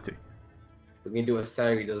yeah, that too. We're gonna do what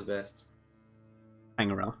Sari does best.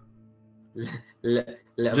 Hang around. Let him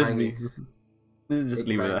Just hangry. just Take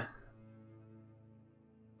leave it mine. there.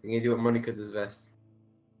 We're gonna do what Monica does best.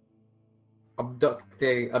 Abduct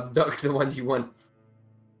the ones you want.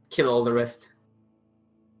 Kill all the rest.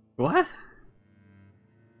 What?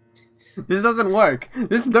 This doesn't work.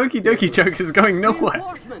 This Doki Doki joke is going nowhere.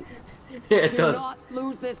 Reinforcements! Yeah, it Do does. not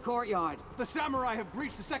lose this courtyard. The samurai have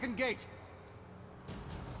breached the second gate.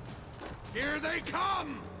 Here they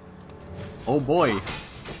come! Oh boy.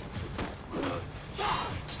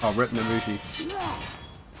 Oh, rip Nabushi.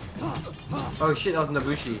 Oh shit, that was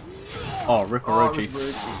Nabushi. Oh, rip Oh, it Orochi.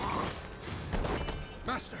 was Orochi.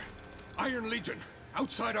 Master, Iron Legion,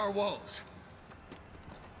 outside our walls.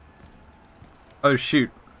 Oh shoot.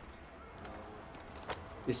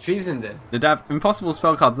 There's treason then. The impossible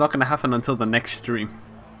spell card's not gonna happen until the next stream.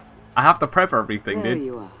 I have to prep everything, There dude.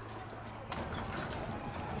 you are.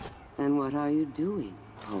 And what are you doing,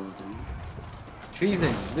 Holden?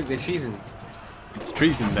 Treason. Look, there's treason. It's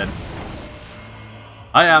treason then.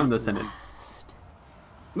 I am the Senate.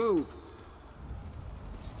 Move.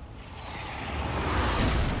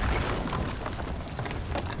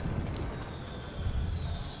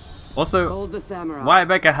 Also, Hold the samurai. Wyatt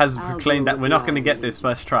Becker has I'll proclaimed deal that with we're not the going to get Iron this Legion.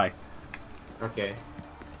 first try. Okay.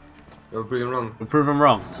 You're proven wrong. We'll prove him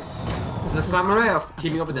wrong. Is the samurai of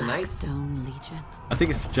teaming up with the knights? Stone Legion. I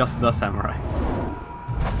think it's just the samurai.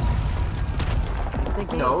 The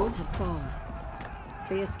gates No. had fallen.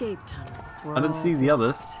 The escape tunnels were I didn't all see the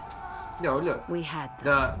others. blocked. No, look. We had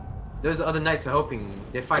them. Those other knights were helping.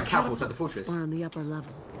 They fight catapults at the Catapults fortress. were on the upper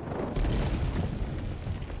level.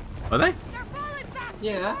 Were they?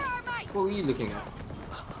 Yeah. What were you looking at?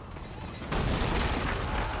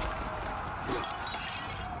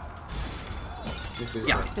 This is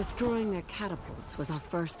Yeah. Destroying their catapults was our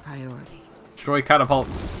first priority. Destroy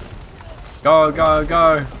catapults. Go, go,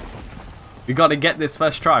 go. We got to get this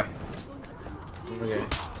first try. Okay.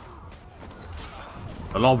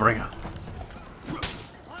 The Lawbringer.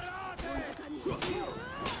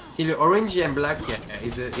 See, the orange and black here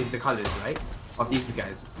is the colors, right, of these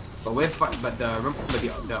guys. But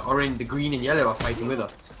the orange, the green and yellow are fighting with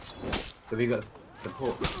us. So we got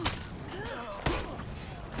support.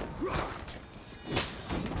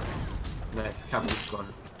 Nice, Captain's gone.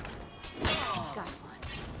 Got one.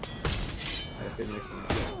 Let's get the next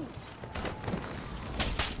one.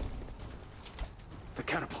 The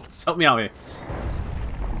catapults. Help me out here.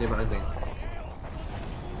 Do my own thing.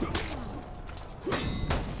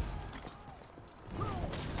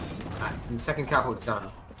 Alright, and the second catapult done.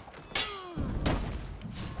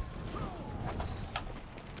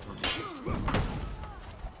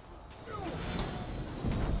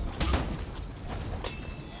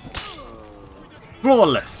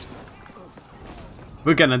 Flawless.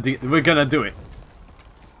 We're gonna do it.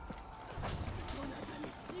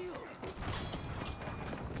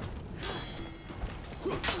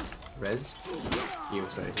 Res? Heal,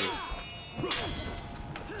 sorry, heal.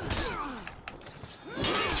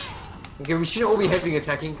 Okay, we shouldn't all be heavy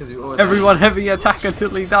attacking because we all. Everyone heavy attack until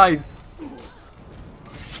he dies.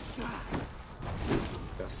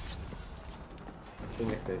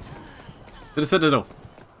 Next base. To the Citadel.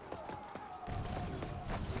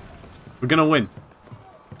 We're gonna win.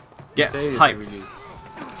 Get Say this hyped. every news.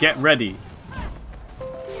 Get ready.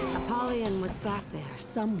 Apollyon was back there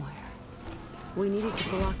somewhere. We needed to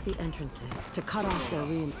block the entrances to cut off their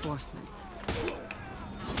reinforcements.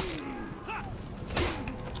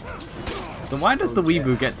 Then why does the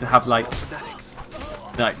Weeaboo get to have like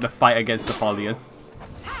the fight against Apollyon?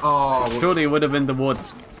 Oh, whoops. Surely it would have been the wood.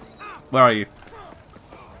 Where are you?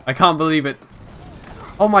 I can't believe it.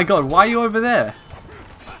 Oh my god, why are you over there?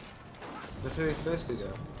 That's where you're supposed to go.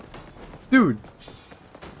 Dude.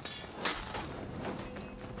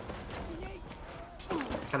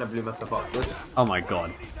 Kind of blew myself up. Whoops. Oh my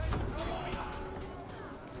god.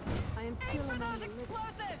 I am still among the living.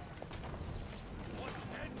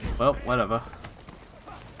 Well, whatever.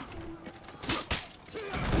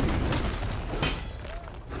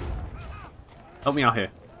 Help me out here.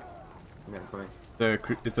 Yeah, coming.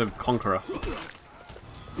 It's a conqueror.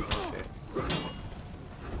 Okay.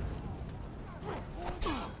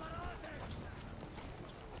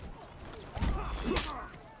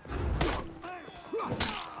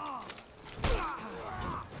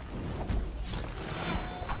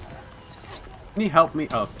 Can you help me?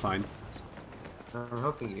 Oh, fine. I'm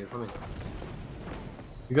helping you. Coming.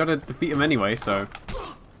 You gotta defeat him anyway, so.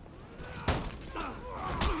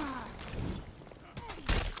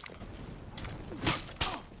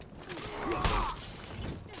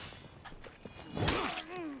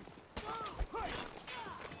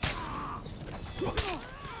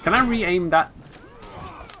 Can I re-aim that?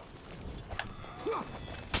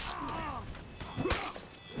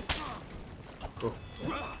 Cool.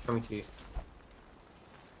 Coming to you.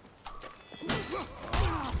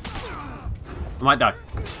 I might die.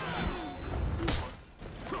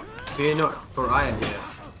 Fear not, for I am here.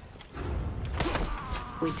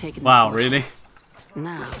 We'd taken Wow, the really?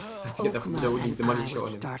 Now, To get the Okuma and money I shot would on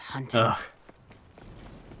him. start hunting. Ugh.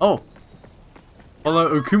 Oh.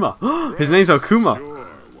 Follow Okuma. His name's Okuma. Sure,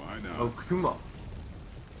 why not? Oh, Kuma.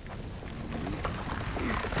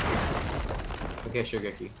 Okay, sure,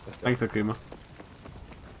 Geki. Let's go. Thanks, Okuma.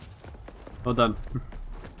 Well done.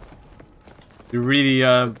 You really,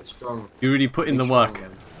 Strong. you really put in the Big strong work.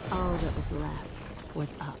 man. All that was left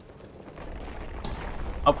was up.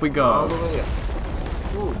 Up we All go. the way up.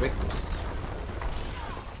 Ooh, big.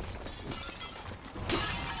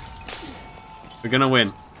 We're gonna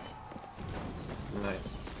win. Nice.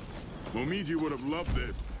 Momiji would have loved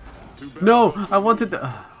this. Too bad. No, I wanted the.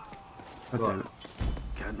 God Go damn on. it.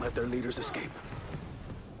 Can't let their leaders escape.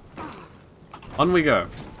 On we go.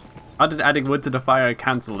 How did adding wood to the fire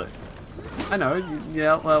cancel it? I know.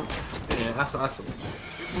 Yeah. Well, Yeah, that's what I thought.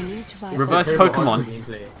 I need to buy Reverse Terrible Pokemon. hardcore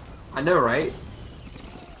gameplay. I know, right?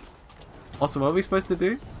 Also, what are we supposed to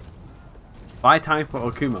do? Buy time for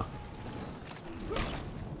Okuma.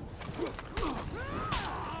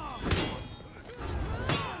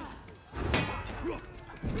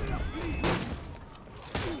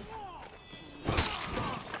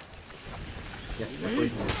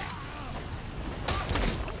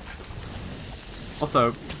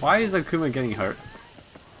 Also, why is Okuma getting hurt?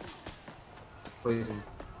 Poison.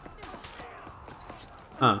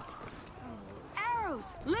 Huh. Arrows!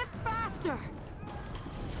 Lift faster!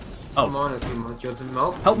 Oh. Come on, Okuma. Do you want some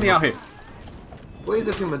milk? Help me out here. What is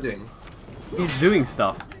Okuma doing? He's doing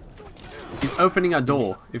stuff. He's opening a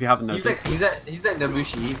door, if you haven't noticed. He's like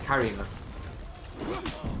Nabushi. He's carrying us.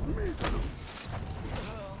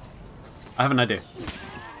 I have an idea.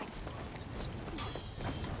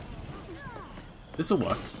 This'll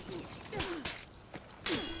work.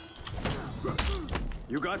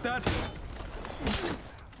 You got that?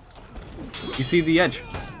 You see the edge?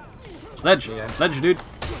 Ledge! Yeah. Ledge, dude!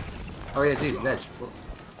 Oh yeah, dude, ledge.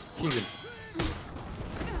 Fusion.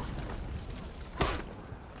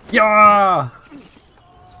 Yeah!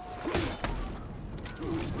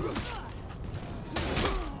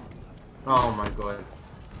 Oh my god.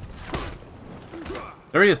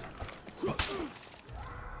 There he is!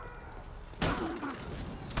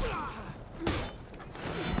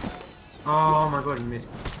 Oh my god, he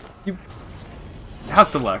missed. It has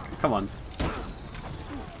to work. Come on.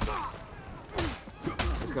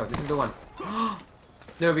 Let's go. This is the one.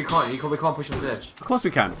 No, we can't. We can't push him to the edge. Of course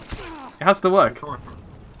we can. It has to work. Come on.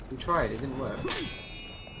 We tried. It didn't work.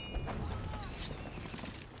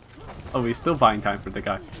 Oh, we're still buying time for the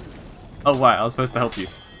guy. Oh, right. I was supposed to help you.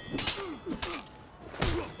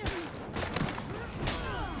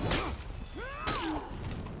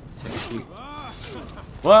 Thank you.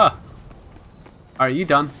 Whoa! Alright, you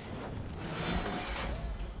done?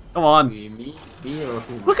 Come on. Me or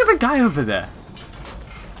who? Look at the guy over there.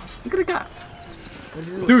 Look at the guy. When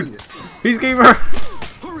did you see Dude, this? he's gamer.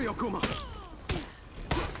 Hurry, Okuma!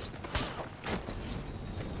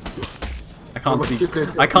 I can't Oh, see. too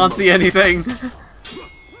close to I can't Okuma. see anything.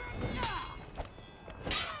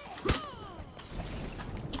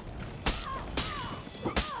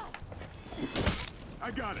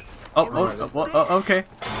 I got it. Okay.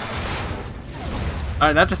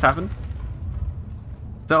 Alright, that just happened.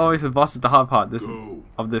 So always the boss is the hard part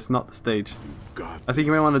of this, not the stage. I think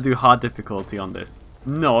you may want to do hard difficulty on this.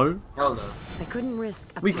 No. Hell no. I couldn't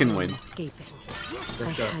risk We can Apollo win. escaping. Let's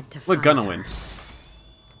I go. had to We're find gonna her. win.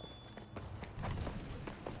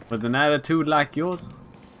 With an attitude like yours?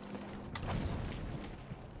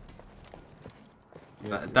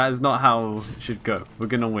 That is not how it should go. We're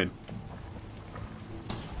gonna win.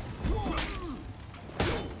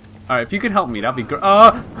 Alright, if you could help me, that'd be great.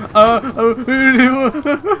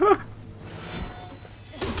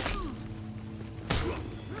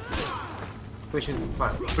 Push him in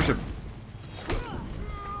fire. Push him.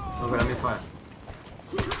 Oh god, I'm in fire.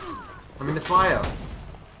 I'm in the fire.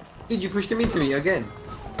 Dude, you pushed him into me again.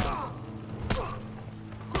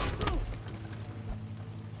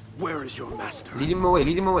 Where is your master? Lead him away,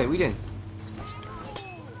 lead him away. We didn't.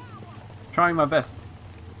 Trying my best.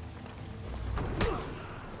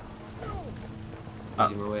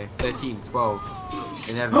 Lead him away. 13, 12,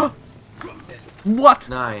 11, What?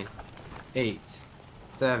 9, 8,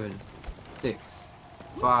 7, 6,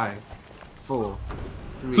 5, 4,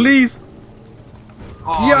 3. Please!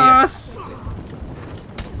 Oh, Yes!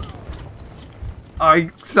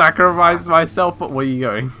 I sacrificed myself, but where are you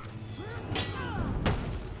going?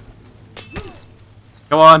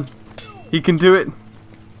 Come on! He can do it!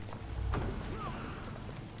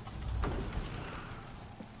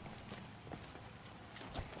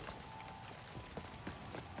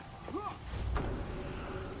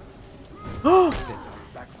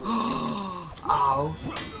 Ow.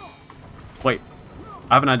 Wait,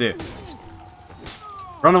 I have an idea.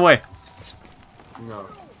 Run away! No.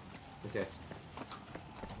 Okay.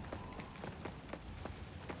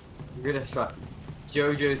 We're gonna start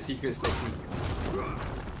JoJo's secret technique.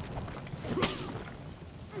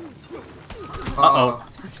 Uh-oh.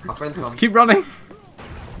 Our friends come. Keep running!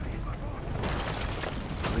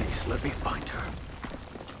 Please let me find her.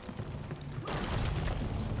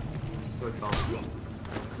 This is so dumb.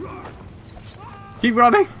 Keep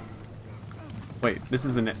running! Wait, this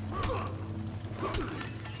isn't it.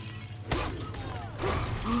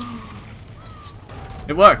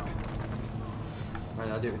 It worked!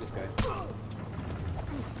 Alright, I'll do it with this guy.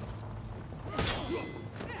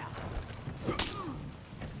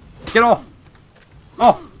 Get off!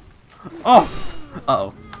 Off! Off!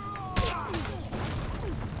 Uh-oh.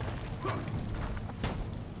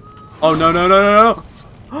 Oh no no no no no!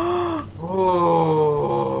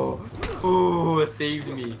 Oh, oh, it saved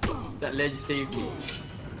me. That ledge saved me.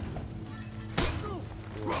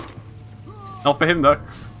 Not for him though.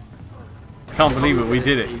 I can't believe it. We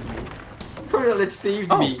did it. Probably that ledge saved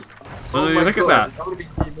me. Oh, my look at God, that. That would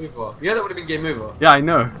have been game over. You know that would have been game over. Yeah, I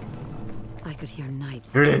know. I could hear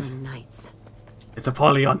knights Here it killing is. knights. It's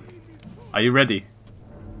Apollyon. Are you ready?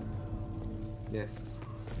 Yes.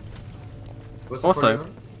 What's Also,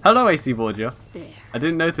 Apollyon? hello AC Borgia. There. I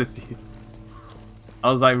didn't notice you.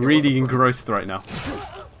 I was like what's really Apollyon? engrossed right now.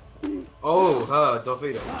 Oh, her, Darth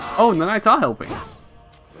Vader. Oh, the knights are helping.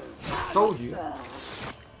 Told you.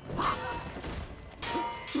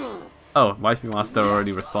 Oh, Mighty Master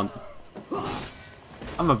already responded.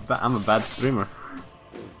 I'm a bad streamer.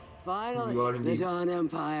 You are Finally, the indeed. Dawn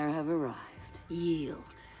Empire have arrived. Yield.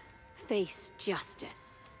 Face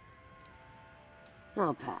justice.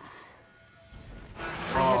 I'll pass.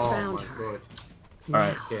 I had found my her. God.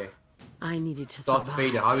 Alright. Okay. I needed to Darth survive.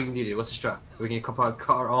 Vader, how are we gonna do this? What's the strat? Are we gonna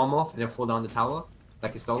cut her arm off and then fall down the tower?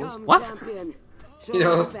 Like it's Star Wars? Come, What? champion. Show You me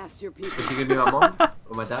know. the best your people. Is he gonna be my mom?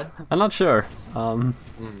 Or my dad? I'm not sure. Hmm.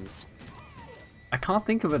 I can't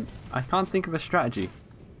think of a strategy.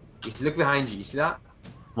 If you look behind you, you see that?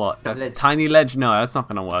 What? That ledge. Tiny ledge? No, that's not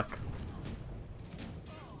gonna work.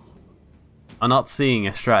 I'm not seeing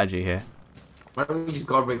a strategy here. Why don't we just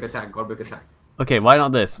God break attack, God break attack? Okay, why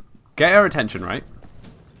not this? Get her attention, right?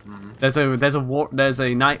 There's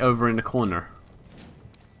a knight over in the corner.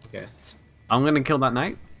 Okay. I'm gonna kill that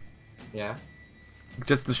knight. Yeah.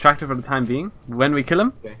 Just distract her for the time being. When we kill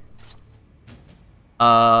him, Okay.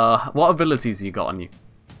 what abilities you got on you?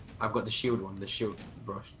 I've got the shield one, the shield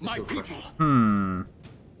brush. The My shield people. brush.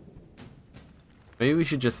 Maybe we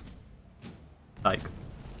should just like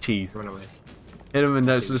cheese. Run away. Hit him and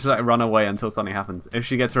just like run away until something happens. If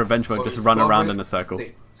she gets revenge mode, just run God around break. in a circle.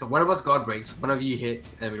 So one of us God breaks, one of you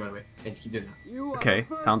hits, and we run away. And just keep doing that. You are Okay, the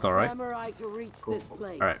first sounds alright. samurai to reach Cool. this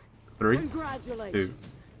place. All right, 3, 2, Congratulations.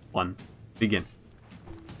 1, begin.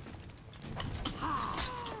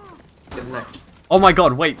 Get the knife. Oh my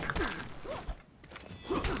God! Wait.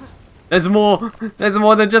 There's more. There's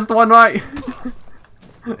more than just one right.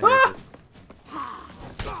 And then just-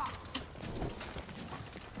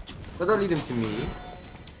 But don't lead him to me.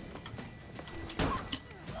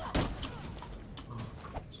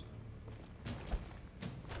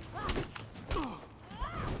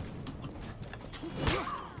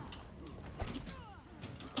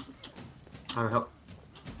 I'm help.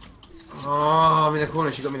 Oh, I'm in the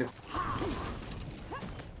corner. She got me in the.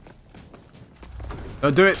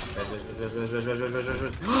 Don't do it.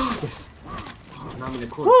 Yes. Oh, now I'm in the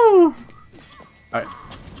corner. Woo! All right.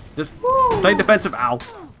 Just play defensive. Ow.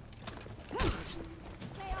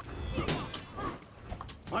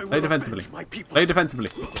 I will Play defensively. avenge my people. Play defensively.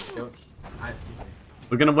 Don't- I-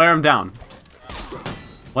 We're gonna wear him down.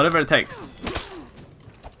 Whatever it takes.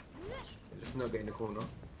 Just not get in the corner.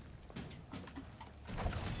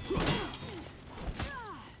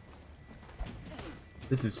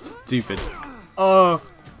 This is stupid. Oh.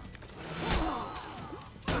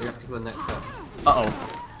 We have to go next step. Uh oh.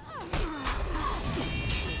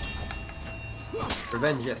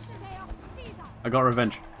 Revenge, yes. I got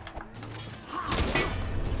revenge.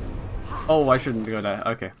 Oh, I shouldn't go there.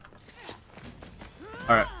 Okay.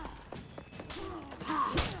 Alright.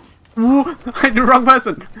 Woo! I hit the wrong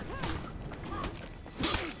person!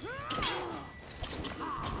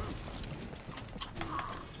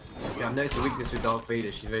 Yeah, I've noticed a weakness with Darth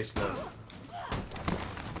Vader. She's very slow.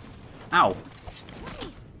 Ow!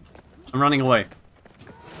 I'm running away.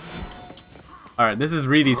 Alright, this is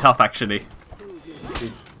really tough actually.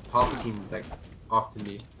 Dude, half the team's like after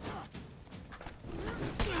me.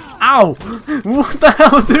 Ow! What the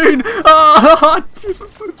hell, dude? Oh,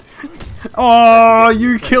 oh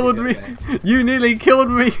you killed me! You nearly killed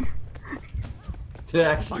me! So I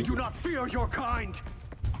actually, do not fear your kind.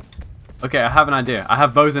 Okay, I have an idea. I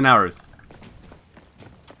have bows and arrows.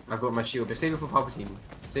 I've got my shield, but save it for Palpatine.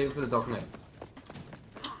 Save it for the Dark Knight.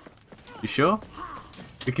 You sure?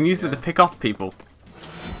 We can use it to pick off people.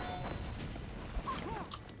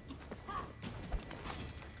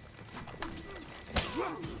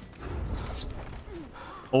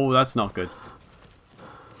 Oh, that's not good.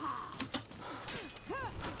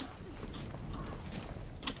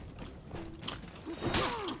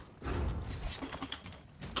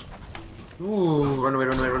 Ooh, run away,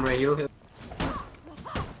 run away, run away, heal, heal.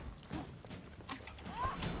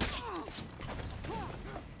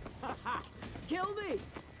 Kill me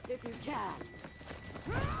if you can.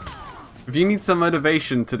 If you need some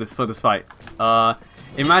motivation to this for this fight,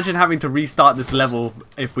 imagine having to restart this level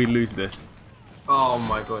if we lose this. Oh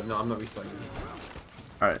my god, no, I'm not restarting.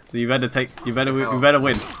 Alright, so you better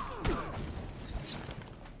win.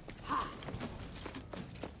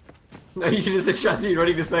 No, you should have said Shazzy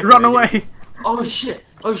running the second. Run away! Oh shit!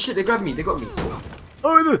 Oh shit, they grabbed me, they got me.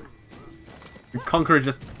 Oh no! The Conqueror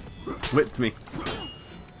just whipped me.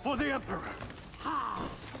 For the Emperor!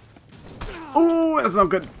 Oh, that's not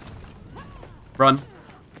good. Run.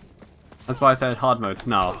 That's why I said hard mode.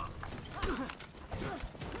 No.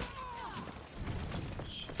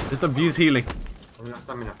 Just abuse healing. I'm gonna have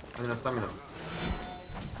stamina. I'm gonna have stamina.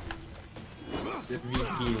 Just abuse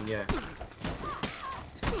healing, yeah.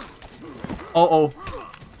 Oh.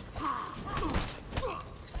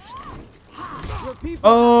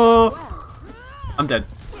 Oh! I'm dead.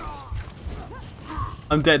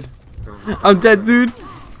 I'm dead. I'm dead, dude.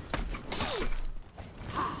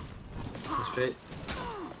 Straight.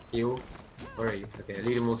 Heal. Where are you? Okay, I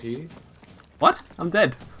lead them all to you. What? I'm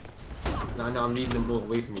dead. No, I'm leading them all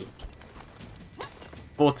away from you.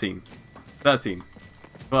 14, 13,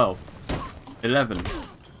 12, 11,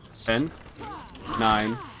 10,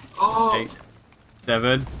 9, 8,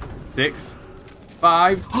 7, 6,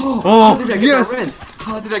 5. Oh, how did I get yes! that res?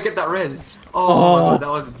 How did I get that res? Oh, my god, that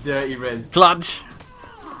was a dirty res. Clutch.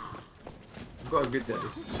 I've got a good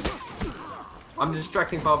res. I'm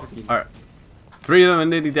distracting Palpatine. Alright. 3 of them are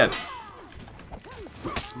nearly dead.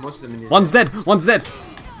 Most of them are nearly One's dead. One's dead.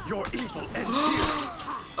 Your evil ends here.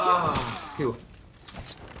 Ah, heal.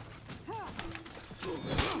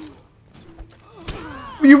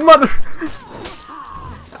 You mother.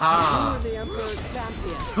 Ah.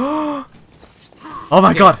 Oh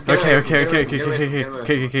my god. get Okay. away, get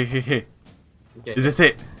away. Is this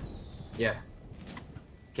it? Yeah.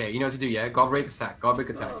 Okay, you know what to do, yeah? God break attack. God break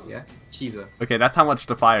attack, yeah? Cheeser. Okay, that's how much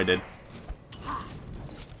the fire did.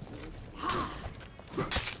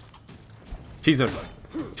 Cheeser.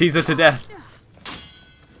 Cheeser to death.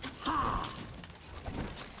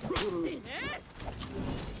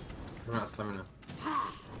 I'm out of stamina.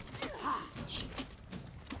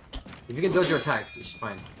 If you can dodge your attacks, it's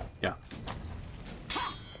fine. Yeah.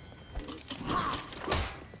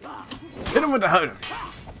 Hit him with the hood.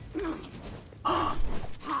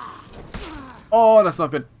 Oh, that's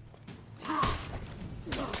not good.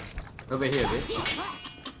 Over here, bitch.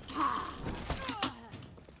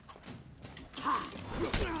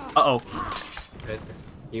 Uh-oh. Let's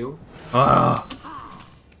heal. Ah.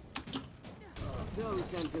 So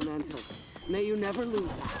sentimental. May you never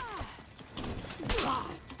lose that.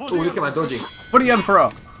 Oh, look at my dodging. For the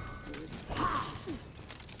Emperor.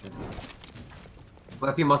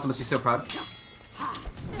 Weapon Master must be so proud.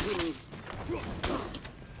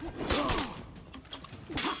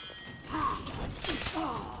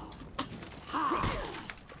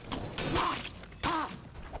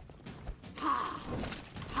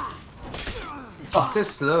 Oh, so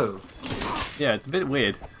slow. Yeah, it's a bit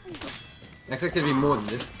weird. I expected it to be more than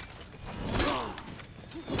this.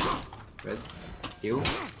 Res. Heal.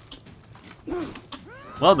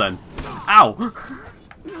 Well then. Ow!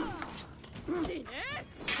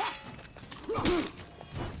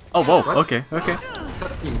 Oh, whoa. What? Okay.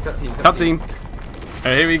 Cutscene. Cutscene.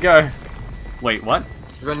 Oh, here we go. Wait, what?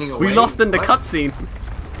 Running away. We lost in the What? cutscene.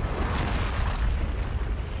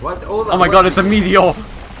 What? All that Oh my god, it's a meteor.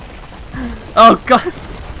 Oh god.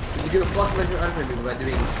 You do a fast measure anime by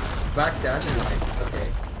doing backdash and like, okay,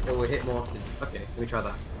 it will hit more often. Okay, let me try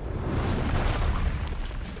that.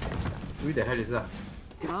 Who the hell is that?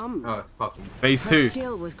 Come. Oh, it's popping. Phase Her 2.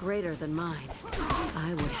 skill was greater than mine.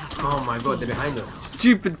 I would have to Oh my god, they're behind us.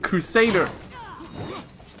 Stupid Crusader.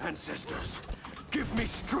 Ancestors, give me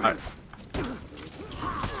strength.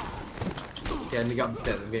 Okay, let me get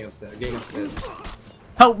upstairs. I'm getting upstairs.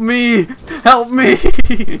 Help me! Help me!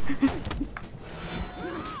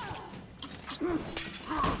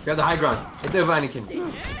 We have the high ground. It's over, Anakin.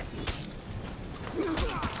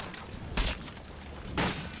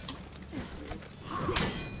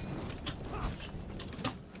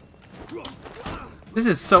 This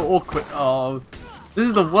is so awkward. Oh, this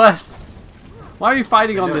is the worst. Why are we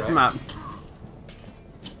fighting on know, this right? map?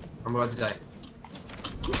 I'm about to die.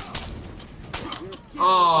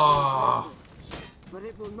 Oh! But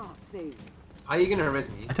it will not save. How are you gonna res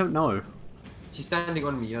me? I don't know. She's standing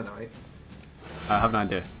on me, you know that, right? I have no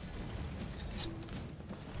idea.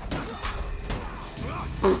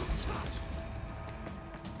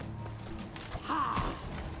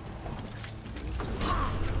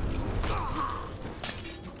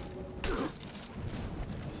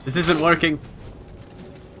 This isn't working.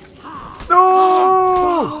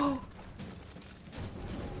 No!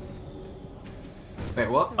 Wait,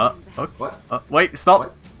 what? Okay. What? Wait, stop.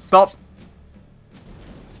 What? Stop.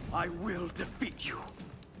 I will defeat you.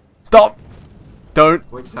 Stop! Don't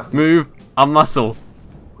What just happened? move a muscle.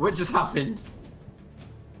 What just happened?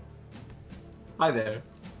 Hi there.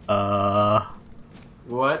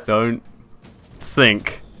 What? Don't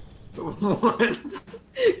think. What?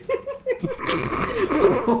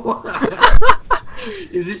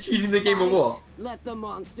 Is this cheating the game or what? Let the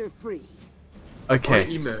monster free. Okay,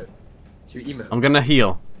 Emote. Should we emote? I'm gonna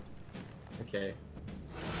heal. Okay.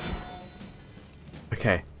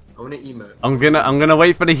 Okay, I wanna emote. I'm gonna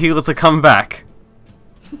wait for the heal to come back.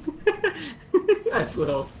 I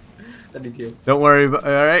flew off. I need to. Don't worry about.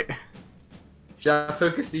 All right. Should I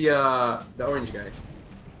focus the orange guy?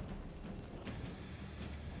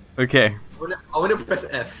 Okay. I wanna press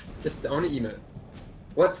F. I wanna emote.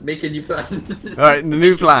 What's make a new plan? All right. The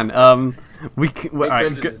new plan. All right.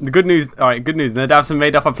 friends with The good news. All right. Good news. Nadavson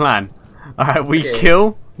made up a plan. All right. We Okay.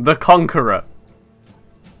 kill the Conqueror,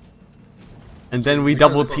 and then we Which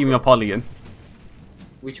one's double the team Conqueror? Apollyon.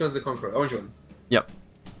 Which one's the conqueror? Orange one. Yep.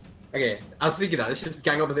 Okay, I was thinking that. Let's just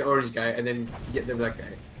gang up with the orange guy and then get the black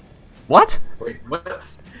guy. What? Wait, what?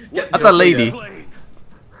 Get That's the a lady.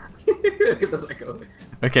 Get the black guy.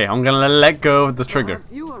 Okay. I'm gonna let go of the trigger.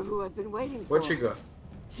 Perhaps you are who I've been waiting for. What trigger?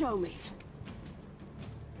 Show me.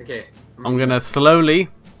 Okay. I'm gonna slowly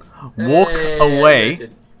walk away.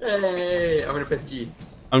 Hey, I'm gonna press G.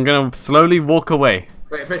 I'm gonna slowly walk away.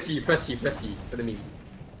 Wait, press G for the meme.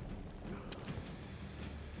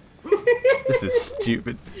 This is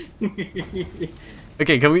stupid.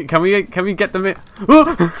 Okay, can we get them in?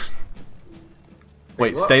 Oh!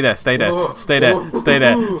 Wait, what? stay there, stay there, Whoa. stay there, Whoa. stay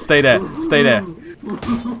there, stay there, stay there,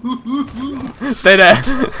 stay there,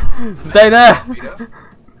 stay there, Wait up.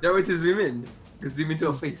 No way to zoom in. Just zoom into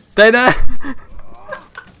her face. stay there.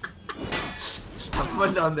 Have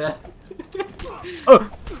fun down there. Oh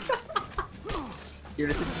You're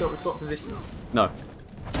gonna swap positions. no,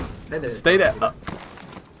 No. stay there.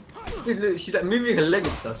 Dude, look, she's like moving her leg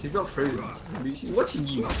and stuff. She's not frozen. She's watching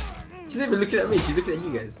you. She's not even looking at me. She's looking at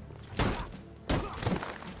you guys.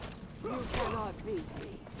 You cannot beat me.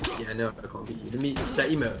 Yeah, I know. I can't beat you. Let me. Should I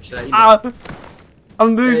emo? Ah,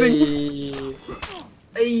 I'm losing. Hey.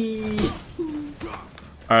 Hey.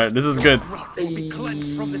 All right, this is good. Hey.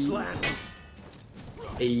 Cleansed from this land.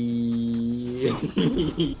 Hey.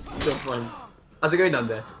 So fun. How's it going down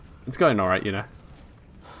there? It's going all right, you know.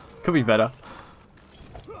 Could be better.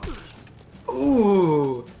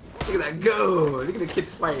 Ooh. Look at that go. Look at the kids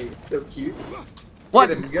fight. So cute. What?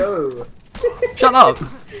 Look at them go. Shut up.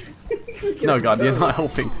 Look No, at God, them you're go. not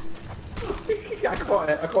helping. I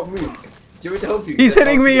can't move. Do you want me to help you? He's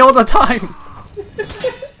hitting me all the time.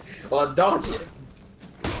 Oh, dodge it.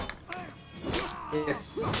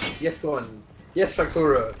 Yes. Yes, one. Yes,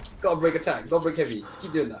 Factora. Gotta break attack. Gotta break heavy. Just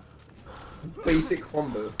keep doing that. Basic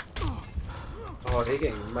combo. Oh, they're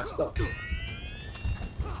getting messed up.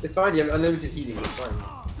 It's fine, you have unlimited healing. It's fine.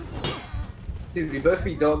 Dude, we both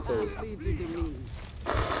beat Dark Souls. Leads you to me.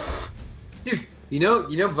 Dude, you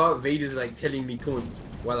know Darth Vader's like telling me taunts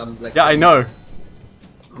while I'm like. Yeah, I know.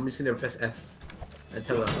 I'm just gonna press F and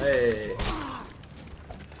tell her, hey.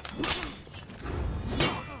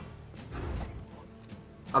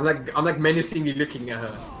 I'm like menacingly looking at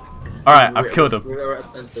her. All right, I've killed him. We're at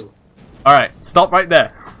standstill. All right, stop right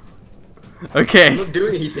there. Okay. I'm not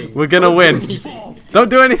doing anything. We're gonna Don't do win. anything. Don't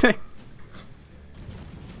do anything.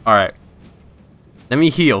 All right. Let me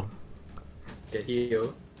heal. Okay,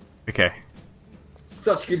 heal. Okay.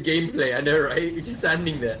 Such good gameplay, I know, right? You're just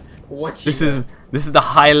standing there watching. This is the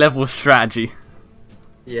high level strategy.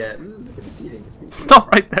 Yeah. Look at the ceiling. It's really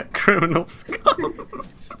Stop right there, criminal scum.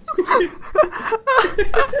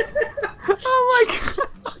 Oh my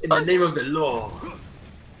god. in the name of the law.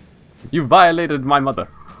 You violated my mother.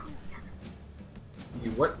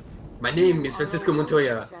 You what? My name is Francisco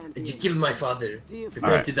Montoya, and you killed my father. Prepare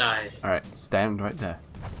Alright. to die. Alright, stand right there.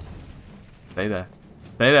 Stay there.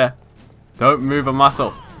 Stay there. Don't move a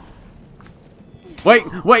muscle. Wait,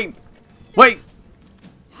 wait, wait.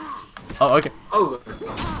 Oh, okay. Oh,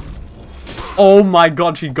 Oh my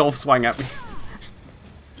god, she golf swung at me.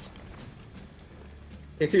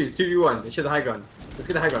 okay, 2v1. She has a high ground. Let's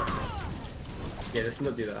get the high ground. Yeah, let's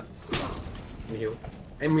not do that. Let me heal.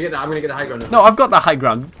 And we get that. I'm gonna get the high ground. No, I've got the high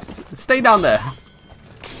ground. Stay down there.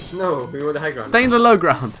 No, we want the high ground. Stay in the low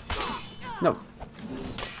ground. No.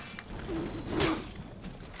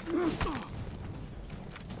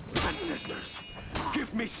 Ancestors,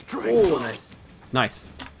 give me strength. Oh, nice. Nice.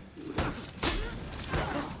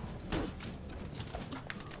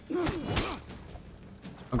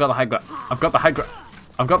 I've got the high ground. I've got the high ground.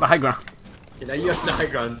 I've got the high ground. Okay, now you have the high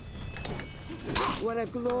ground. What a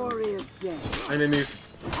glorious day. Anime move.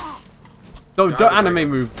 Don't I have the high anime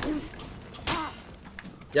ground. move.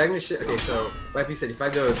 Yeah, I'm gonna okay, so like we said, if I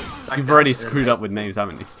go back You've already screwed up with names,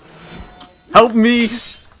 haven't you? Help me!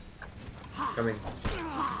 Coming.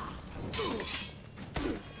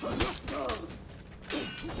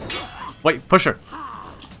 Wait, push her.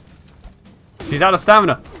 She's out of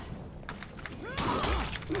stamina.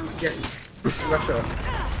 Yes. Russia.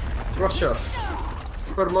 Russia.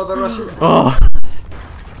 For Mother Russia. Oh.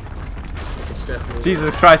 It's stressful.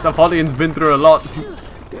 Jesus Christ, Apollyon's been through a lot.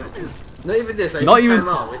 Not even this, like, Not if you even,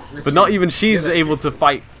 time out, but not even she's able to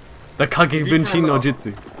fight the Kage Bunshin no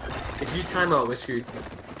Jutsu. If you time out, we're screwed.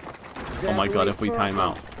 Oh my god, if we time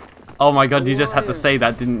out. Oh my god, you just had to say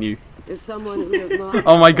that, didn't you? Is someone who does not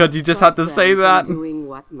Oh my god, you just had to say that. doing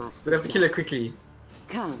what must We have to kill her quickly.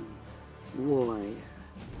 come, warrior.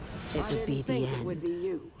 It would be the It would end. be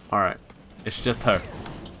you. Alright, it's just her.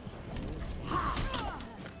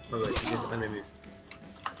 Oh wait, she does anime move.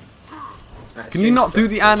 Right, Can you not do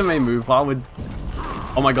the anime move while we're...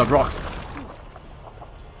 Oh my god, rocks.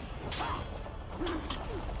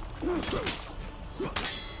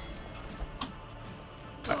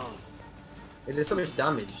 It does so much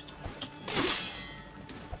damage.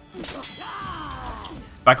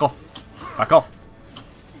 Back off. Back off.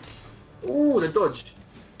 Ooh, the dodge.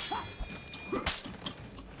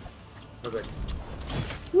 Oh good.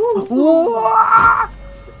 Whoa!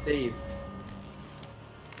 The save.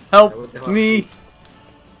 Help me.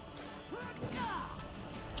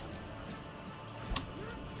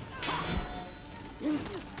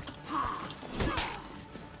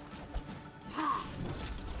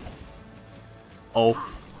 Oh.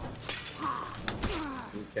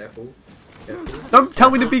 Be careful. Careful. Don't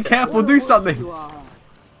tell me to be careful, do something. I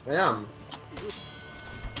am.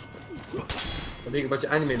 I'm doing a bunch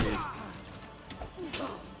of anime moves.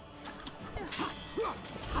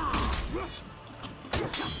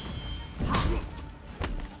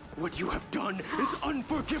 What you have done is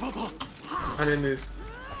unforgivable. Anime move.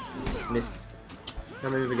 Missed.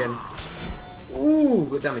 Anime move again. Ooh,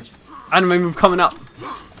 good damage. Anime move coming up.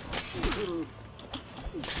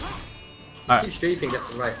 Just keep strafing left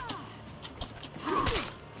and right.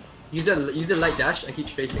 Use a light dash and keep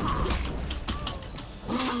strafing.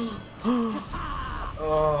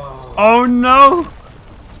 Oh. Oh no!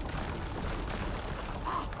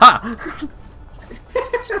 Ha!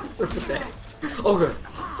 So pathetic. Oh god.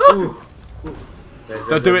 Ooh. Ooh.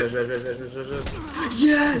 Don't do it.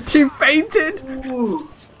 Yes! She fainted! Ooh.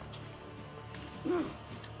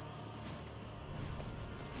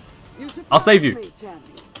 I'll save you.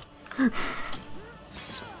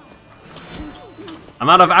 I'm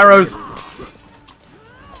out of arrows.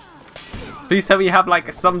 Please tell me you have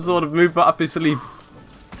like some sort of move up your sleeve.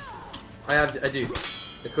 I do.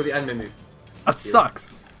 It's called the anime move. That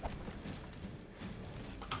sucks.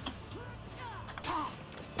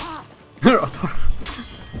 Oh,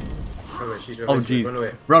 wait, she's Oh revengeful. jeez. Run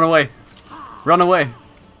away. Run away. Run away.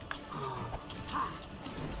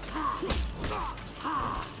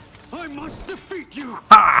 I must defeat you.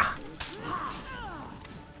 Ha!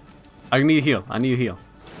 I need a heal. I need a heal.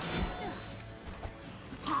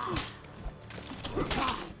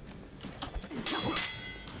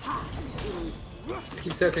 Just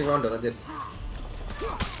keep circling around her like this.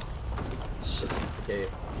 Shit. Okay.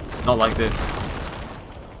 Not like this.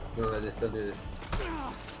 Don't like this. Don't do this.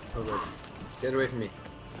 Oh god. Get away from me.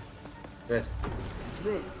 Rest.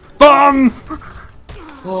 This. BOMB!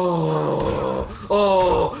 Oh.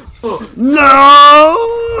 Oh. Oh. No!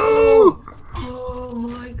 Oh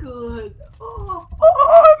my god. Oh.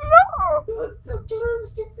 Oh no! That's so close.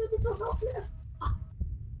 Just to the top left.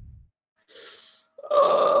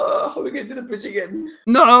 Oh, we're going to the bridge again.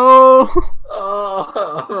 No! Oh.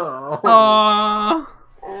 Oh!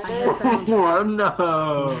 Oh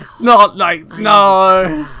no. Not like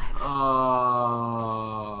no!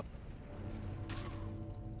 Oh.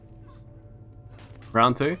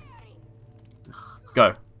 Round 2?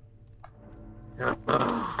 Go.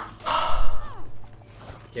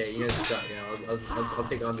 Okay, you know start. Yeah, I'll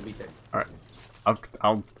take on the VTEX. Alright.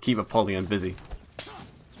 I'll keep Apollyon busy.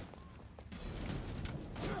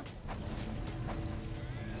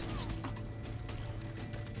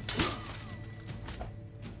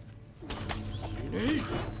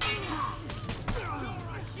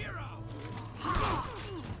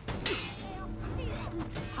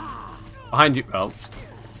 Behind you. Oh.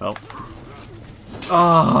 Well.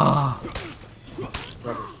 Ah.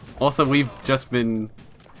 Also, we've just been.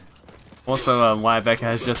 Also, Becca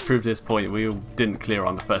has just proved his point. We didn't clear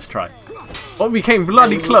on the first try. But we came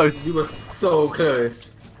bloody close. You were so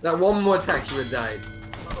close. That one more attack, you would have died.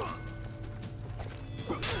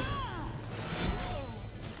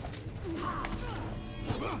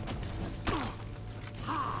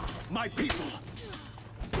 my people!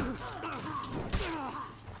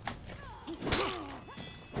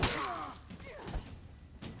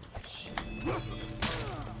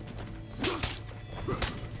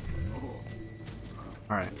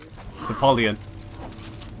 Alright. It's Apollyon.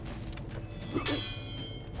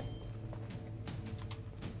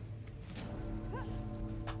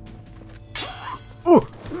 Ooh!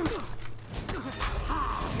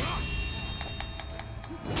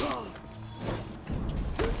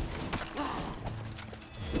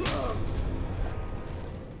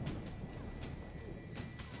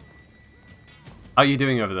 How are you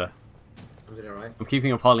doing over there? I'm doing alright. I'm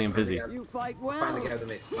keeping Apollyon busy. You fight well. Finally get out of the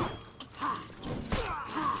mist.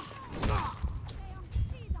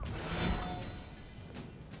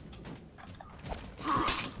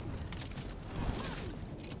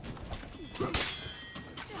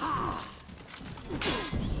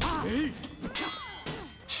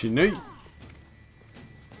 Chinny.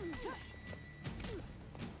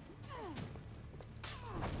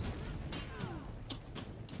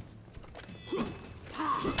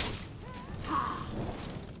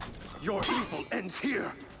 Your evil ends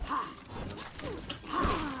here!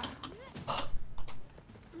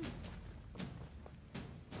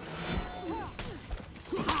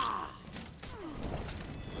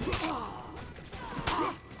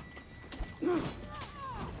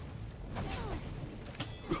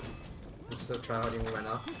 I'm still tryharding right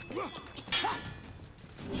now.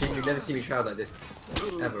 You've never seen me try like this.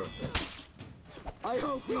 Ever. I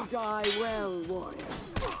hope you die well, warrior.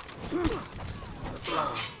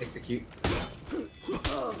 Execute.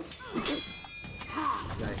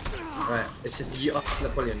 Nice. Alright, it's just you off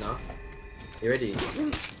Napoleon now. You ready?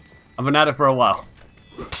 I've been at it for a while.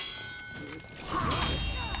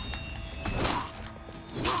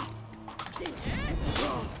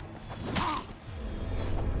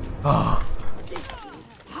 Oh.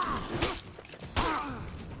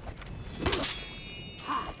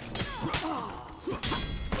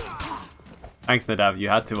 Thanks, Nadav. You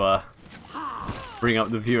had to bring up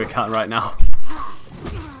the viewer count right now.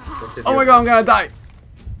 Oh my god, I'm gonna die!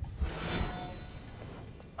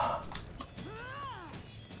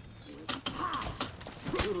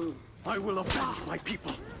 I will avenge my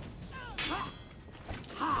people!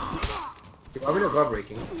 Dude, why are we not guard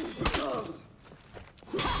breaking?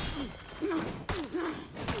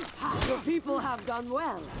 Your people have done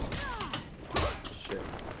well. Shit.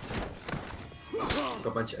 Got a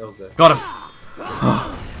bunch of L's there. Got him!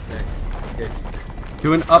 Nice. Good.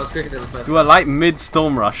 Do an That was up. quicker than the first Do a light mid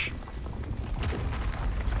storm rush.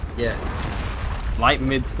 Yeah. Light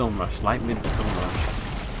mid storm rush. Light mid storm rush.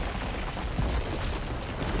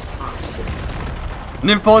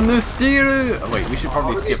 Nympho Nustiru! Oh wait, we should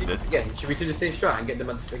probably skip this. Again, should we do the same strat and get them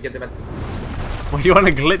at What, you want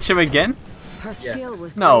to glitch him again? Her skill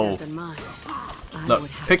was No. greater than mine. I Look, would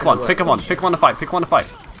have pick to one, work pick one, some pick one to fight, pick one to fight.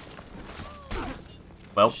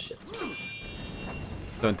 Well, Shit.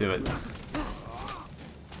 don't do it.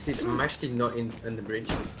 Dude, I'm actually not in the bridge.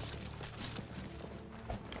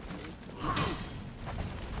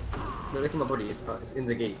 No, look at my body, it's in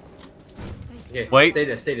the gate. Okay, Wait. Stay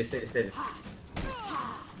there, stay there, stay there, stay there.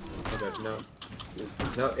 Oh god, no.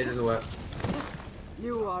 No, it doesn't work.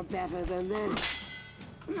 You are better than this.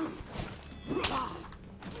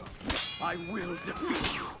 I will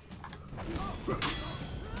defeat you!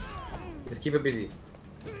 Just keep it busy.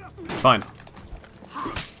 It's fine.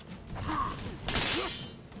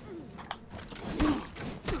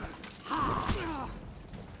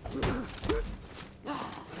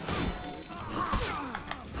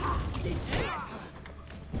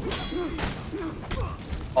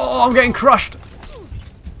 Oh, I'm getting crushed!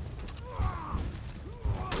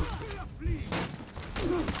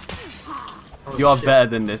 Oh, You are shit. better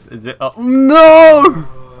than this. Is it? Oh, no!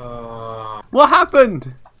 What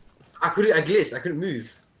happened? I glitched, I couldn't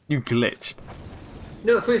move. You glitched.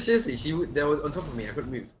 No, first seriously, they were on top of me, I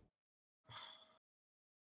couldn't move.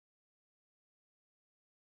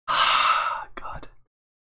 God.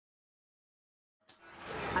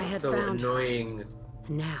 I had So found her. annoying.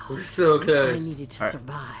 Now We're so I close. needed to Alright.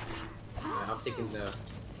 survive. I'm taking the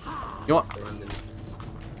You want? random.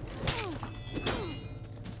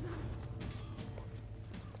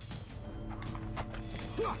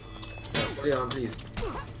 Hurry on, please.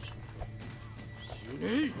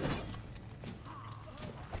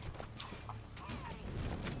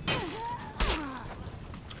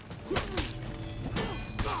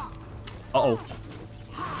 Uh-oh.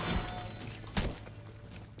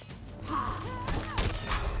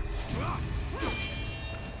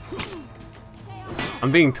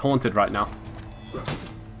 I'm being taunted right now.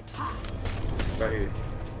 By who?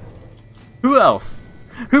 Who else?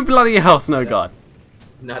 Who bloody else? No God.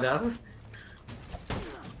 Nadav?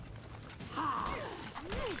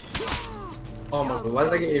 Oh my God! Why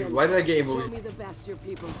did I get? Why did I get Show involved? me the best your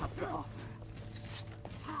people have to offer.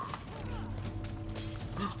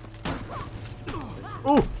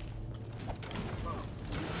 Ooh.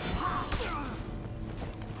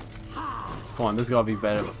 Come on, this gotta be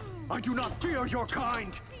better. I do not fear your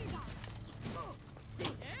kind.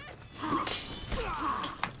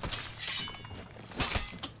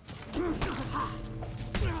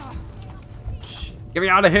 Get me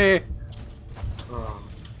out of here! Oh.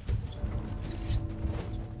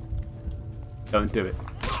 Don't do it.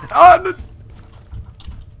 Oh, no.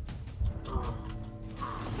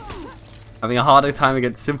 Having a harder time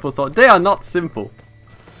against simple swords. They are not simple.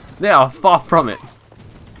 They are far from it.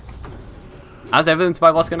 As evidenced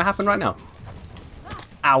by what's going to happen right now.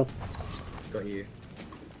 Ow. Got you.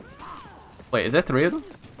 Wait, is there 3 of them?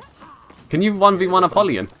 Can you 1v1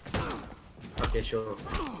 Apollyon? Okay, sure.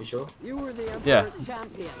 You sure? You were the Emperor's Yeah.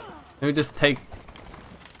 champion. Let me just take...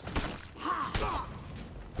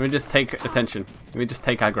 Let me just take attention. Let me just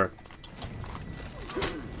take aggro.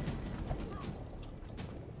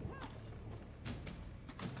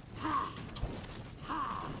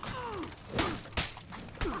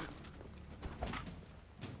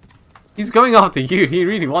 He's going after you. He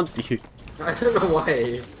really wants you. I don't know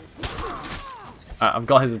why. I've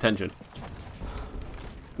got his attention.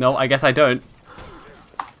 No, I guess I don't.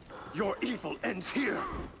 Your evil ends here.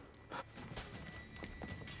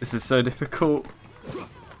 This is so difficult.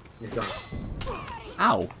 He's gone.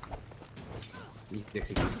 Ow. He's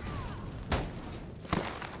Dixie.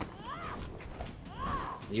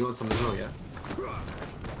 You want some as well, yeah?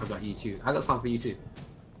 I got you too. I got some for you too.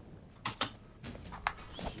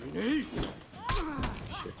 Shit.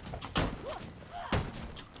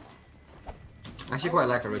 I actually quite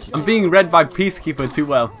like Orochi. I'm being read by Peacekeeper too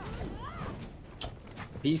well.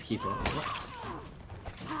 Peacekeeper? What?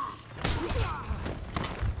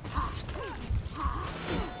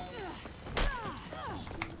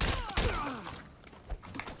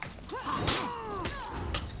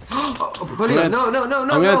 Oh, Napoleon, no!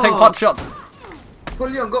 I'm gonna take pot shots.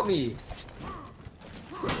 Napoleon got me!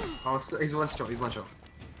 Oh, he's one shot, he's one shot.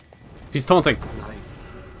 She's taunting.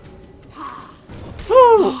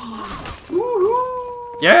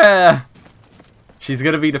 Yeah! She's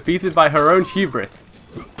gonna be defeated by her own hubris.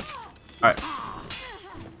 Alright.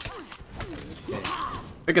 Okay.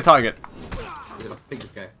 Pick a target. Pick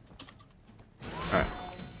this guy. Alright.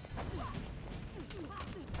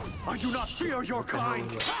 I do not fear your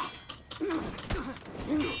kind. I'm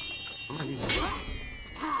not using it.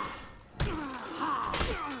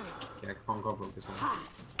 Okay, I can't go broke this one.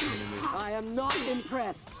 I am not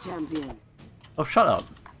impressed, champion. Oh, shut up.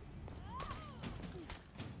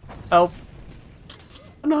 Help.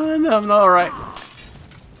 No, no, I'm not alright.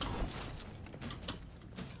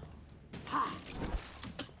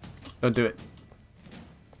 Don't do it.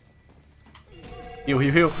 Heal,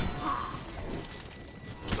 heal, heal.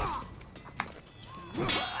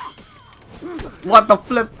 What the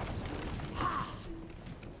flip?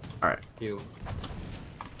 Alright. Heal.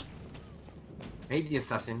 Maybe the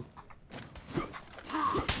assassin.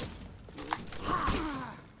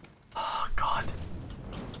 Oh, God.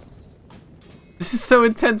 This is so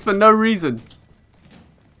intense for no reason.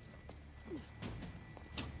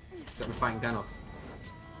 Except we're fighting Thanos.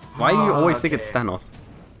 Why do you always think okay. it's Thanos?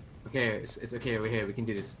 Okay, it's okay, we're here, we can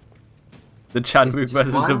do this. The Chanmu It's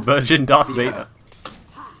versus the one Virgin Darth the Vader.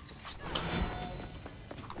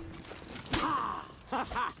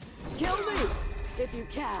 Kill me if you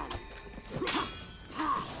can.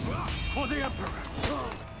 For the Emperor.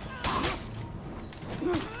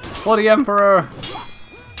 For the Emperor!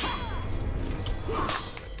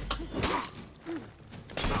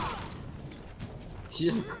 She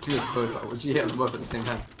just killed us both, like, she hit us both at the same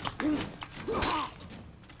time.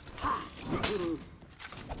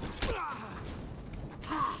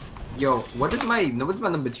 Yo, what does my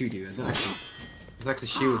number 2 do? I don't actually. It's like a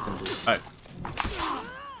shield symbol. Alright.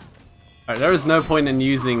 Alright, there is no point in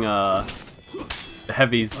using the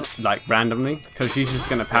heavies like randomly, because she's just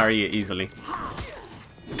gonna parry it easily.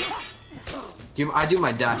 I do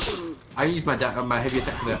my dash. I use my my heavy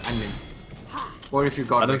attack for the admin. Or if you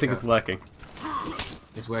got I don't think it's working.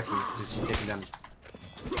 It's working, it's just you taking damage.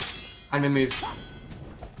 Admin move.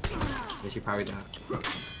 Yeah, she parried that.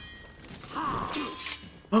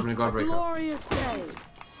 I'm gonna guard breaker. Glorious day.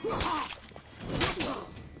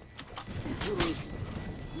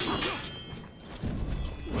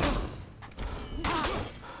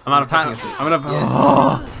 I'm out of time. I'm gonna. Yes.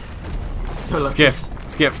 Oh. So lucky. Skip,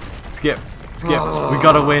 skip, skip, skip. We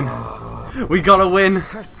gotta win. We gotta win.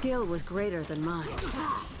 Her skill was greater than mine.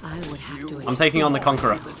 I would have to. I'm taking on the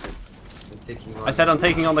Conqueror. Taking on... I said I'm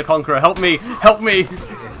taking on the Conqueror. Help me! Help me!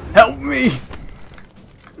 Help me!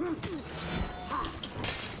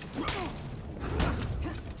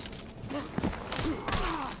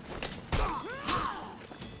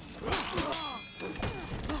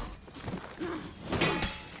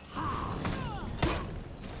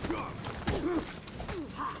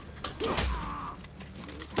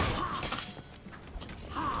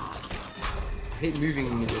 I hate moving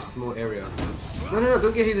in this small area. No,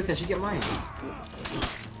 don't get his attention, get mine.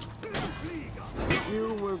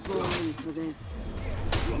 You were born for this.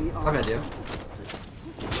 I've had you.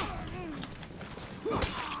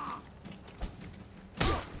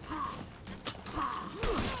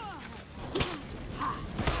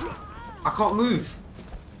 I can't move.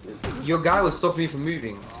 Your guy was stopping me from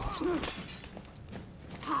moving.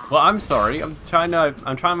 Well, I'm sorry. I'm trying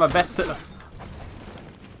my best to.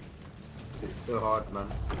 It's so hard, man.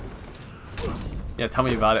 Yeah, tell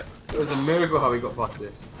me about it. It was a miracle how we got past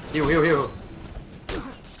this. Heal.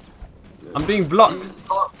 I'm being blocked.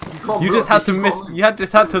 You just had to miss. You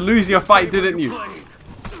just had to lose your fight, didn't you?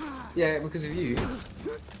 Yeah, because of you.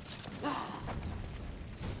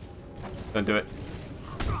 Don't do it.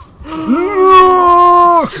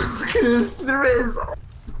 No! There is.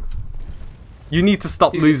 You need to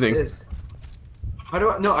stop losing. How do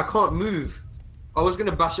I? No, I can't move. I was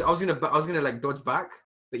gonna bash it. I was gonna like dodge back,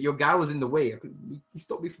 but your guy was in the way. He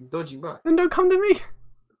stopped me from dodging back. Then don't come to me.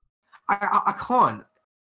 I can't.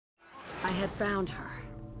 I had found her.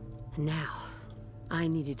 Now, I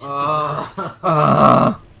needed to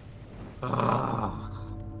Alright.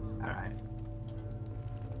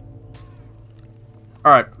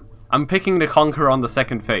 Alright. I'm picking the Conqueror on the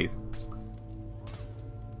second phase.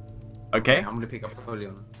 Okay? I'm gonna pick up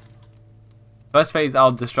Napoleon. First phase,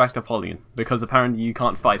 I'll distract Apollyon, because apparently you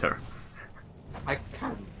can't fight her. I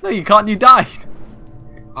can. No, you can't, you died!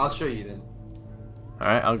 I'll show you then.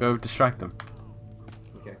 Alright, I'll go distract him.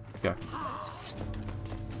 Okay. Go.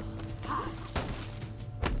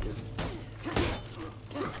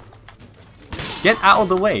 Get out of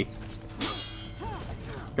the way!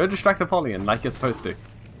 Go distract Apollyon like you're supposed to.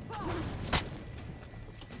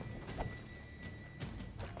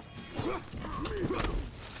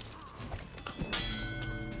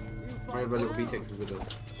 One of our little B-Tex is with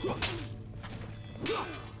us.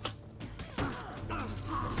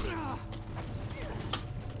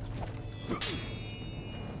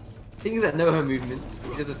 Things that know her movements.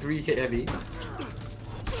 He does a 3k heavy.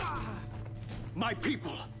 My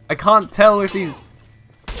people. I can't tell if he's...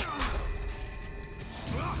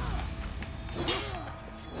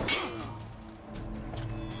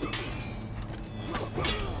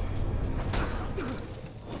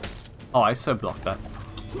 Oh, I so blocked that.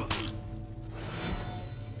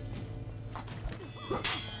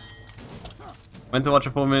 Went to watch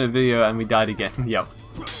a 4-minute video and we died again. Yep.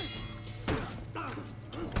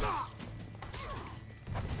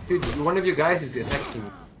 Dude, one of your guys is attacking me.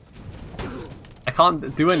 I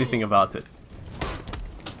can't do anything about it.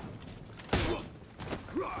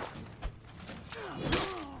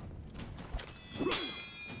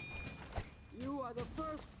 You are the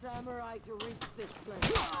first samurai to reach this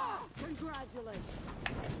place. Congratulations.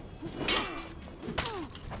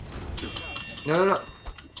 No.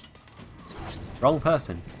 Wrong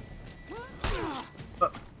person.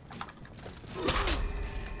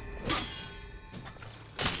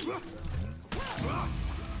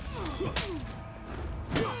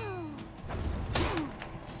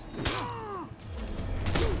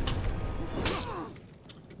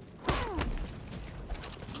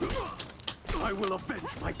 I will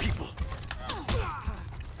avenge my people.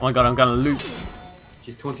 Oh my god, I'm gonna loot.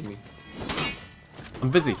 She's taunting me. I'm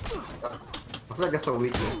busy. I feel like that's our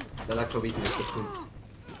weakness. That's our weakness, the taunts.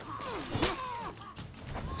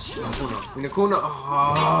 In the corner.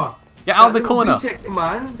 Oh, Get out of the corner. That little B-Tech,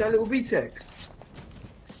 man. That little B-Tech.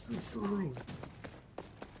 It's so annoying.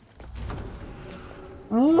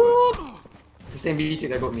 Whoop. It's the same B-Tech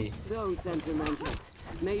that got me. So sentimental.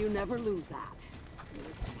 May you never lose that.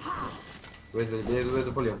 Where's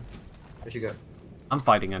Napoleon? Where'd she go? I'm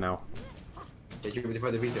fighting her now. Did you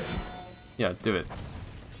fight the B-Tech? Yeah, do it.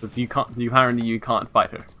 Because you apparently you can't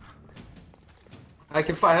fight her. I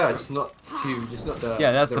can fight her, just not the.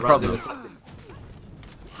 Yeah, that's the problem. Assassin.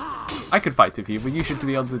 I could fight two people, you should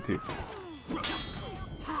be able to too.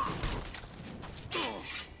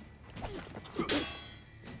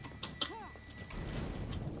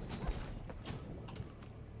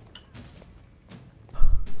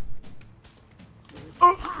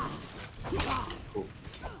 Cool.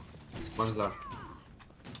 One's there.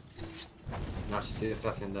 That's just the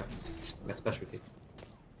assassin there. My specialty.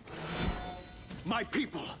 My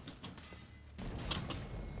people.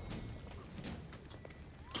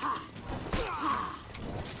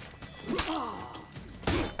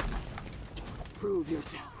 Prove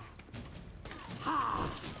yourself.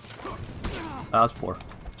 That was poor.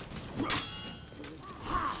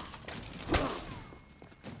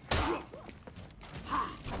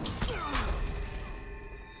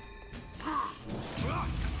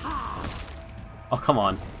 Oh, come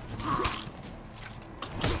on.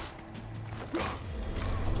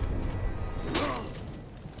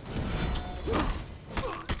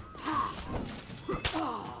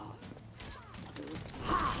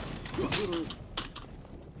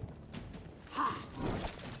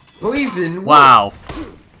 Poison? Wow.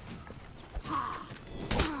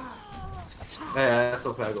 Yeah, that's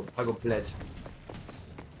not fair. I got pledge.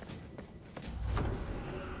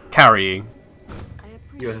 Carrying.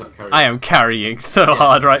 You are not carrying. I am carrying so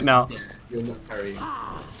hard right now. Yeah, you're not carrying.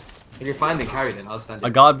 If you're fine, then carry then. I'll stand A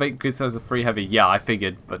it. guard make good as a free heavy. Yeah, I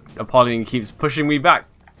figured, but Apollyon keeps pushing me back.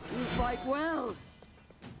 You fight well.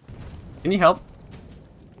 Can you help?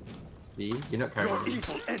 See? You're not Your carrying.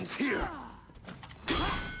 evil ends here.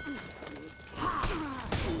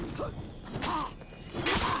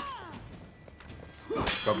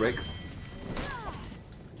 Got break.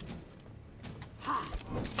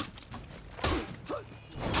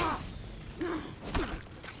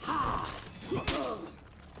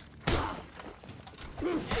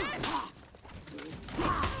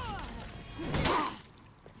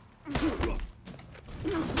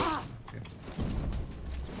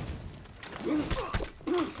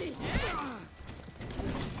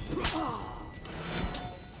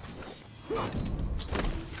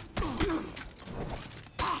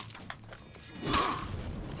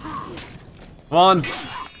 Come on.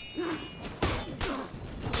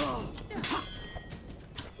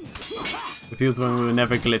 It feels when we will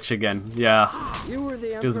never glitch again. Yeah. You were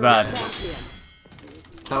the Feels bad.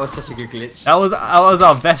 That was such a good glitch. That was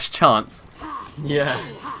our best chance. Yeah.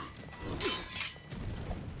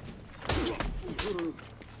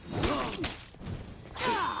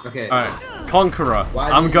 Okay. Alright. Conqueror. Why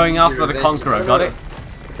I'm did going you after the revenge? Conqueror. No, Got no, it?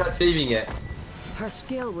 I tried saving it. Her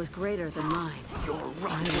skill was greater than mine. Your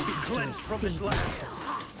right will be cleansed from this land.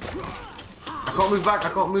 I can't move back. I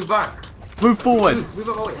can't move back. Move forward. Move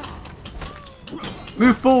up away.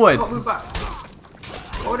 Move I forward. can't move back.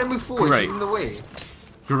 Why would I move forward? Great. She's in the way.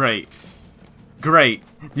 Great. Great.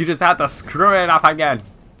 You just had to screw it up again.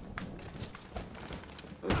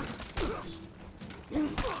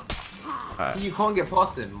 Alright. You can't get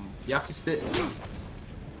past him. You have to spit.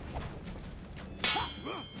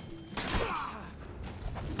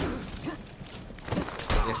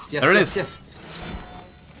 Yes, yes, There it yes, is. yes.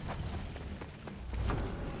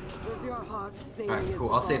 Does your heart sing Alright, as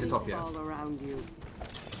cool. I'll stay at the bodies top, yeah. fall around you?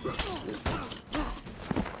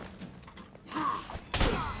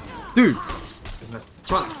 Dude, There's no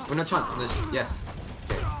chance. We're no chance. No, yes.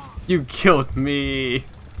 you killed me.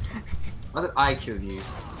 How did I kill you?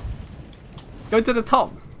 Go to the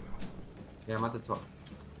top. Yeah, I'm at the top.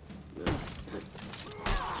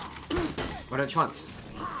 What a chance.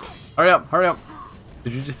 Hurry up, hurry up.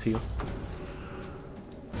 Did you just heal?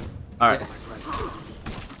 Alright. Yes.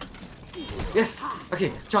 Yes.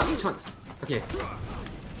 Okay. Chance. Chance. Okay.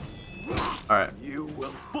 Alright. You will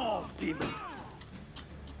fall, demon.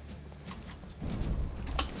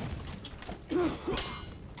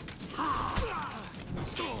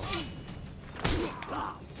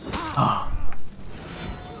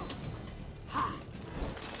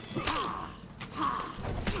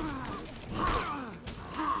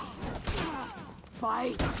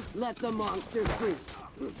 Fight. Let the monster free.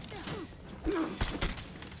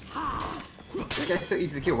 That guy's so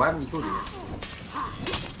easy to kill. Why haven't you killed him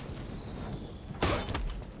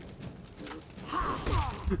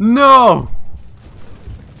yet? No!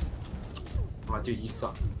 Oh, dude, you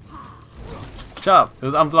suck. Shut up. It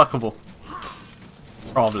was unblockable.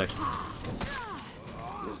 Probably.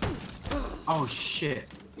 Oh shit.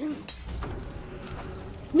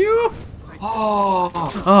 You. Oh.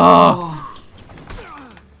 Oh.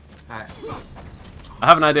 Alright. I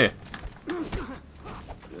have an idea.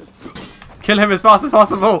 Kill him as fast as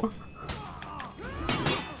possible.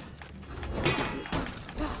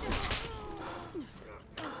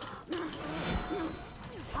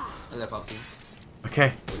 I left up.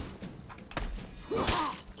 Okay.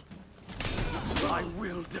 I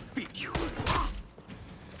will defeat you.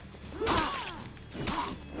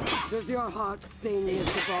 Does your heart sing as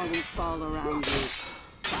the bodies fall around you?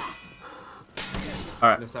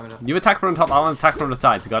 Alright. You attack from the top, I want to attack from the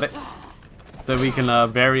sides, got it? so we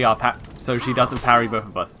can vary our so she doesn't parry both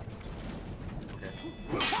of us.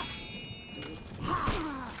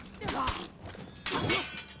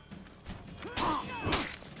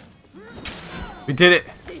 We did it!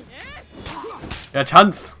 Yeah,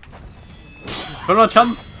 chance! Put on a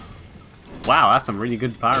chance! Wow, that's some really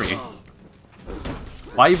good parrying.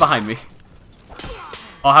 Why are you behind me?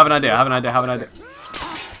 Oh, I have an idea, I have an idea, I have an idea.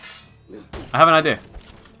 I have an idea.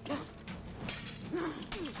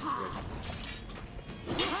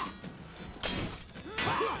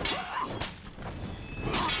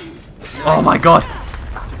 Oh my god!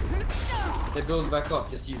 It builds back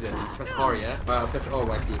up, just use it. Press R, yeah? Press O,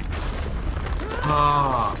 YP.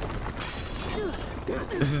 Ah.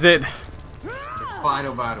 This is it. The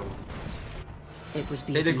final battle. It would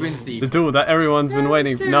be Play the Gwyn Steve. The duel that everyone's been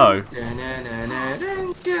waiting for. No.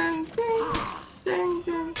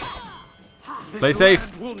 Play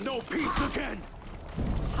safe. Will know peace again.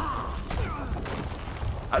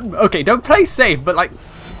 Okay, don't play safe, but like...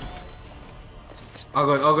 Oh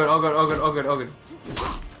god, oh god, oh god, oh god, oh god, oh god.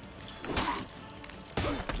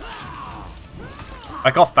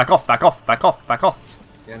 Back off, back off, back off, back off, back off.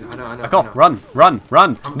 Yeah, I know, I know. Back off, run, run,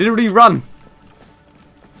 run. Literally run.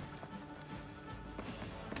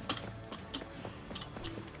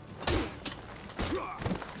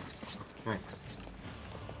 Thanks.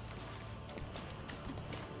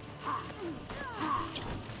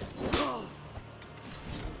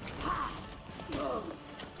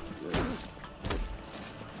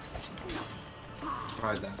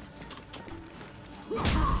 Tried that.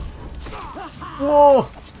 Whoa!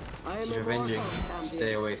 She's avenging.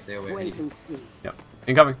 Stay away, stay away. Wait and see. Yep,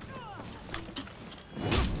 incoming.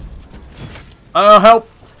 Help!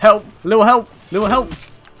 Help! Little help! Little help!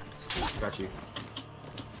 Got you.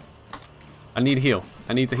 I need to heal.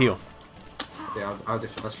 I need to heal. Yeah, I'll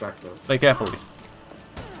distract though. Play carefully.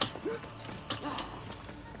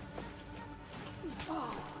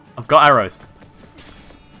 I've got arrows.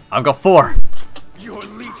 I've got 4. Your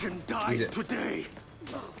legion dies today.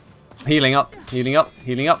 Healing up, healing up,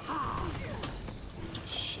 healing up.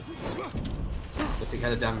 Shit. Let's take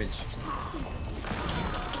the damage.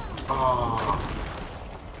 Oh.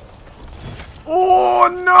 Oh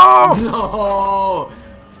no! No!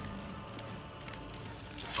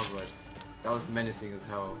 Alright. That was menacing as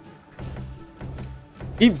hell.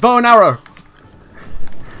 Eat bow and arrow!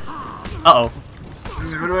 Uh-oh.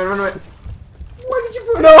 Run away, run away. Why did you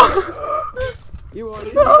put No! You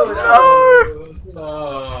already Oh no!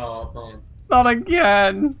 Oh, man. Not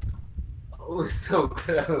again! Oh, so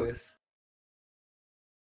close.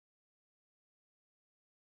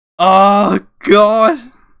 Oh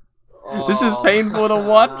god! Oh. This is painful to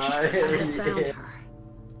watch. I found her.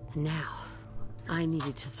 Now, I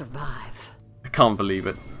needed to survive. I can't believe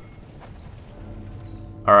it.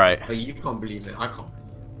 Alright, Oh, you can't believe it. I can't.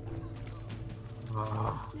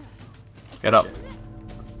 Oh. get up.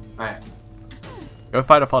 Alright. Go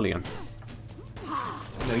fight Apollyon.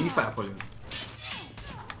 No, you fight Apollyon.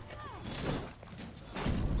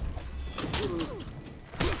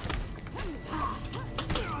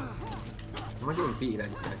 Am I getting beaten by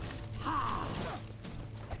this guy?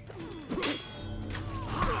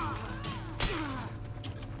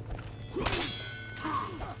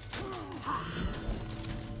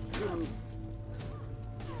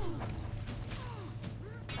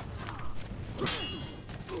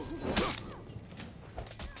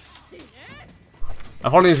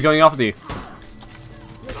 Apollyon's going after you.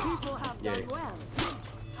 Yeah.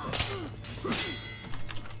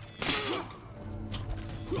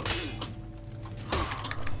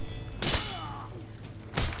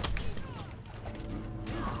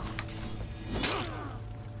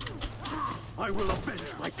 I will avenge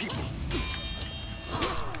my people.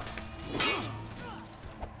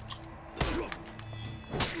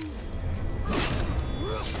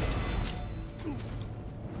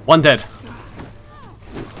 One dead.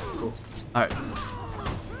 Alright.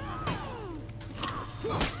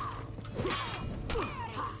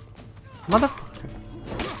 Motherfucker.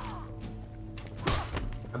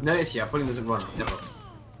 I've noticed here, Apollyon doesn't run, never.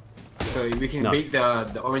 So we can No. beat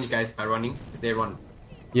the orange guys by running, because they run.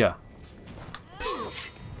 Yeah.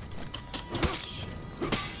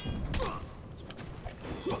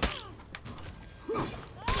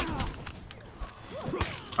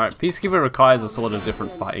 Alright, Peacekeeper requires a sort of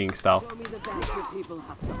different fighting style. Show me the best your people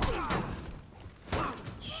have to offer.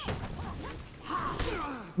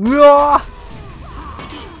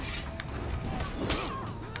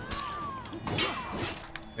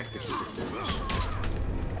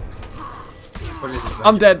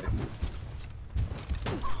 I'm dead.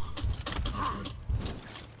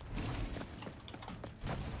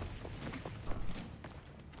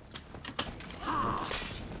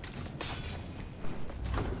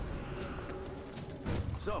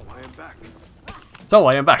 So I am back. So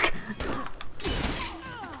I am back.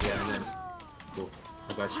 Yeah, nice. Cool.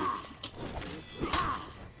 I got you.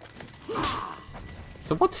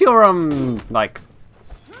 So what's your like?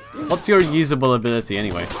 What's your usable ability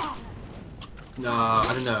anyway? No, I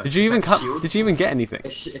don't know. Did you even like shield? Did you even get anything?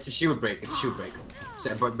 It's a shield break. It's a shield break.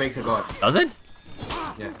 So it breaks a guard. Does it?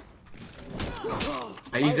 Yeah.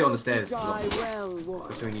 I used it on the stairs. Die well, war.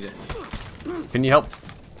 That's when we need it. Can you help?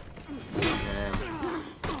 Yeah.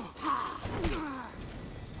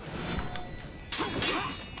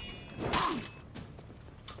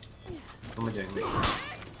 What am I doing?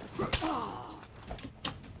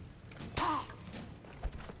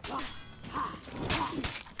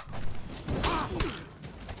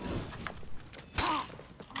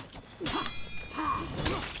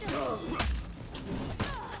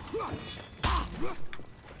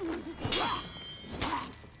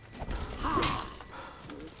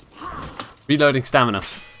 Reloading stamina.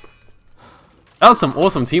 That was some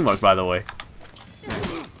awesome teamwork, by the way.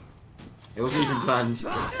 It wasn't even planned.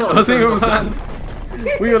 It wasn't even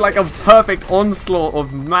planned. We were like a perfect onslaught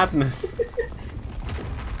of madness.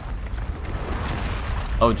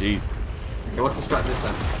 Oh jeez. Okay, what's the strat this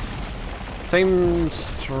time? Same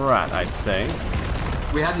strat, I'd say.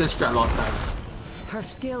 We had no strat last time. Her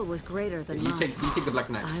skill was greater than mine. You take the Black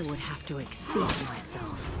Knight. I would have to exceed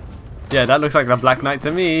myself. Yeah, that looks like the Black Knight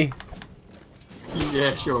to me.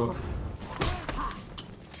 Yeah, sure.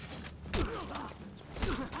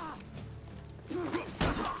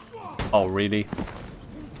 Oh, really?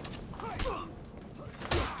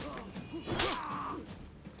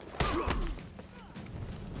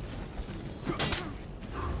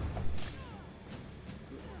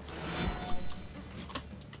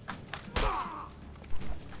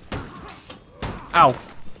 Ow.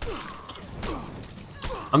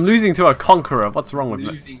 I'm losing to a conqueror. What's wrong with me?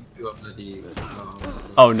 Losing to a bloody...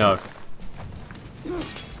 Oh no.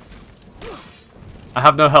 I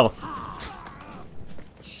have no health.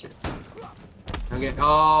 Shit. Okay.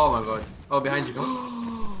 Oh my god. Oh, behind you.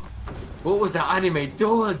 What was that anime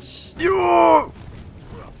dodge? Yo!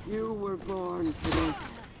 You were born for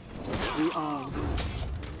this. We all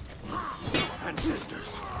were.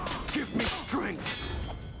 Ancestors, give me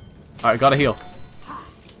strength. Alright, gotta heal.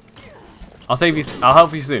 I'll save you. I'll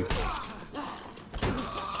help you soon. Get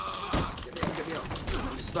me up.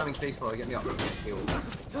 I'm just spamming spacebar. Get me up. Heal.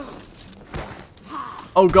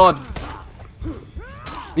 Oh god.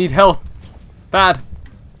 Need health. Bad.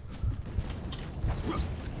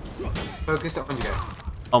 Focus on you go.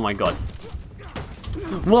 Oh my god.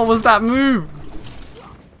 What was that move?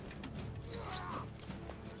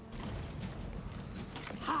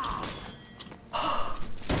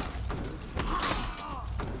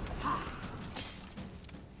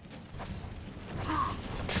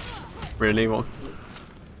 Really? What?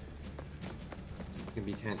 It's gonna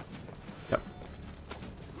be tense. Yep.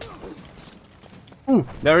 Ooh,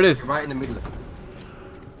 there it is. Right in the middle.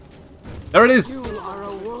 There it is. You are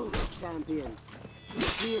a world champion.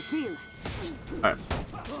 Do you feel it? Alright.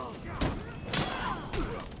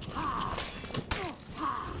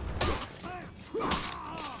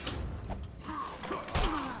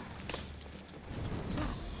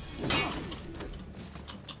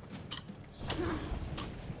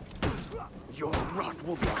 Your rot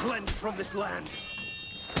will be cleansed from this land.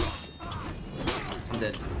 I'm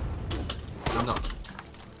dead. I'm not.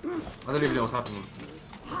 I don't even know what's happening.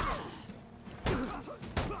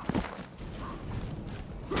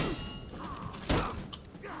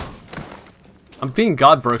 I'm being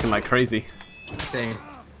guard broken like crazy. Same.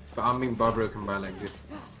 But I'm being bar broken by like this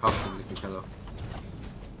costume looking fellow.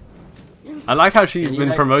 I like how she's Can you, been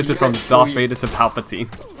like- promoted can from you, like, Darth kill Vader to Palpatine.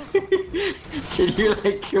 Can you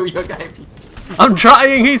like kill your guy? I'm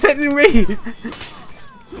trying, he's hitting me!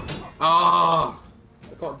 Oh!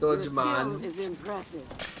 I can't dodge, Your man. skill is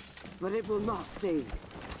impressive, but it will not save.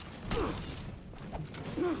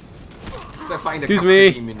 It's like fighting Excuse the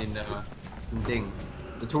me. capture demon in Ding.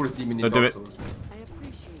 The tallest demon in Don't do Dark it. Souls. I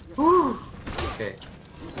appreciate your Okay.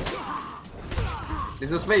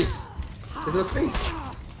 There's no space. There's no space.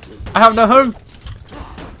 I have no home!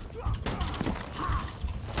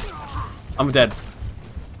 I'm dead.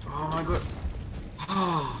 Oh my god.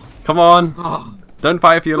 Oh. Come on! Oh. Don't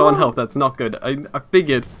fight if you're low on health, that's not good. I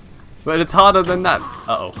figured. But it's harder than that.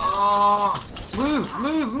 Uh-oh. Oh. Move,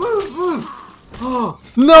 move, move, move. Oh.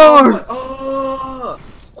 No! Oh.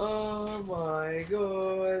 Oh my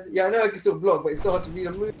god. Yeah, I know I can still block, but it's so hard to read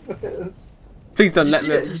the movements. Please don't You let see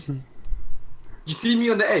there... that? You see me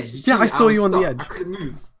on the edge? Yeah, I saw you on the stuck. edge. I couldn't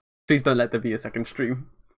move. Please don't let there be a second stream.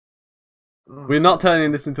 Oh. We're not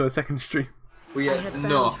turning this into a second stream. We I are had found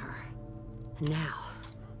not. her. Now,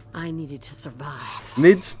 I needed to survive.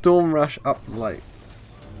 Mid storm rush up light.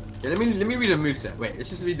 Yeah, let me read the moveset. Wait, let's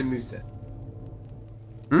just read the moveset.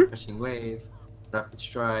 Rushing wave, rapid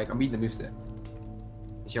strike. I'm reading the moveset.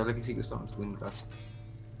 Shell like a secret storms, wind gust.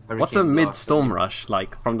 What's a mid storm rush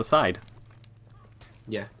like from the side?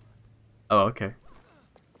 Yeah. Oh, okay.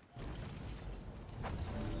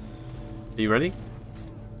 Are you ready?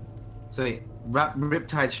 So wait,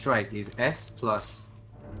 Riptide Strike is S plus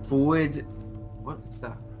forward. What's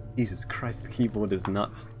that? Jesus Christ, the keyboard is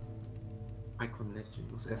nuts. Icon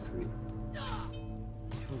Legend. What's F3?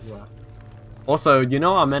 What's that? Also, you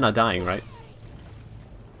know our men are dying, right?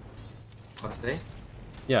 Are they?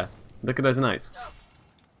 Yeah. Look at those knights.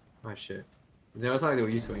 Oh shit. They was like they were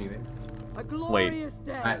useful anyways. A glorious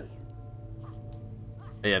day. Right.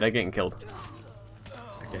 Yeah, they're getting killed.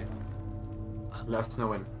 Okay. Let us know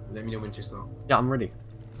when. Let me know when to start. Yeah, I'm ready.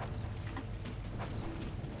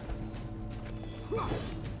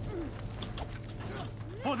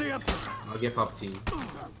 For the Emperor. I'll get Palpatine.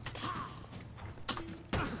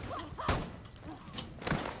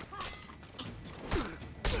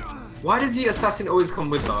 Why does the assassin always come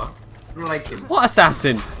with her? I don't like him. What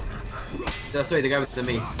assassin? Sorry, the guy with the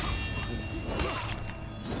mace.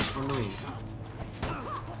 So annoying.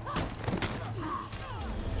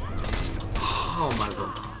 Oh my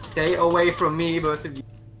god. Stay away from me, both of you.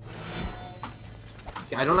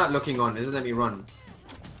 Okay, I don't like looking on. It doesn't let me run.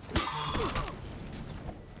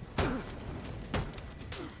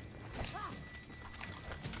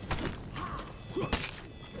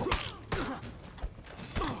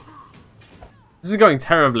 This is going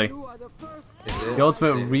terribly. Is it? The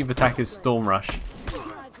ultimate Reave attack is Storm Rush.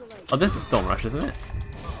 Oh, this is Storm Rush, isn't it?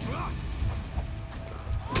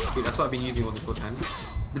 Dude, that's what I've been using all this whole time.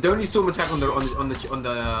 But don't use Storm Attack on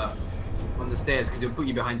the stairs because it'll put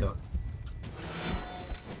you behind her.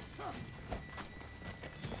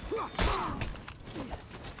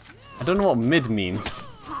 I don't know what mid means.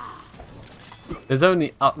 There's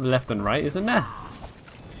only up, left, and right, isn't there?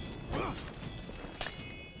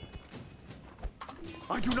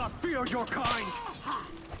 I do not fear your kind.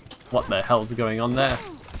 What the hell's going on there?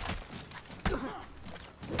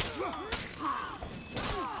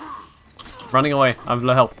 Running away. I have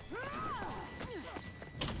low health.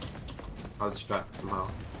 I'll distract somehow.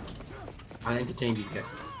 I'll entertain these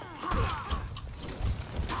guests.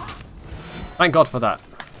 Thank God for that.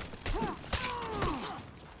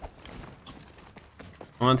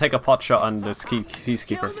 I'm gonna take a pot shot on this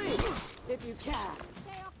peacekeeper. If you can.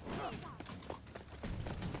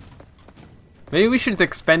 Maybe we should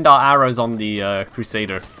expend our arrows on the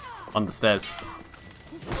Crusader on the stairs.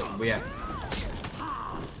 But yeah,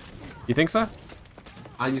 You think so?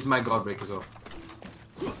 I'll use my guard break as well.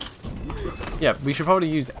 Yeah, we should probably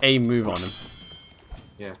use a move on him.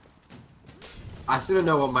 Yeah. I still don't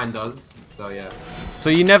know what mine does, so yeah. So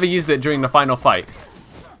you never used it during the final fight?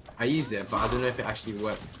 I used it, but I don't know if it actually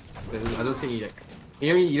works. So I don't see any like,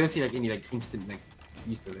 you don't see like any like instant like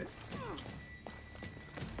use of it.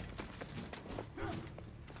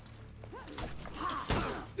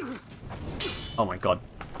 Oh my god.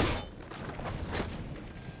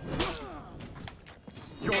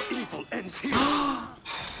 Your evil ends here.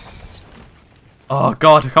 Oh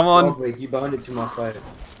god, come on! Guard break, you bound it to my fight.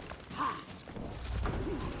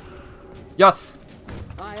 Yes!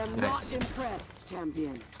 I am Nice. not impressed,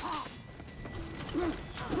 champion.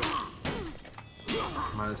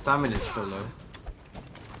 My stamina is so low.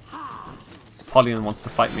 Paulian wants to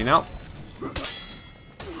fight me now.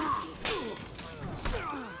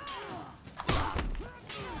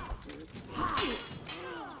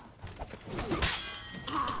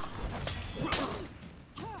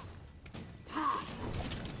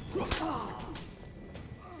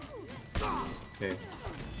 Okay.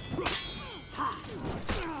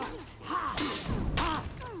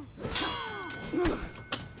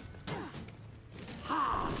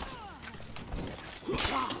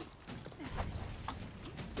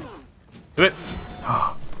 Do it!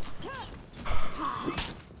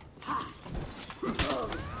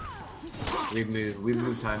 We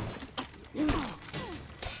move time.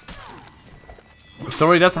 The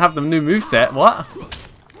story doesn't have the new moveset, what?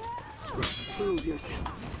 Prove yourself.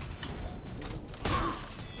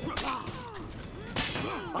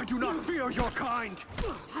 I do not fear your kind.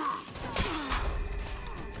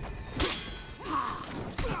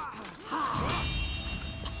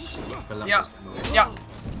 Yeah, yeah.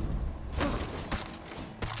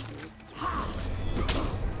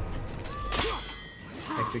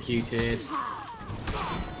 Executed.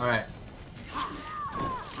 Alright.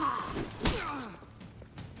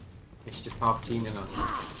 It's just Palpatine and us.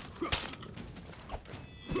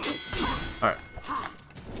 Alright.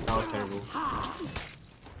 was terrible.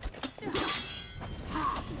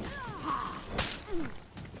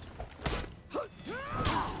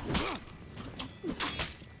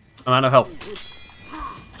 I'm out of health.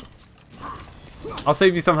 I'll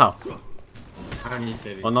save you somehow. I don't need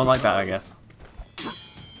saving. Well, not like that, I guess.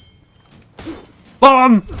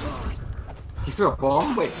 Bomb! You threw a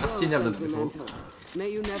bomb? Wait, I've seen that before.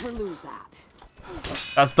 May you never lose that.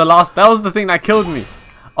 That's the last. That was the thing that killed me.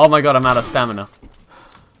 Oh my god, I'm out of stamina.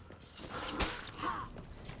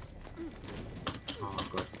 Oh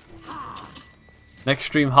god. Next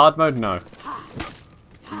stream hard mode? No.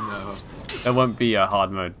 No. There won't be a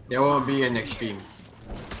hard mode. There won't be an extreme.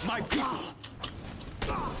 My people.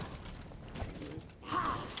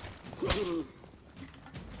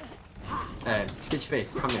 Pitch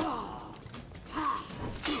face, come here.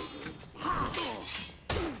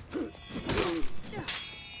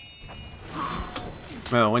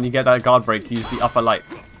 Remember, when you get that guard break, use the upper light.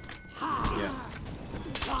 Yeah.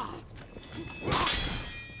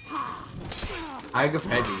 I go for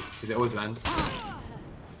heavy, because it always lands.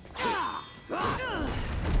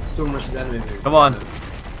 Still much enemy move. Come on.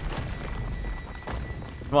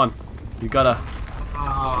 Come on. You gotta.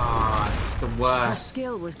 Ah, it's the Your worst.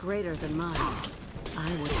 skill was greater than mine. I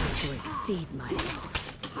would have to exceed myself.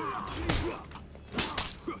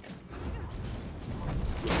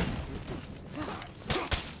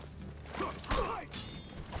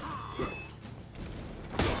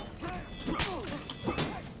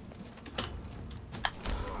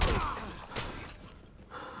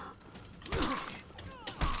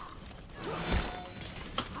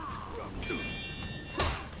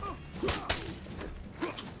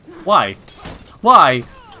 Why? Why?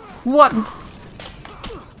 What?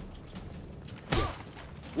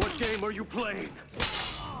 What game are you playing?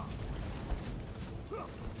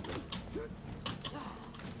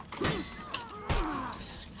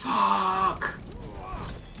 Fuck.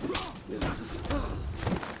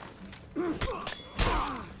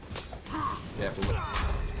 Careful.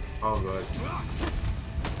 Oh god.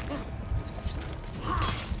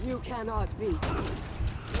 You cannot beat.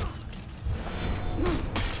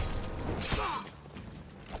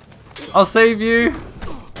 I'll save you.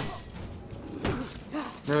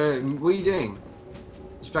 No, what are you doing?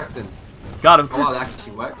 Distract them. Got him. Oh wow, that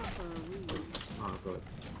actually worked. Oh god.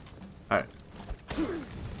 Alright.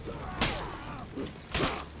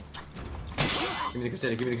 Give me the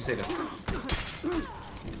Crusader, give me the Crusader.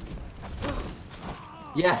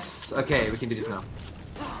 Yes! Okay, we can do this now.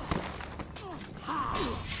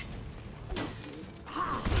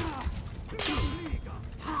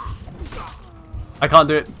 I can't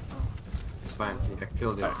do it. It's fine, I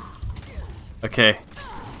killed it. Okay.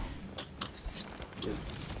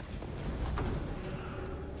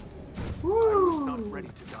 I was not ready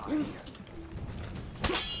to die yet.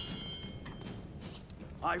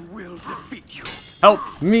 I will defeat you.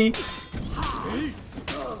 Help me.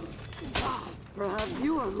 Perhaps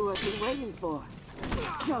you are who I've been waiting for.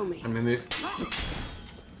 Show me. Let me move.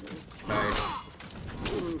 Alright.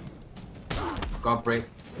 God break.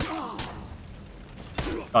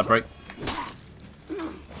 Guard break.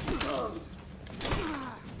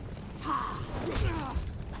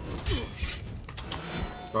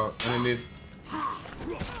 Go, let me move.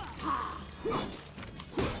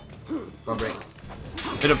 God break.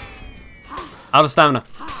 Hit him. Out of stamina.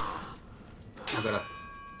 I got up.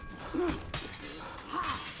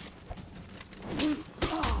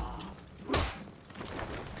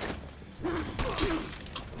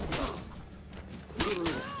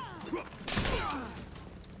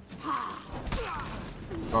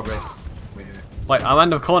 God break. Wait, wait. Wait, I'm in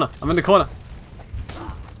the corner. I'm in the corner.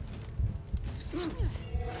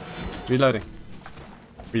 Reloading.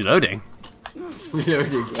 Reloading?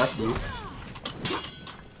 Reloading, that's new.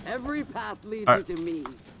 Every path leads Alright. you to me.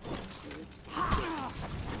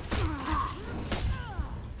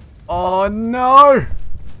 Oh no!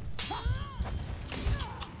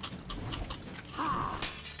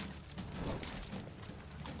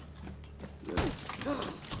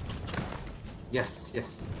 Yes,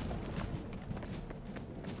 yes.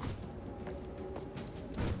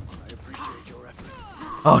 I appreciate your efforts.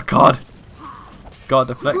 Oh god. God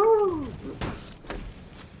deflect.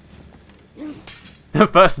 The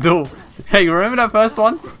first duel. Hey, you remember that first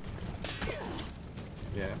one?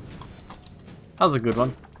 Yeah. That was a good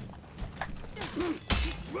one.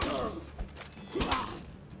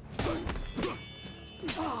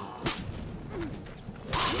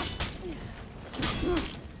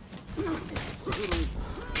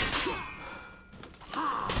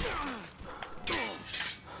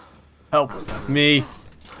 Help me.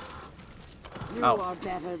 You Ow. are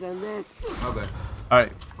better than this. Okay.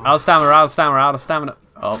 Alright. Out of stamina, out of stamina, out of stamina.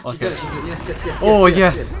 Oh, okay. Yes. Oh,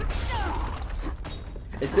 yes.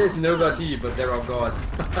 It says no guard, but there are guards.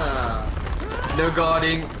 No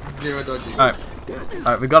guarding, zero dodging.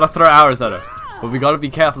 Alright, we gotta throw arrows at her. But we gotta be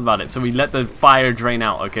careful about it, so we let the fire drain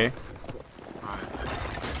out, okay? Alright.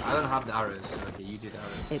 I don't have the arrows, so okay, you do the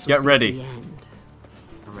arrows. Get ready.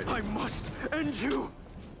 I'm ready. I must end you.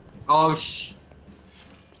 Oh,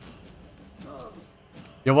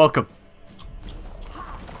 You're welcome.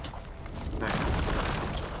 Nice.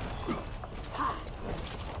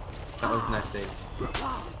 That was a nice save.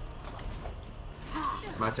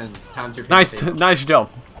 My turn. Time to Nice job.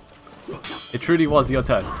 It truly was your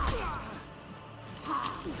turn.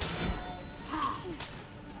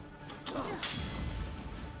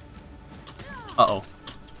 Uh-oh.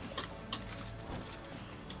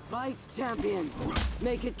 Fight, champion.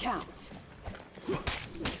 Make it count.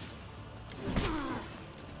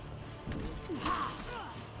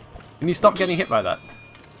 Can you stop getting hit by that?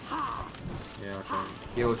 Yeah, okay.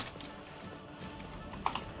 Healed.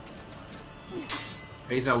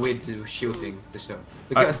 I use my weird shield thing to show.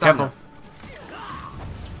 Look at Careful.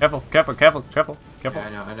 Careful. Yeah,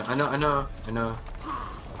 I know.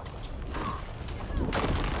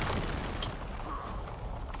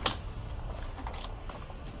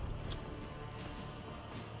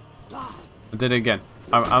 I did it again.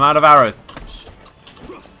 I'm out of arrows.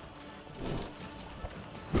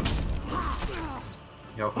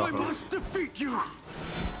 I must defeat you.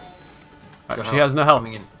 Right, she has no health.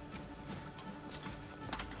 Coming in.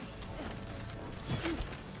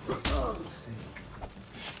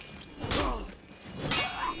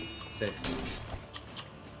 Safe.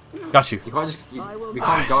 Got you. You can't just. We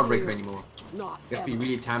can't guard break her anymore. You have to be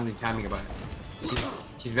really timing about it.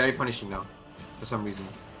 She's very punishing now, for some reason.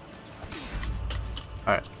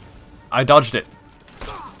 Alright. I dodged it.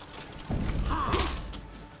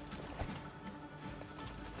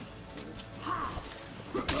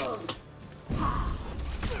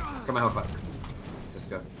 Got my health back. Let's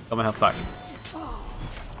go. Got my health back.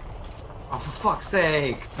 Oh, for fuck's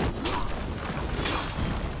sake!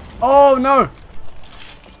 Oh no!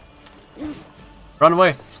 Run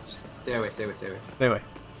away. Stay away. Stay away. Stay away.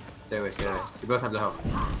 You both have the health.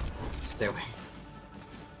 Stay away.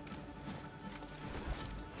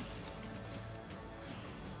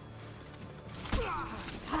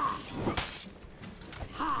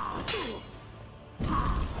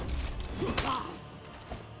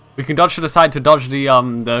 We can dodge to the side to dodge the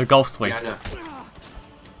golf swing. Yeah, I know.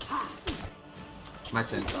 My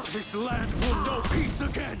turn. This land will know peace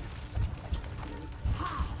again.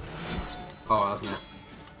 Oh, that was nice.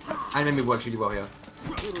 I made me work really well here.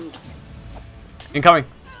 Incoming.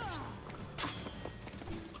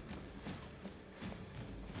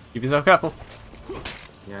 Keep yourself careful.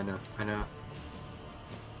 Yeah, I know.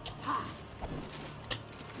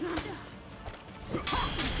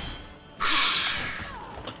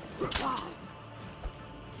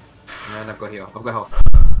 And I've got heal. I've got health.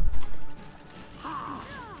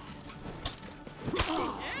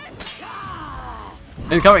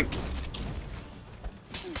 Incoming.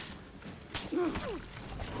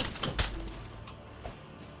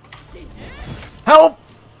 Help!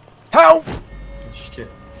 Help! Shit.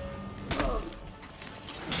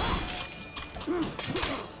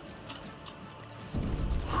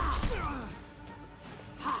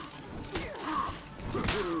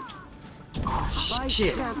 Oh,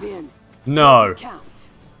 shit. No.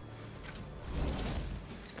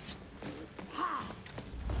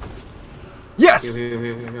 Yes!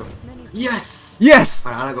 Heal. Yes! Yes!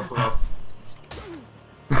 Alright, I'm gonna go full health.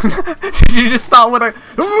 Did you just start with a...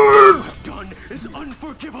 Done is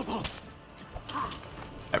unforgivable.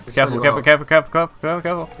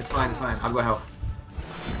 Careful. It's fine. I've got health.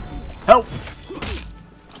 Help!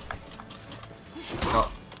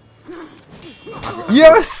 Oh.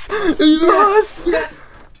 Yes! Yes!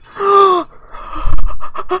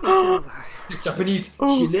 Japanese.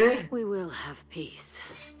 We will have peace.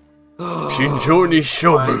 Shinjoni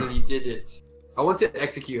Shobu. Finally did it. I want to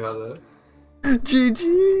execute her though.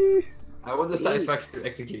 GG. I want the satisfaction to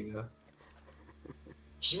execute her.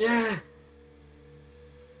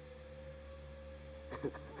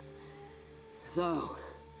 So,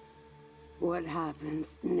 what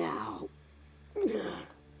happens now?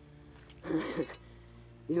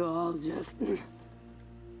 You all just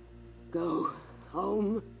go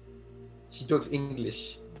home? She talks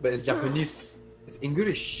English, but it's Japanese. It's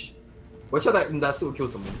English. Watch out that still kill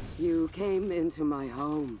someone. You came into my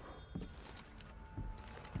home.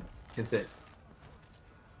 Can say.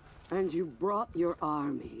 And you brought your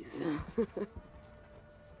armies.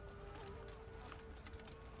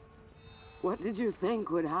 What did you think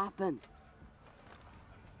would happen?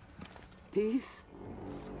 Peace?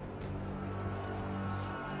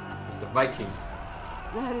 It's the Vikings.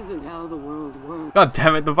 That isn't how the world works. God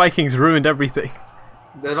damn it, the Vikings ruined everything.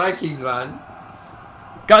 The Vikings, man.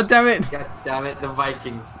 God damn it! God damn it, the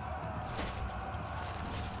Vikings.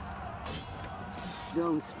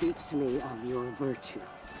 Don't speak to me of your virtues.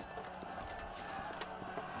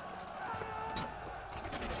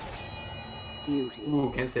 Duty.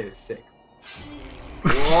 Ooh, Kensei is sick.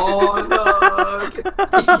 Oh no!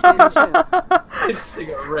 Kensei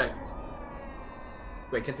got wrecked.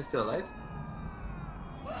 Wait, Kensei's still alive?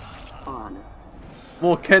 Honor.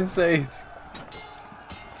 More Kenseis.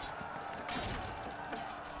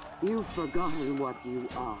 You've forgotten what you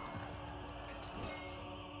are.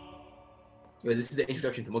 Wait, this is the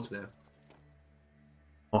introduction to multiplayer.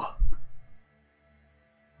 Oh.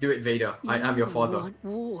 Do it, Vader. I am your father. You want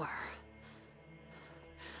war.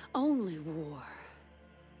 Only war.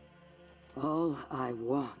 All I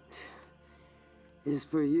want is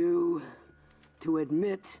for you to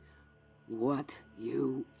admit what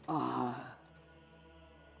you are.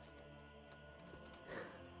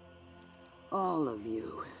 All of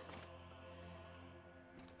you.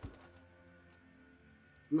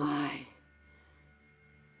 My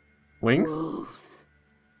Wings? wolves.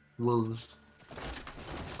 Wolves.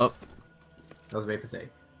 Oh. That was very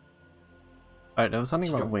pathetic. Alright, there was something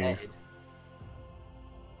She about dropped wings. Ed.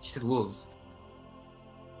 She said wolves.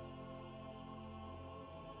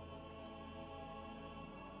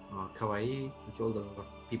 Oh, kawaii. Look at all the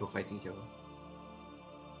people fighting each other.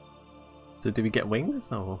 So do we get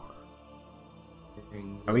wings or?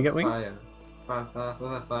 Wings Are we get of wings? Fire. Fire, fire,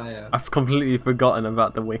 fire, fire. I've completely forgotten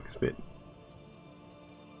about the wings bit.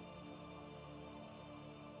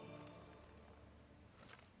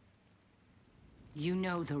 You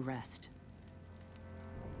know the rest.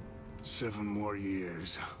 7 more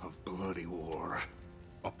years of bloody war.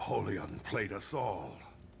 Apollyon played us all.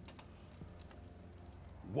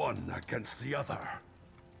 One against the other.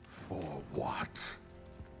 For what?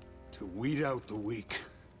 To weed out the weak.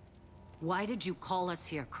 Why did you call us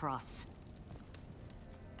here, Cross?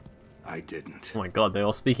 I didn't. Oh my god, they're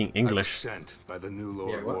all speaking I was English. sent by the new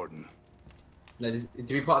Lord Warden. No, to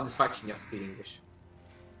be part of this faction, you have to speak English.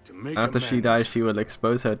 To make After she amends. dies, she will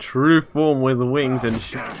expose her true form with wings,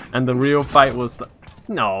 and the real fight was the...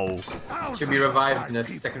 No. She'll be revived in a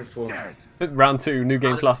second form. Round 2, new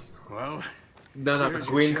game plus. Well, No, here's your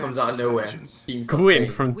Gwyn chance comes out of for nowhere. vengeance. Theme starts Gwyn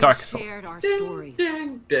playing. from We Dark Souls. shared our stories.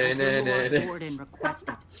 Until Lord Warden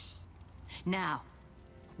requested. Now,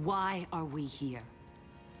 why are we here?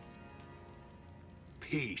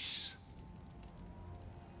 Peace.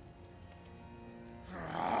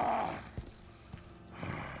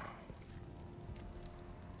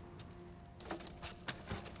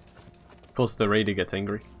 Of course, the raider gets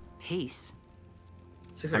angry. Peace.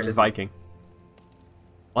 She looks like a Like a lesbian. Viking.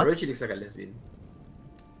 What? Orochi looks like a lesbian.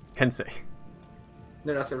 Kensei.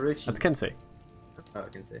 No, that's Orochi. That's Kensei. Oh, I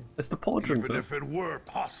can say. It's the pauldrons, Even man. if it were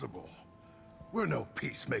possible, we're no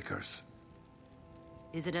peacemakers.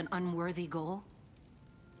 Is it an unworthy goal?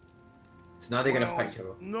 So now they're gonna Well, fight each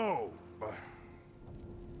other. No, but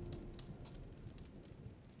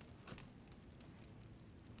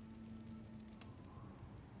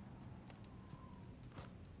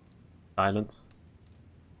Silence.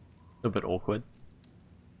 A little bit awkward.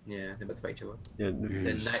 Yeah, they're about to fight each other. Yeah.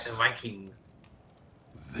 The Knight, the Viking.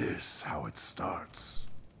 this how it starts.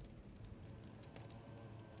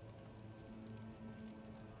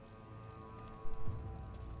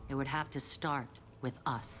 It would have to start with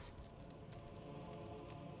us.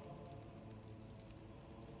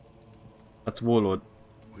 That's Warlord.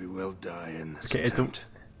 We will die in this Okay, attempt.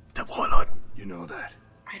 it's a Warlord. You know that.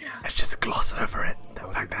 I know. Let's just gloss over it. The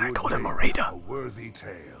But fact it that I would called him a make raider. A worthy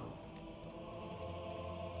tale.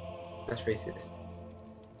 That's racist.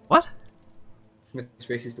 What? That's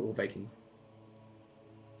racist to all Vikings.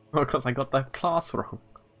 Oh, because I got the class wrong.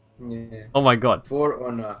 Yeah. Oh my god. For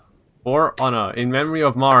honor. For honor, in memory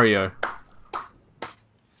of Mario.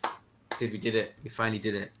 Dude, we did it. We finally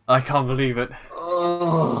did it. I can't believe it.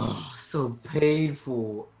 Oh, so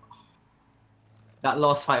painful. That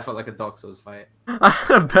last fight felt like a Dark Souls fight. I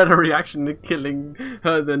had a better reaction to killing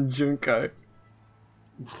her than Junko.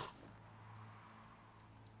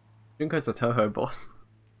 Junko's a Toho boss.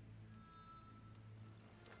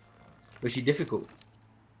 Was she difficult?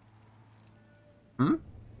 Hmm?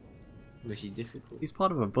 Was she difficult? He's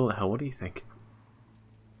part of a bullet hell, what do you think?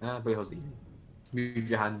 Ah, bullet hell's easy. Just move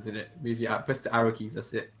your hands in it. Move your press the arrow keys.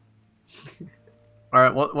 That's it.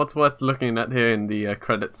 Alright, what's worth looking at here in the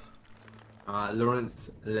credits?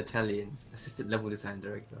 Lawrence Letelian, assistant level design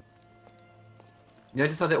director.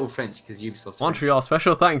 Notice how they're all French because Ubisoft's Montreal,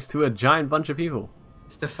 special thanks to a giant bunch of people.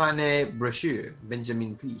 Stéphane Brecheux,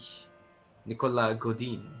 Benjamin Clich, Nicolas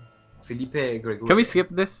Godin, Philippe Gregor. Can we skip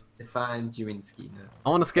this? Stefan Jawinski, no. I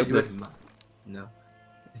want to skip this. No.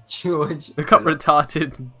 George. Look up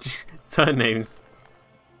retarded surnames.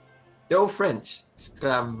 They're all French.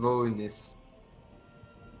 Stravonis.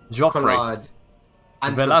 Joffrey. Collard,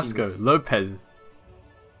 Velasco. Anthropinus. Lopez.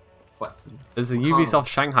 Watson. There's a O'Connell. Ubisoft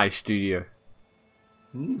Shanghai studio.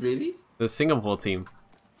 Really? The Singapore team.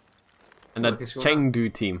 And a Okay, scroll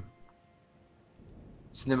Chengdu team.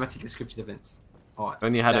 Cinematic scripted events. Oh,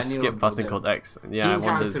 Only had a Daniel skip button Boudin. called X. Yeah, I Team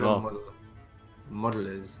wonder as character well.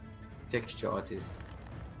 Modelers. Texture artists.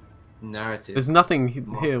 Narrative. There's nothing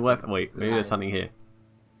here worth. Wait, maybe there's something here.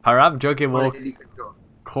 Parab Jokimo Quality control.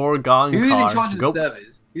 Korgan Who's in Kar. charge of Go.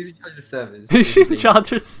 servers? Who's in charge of servers? Who's in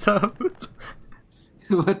charge of servers?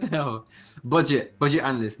 What the hell? Budget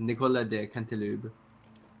analyst Nicolas de Canteloube.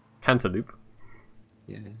 Cantaloupe.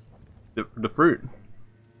 Yeah. The fruit.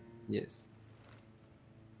 Yes.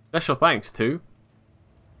 Special thanks to.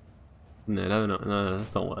 No,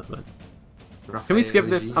 that's not worth it. Raphael Can we skip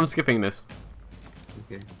this? G. I'm skipping this.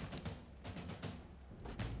 Okay.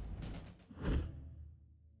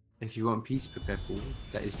 If you want peace, prepare for war.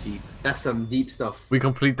 That is deep. That's some deep stuff. We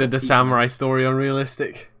completed the That's deep, samurai man. story on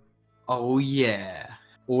realistic. Oh yeah.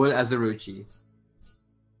 All Azarochi.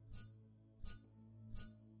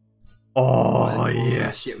 Oh The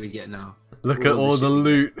yes. shit we get now. Look at all shit the we get.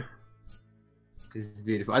 loot. This is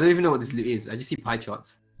beautiful. I don't even know what this loot is. I just see pie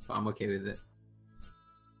charts, but I'm okay with it.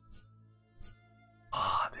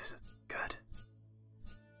 Oh, this is good.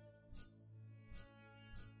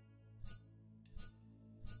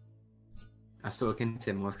 I still can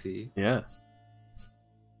say Moxie. Yeah.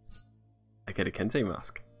 I get a Kensei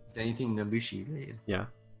mask. Is there anything Nobushi related? Yeah.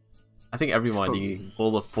 I think everybody,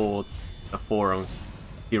 all the four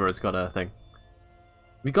heroes got a thing.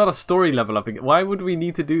 We got a story level up again. Why would we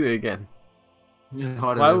need to do it again?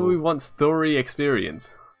 Why would we want story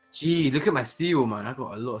experience? Gee, look at my steel, man. I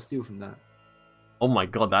got a lot of steel from that. Oh my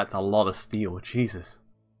god, that's a lot of steel. Jesus.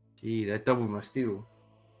 Gee, that doubled my steel.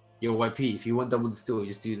 Yo, YP, if you want double the steel,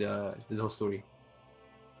 just do the whole story.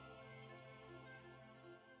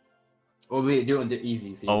 Or wait, do it on the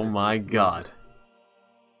easy. So you Oh don't my just god.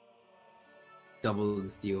 double the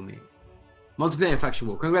steel, mate. Multiplayer and faction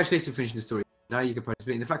war. Congratulations for finishing the story. Now you can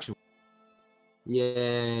participate in the faction war.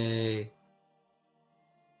 Yay.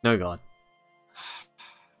 No god.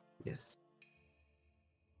 Yes.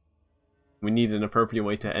 We need an appropriate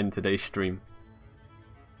way to end today's stream.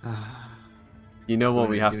 You know what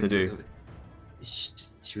we have to do.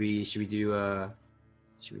 Should we do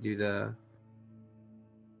the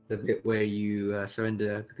bit where you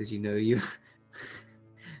surrender because you know you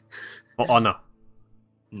For honor.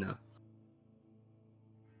 No.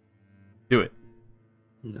 Do it.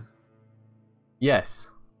 No. Yes.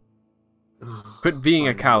 Quit being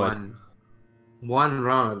a coward. One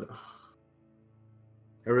round.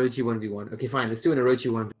 Orochi 1v1. Okay, fine. Let's do an Orochi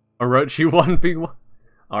 1v1. Orochi 1v1.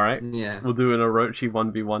 Alright. Yeah. We'll do an Orochi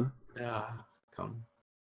 1v1. Come.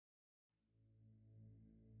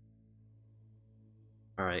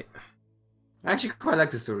 Alright. I actually quite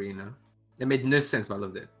like the story, you know. It made no sense, but I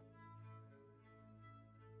loved it.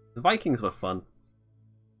 The Vikings were fun.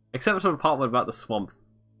 Except for the part about the swamp.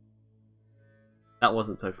 That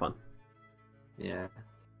wasn't so fun. Yeah.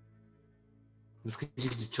 It's because you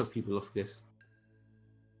can just chop people off cliffs.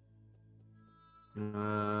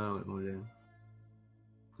 What more doing?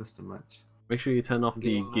 Custom match. Make sure you turn off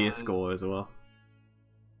the Go gear on. score as well.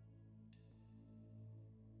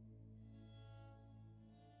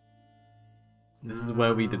 This is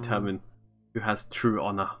where we determine who has true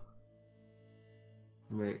honor.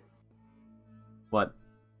 Wait. What?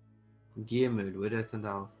 Gear mode, where did I turn that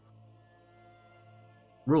off?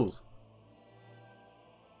 Rules.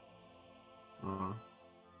 Oh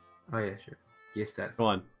yeah, sure. Gear stats. Go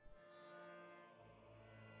on.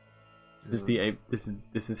 This is the ape.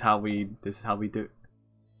 This is how we do it.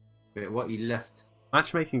 Wait, what? You left?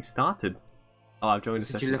 Matchmaking started. Oh, I've joined the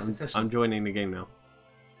Since you session. left the session. I'm joining the game now.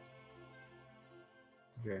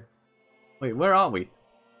 Okay. Wait, where are we?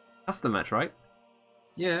 Custom match, right?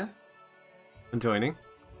 Yeah. I'm joining.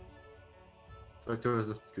 Victoria's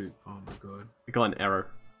left the group. Oh my god. I got an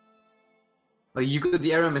error. Oh, you got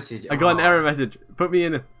the error message. I got an error message. Put me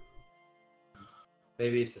in.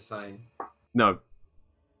 Maybe it's a sign. No.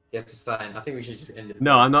 Yeah, it's a sign. I think we should just end it.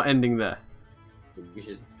 No, I'm not ending there. We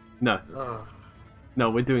should. No. Oh. No,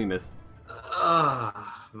 we're doing this.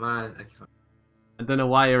 Man. Okay, fine. I don't know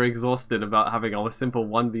why you're exhausted about having a simple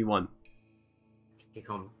 1v1. Okay,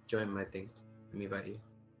 come. Join my thing. Let me invite you.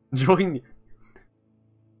 Join you.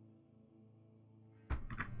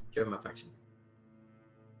 Join my faction.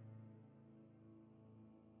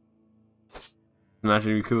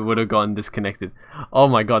 Imagine we would have gotten disconnected. Oh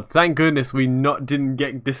my god! Thank goodness we didn't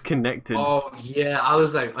get disconnected. Oh yeah, I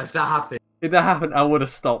was like, if that happened, I would have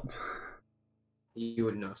stopped. You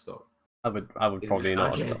would not stop. I would probably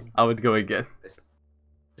not stop. I would go again. Let's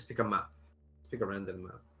pick a map. Let's pick a random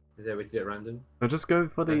map. Is there a way to do it random? I'll just go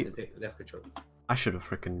for the left control. I should have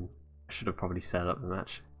probably set up the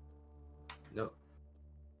match. No.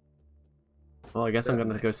 Well, I guess I'm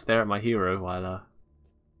gonna go stare at my hero while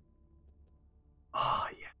Oh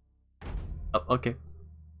yeah. Oh, okay.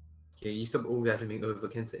 Okay, you stop orgasming over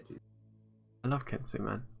Kensei, please. I love Kensei,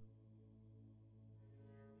 man.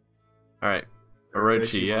 Alright.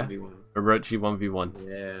 Orochi, yeah? 1v1. Orochi 1v1.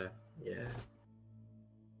 Yeah, yeah.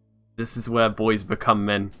 This is where boys become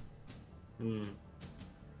men. Dude,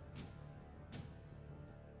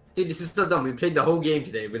 this is so dumb. We played the whole game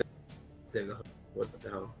today without playing the whole... What the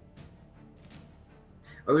hell?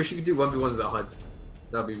 I wish you could do 1v1s with the HUDs.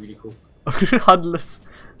 That'd be really cool. Hudless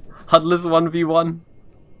 1v1.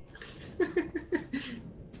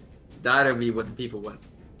 That'll be what the people want.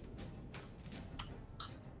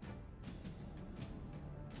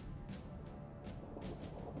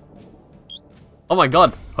 Oh my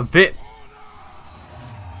god, a bit.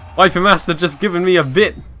 Wifey Master just given me a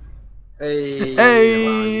bit. Hey.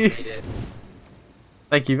 Hey. Wow,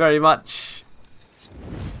 thank you very much.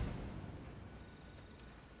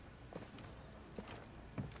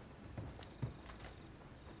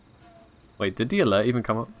 Wait, did the alert even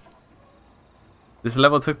come up? This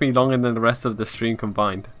level took me longer than the rest of the stream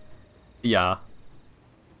combined. Yeah.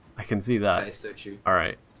 I can see that. That is so true.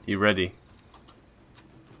 Alright, you ready?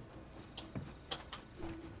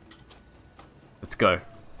 Let's go.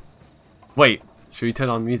 Wait, should we turn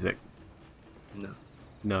on music? No.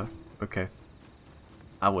 No? Okay.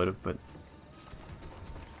 I would've, but...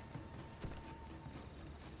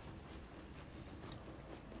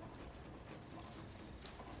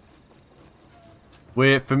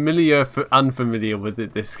 We're unfamiliar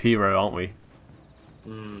with this hero, aren't we?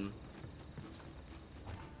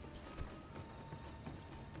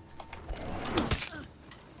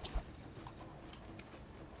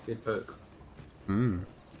 Good poke.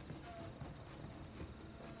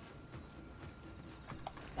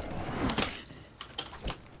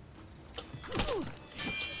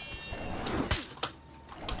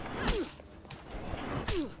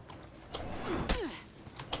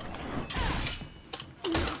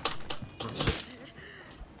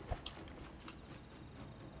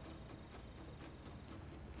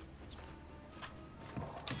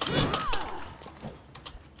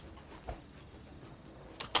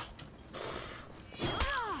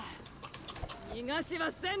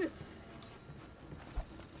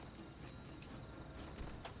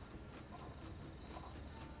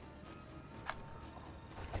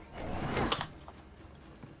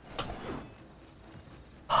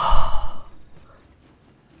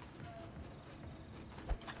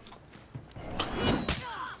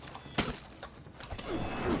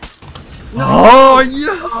 Oh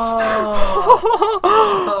yes!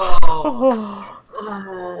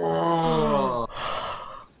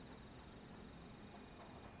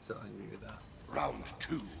 So angry with that. Round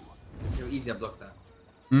 2. It was easy to block that.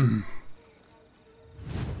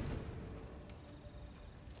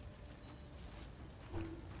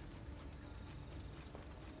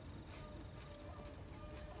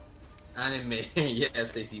 Anime, yes,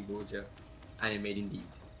 Stacy Borgia. Anime indeed.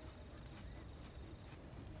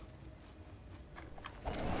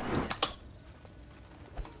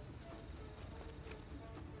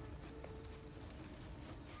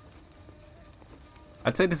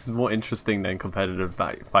 I'd say this is more interesting than competitive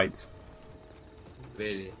fights.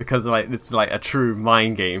 Really? Because it's like a true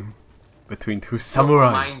mind game between two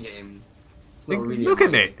samurai. Mind game. It's not really look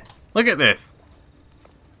at it. Look at this.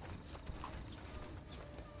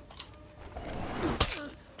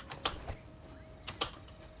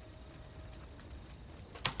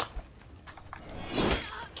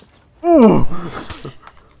 Ooh.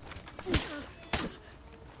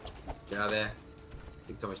 Get out of there. I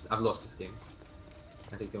take too much. I've lost this game.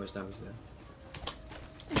 I take too much damage there.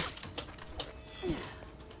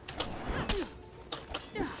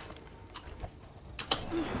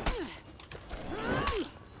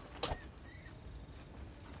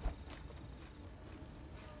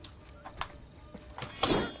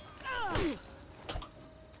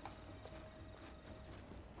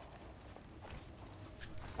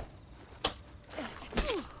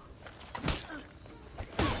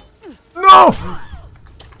 No!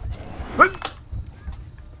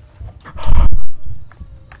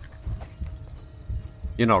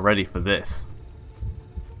 You're not ready for this.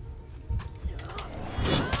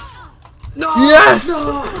 No! Yes!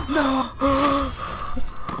 No! No!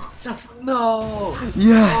 That's no!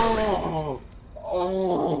 Yes! Oh!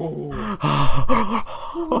 Oh!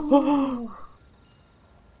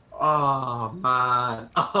 Oh man!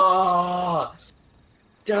 Oh!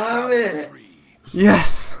 Damn it!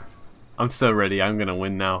 Yes! I'm so ready. I'm gonna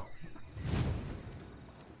win now.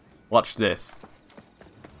 Watch this.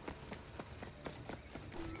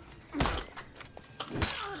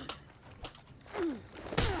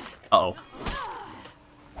 Uh-oh.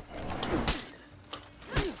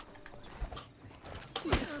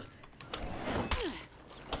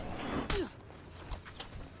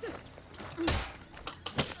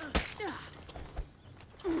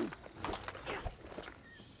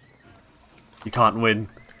 You can't win.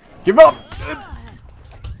 Give up!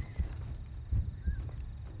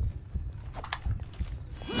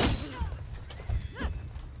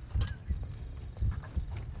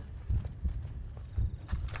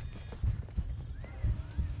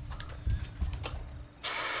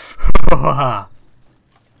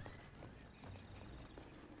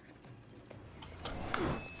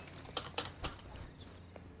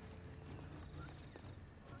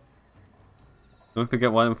 Don't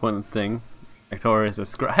forget one important thing. Victoria is a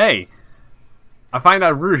Hey! I find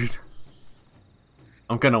that rude.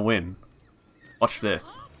 I'm gonna win. Watch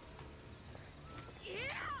this.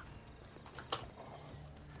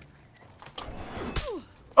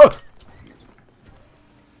 Oh!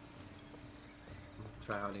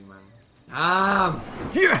 Try harding, man.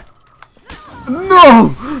 Yeah!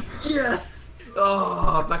 No! Yes!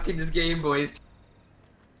 Oh, back in this game, boys.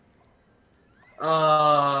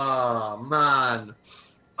 Oh man.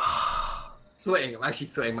 Sweating. I'm actually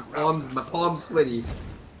sweating. My palms sweaty.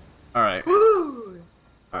 Alright.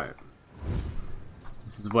 Alright.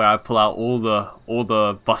 This is where I pull out all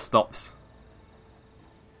the bus stops.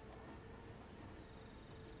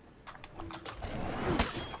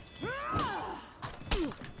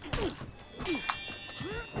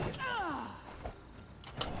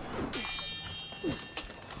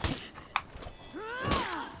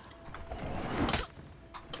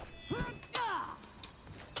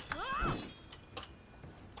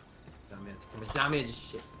 Damage.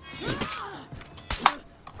 Shit.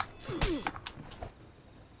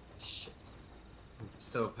 Shit. I'm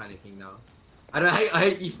so panicking now. I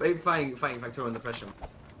hate fighting Factor under pressure.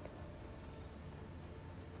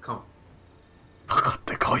 Come.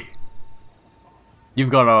 You've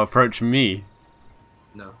got to approach me.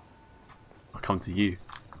 No. I'll come to you.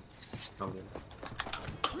 Come in.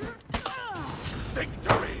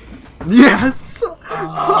 Victory! Yes!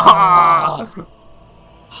 I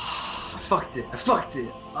fucked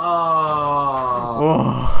it. Oh.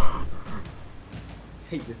 Oh.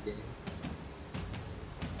 Hate this game.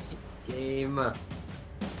 Hate this game.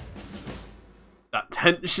 That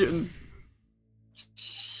tension.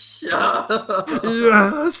 Shut up.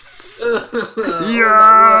 Yes!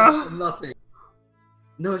 Yeah. Nothing.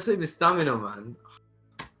 No, it's like the stamina, man.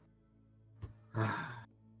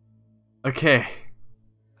 Okay.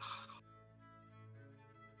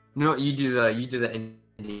 No, you do the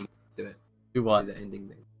ending. Do it. Do what? Do the ending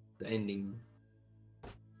thing. The ending.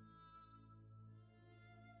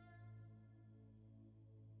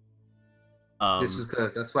 This was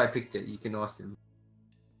close. That's why I picked it. You can ask him.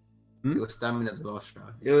 Your stamina the last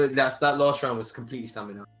round. That last round was completely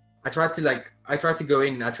stamina. I tried to go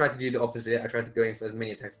in. I tried to do the opposite. I tried to go in for as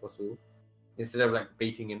many attacks as possible instead of like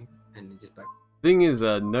baiting him and just back. Thing is,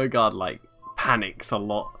 NoGuard like panics a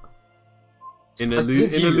lot. In a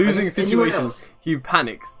losing situation, he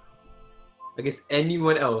panics. Against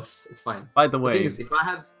anyone else, it's fine. By the way, thing is, if I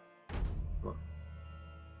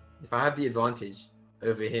have the advantage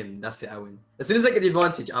over him, that's it. I win. As soon as I get the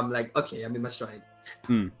advantage, I'm like, okay, I'm in my stride.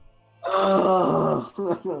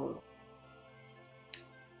 Oh.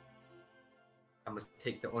 I must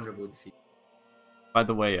take the honorable defeat. By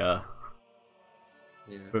the way,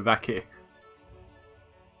 we're back here.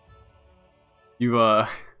 You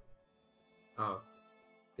Oh,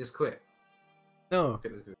 just quit. No.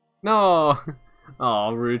 No.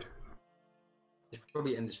 Oh, rude. You should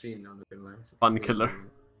probably end the stream now. Not gonna lie. Fun killer.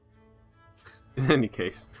 In any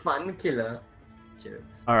case. Fun killer.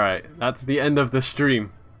 Alright, that's the end of the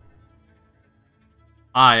stream.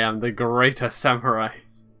 I am the greatest samurai.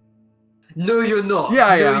 No, you're not. Yeah,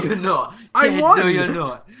 I am. No, you're not. I won. No, you're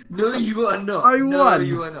not. No, you are not. I won. No,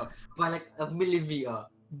 you are not. By like a millimeter.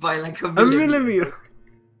 By like a millimeter.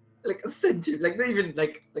 Like a centimeter. Like not even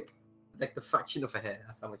like the fraction of a hair.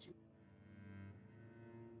 That's how much you.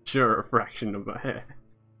 Sure, a fraction of a hair.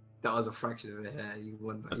 That was a fraction of a hair. You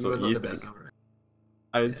won. That's you what were you not the think. best samurai.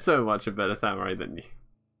 I'm so much a better samurai than you.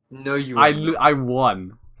 No, you. Are not. I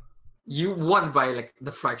won. You won by like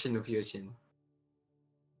the fraction of your chin.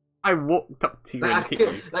 I walked up to you and hit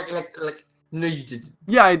you. Like. No, you didn't.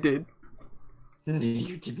 Yeah, I did. No,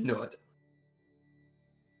 you did not.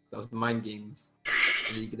 That was mind games.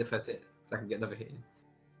 And you get the first hit, so I can get another hit in.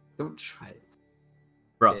 Don't try it.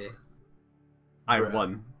 Bro, okay. I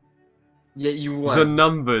won. Yeah, you won. The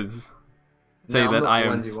numbers say No, that I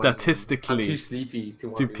am 1v1. statistically I'm too sleepy to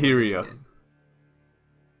 1v1 superior. again.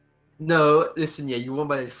 No, listen, yeah, you won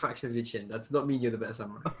by a fraction of your chin. That does not mean you're the better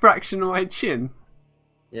samurai. A fraction of my chin?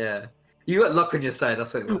 Yeah. You got luck on your side,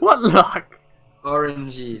 that's what it was. What luck?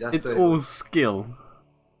 RNG, that's It's what it all was. skill.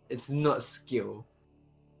 It's not skill.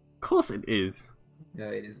 Of course it is. No,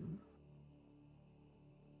 it isn't.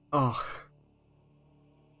 Oh.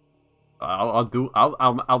 I'll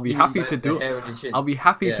be happy to do. I'll be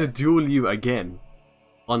happy to duel you again,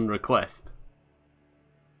 on request.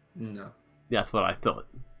 No. That's what I thought.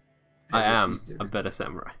 I am a better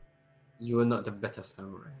samurai. You are not the better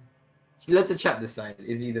samurai. Let the chat decide.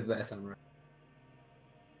 Is he the better samurai?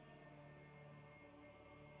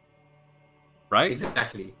 Right?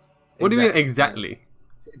 Exactly. What do you mean exactly?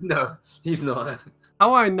 No, he's not.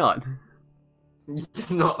 How am I not?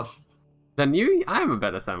 He's not. Then you? I am a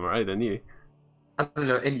better samurai than you. I don't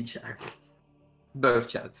know any chat. Both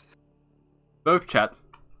chats. Both chats.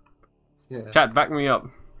 Yeah. Chat, back me up.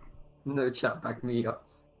 No chat, back me up.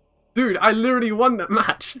 Dude, I literally won that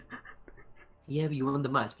match. Yeah, but you won the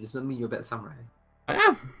match, but it doesn't mean you're a better samurai. I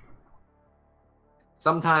am.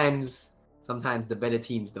 Sometimes the better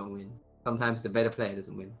teams don't win. Sometimes the better player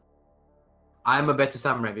doesn't win. I'm a better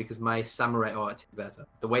samurai because my samurai art is better.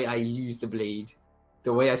 The way I use the blade,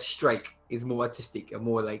 the way I strike is more artistic and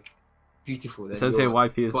more like beautiful than It says here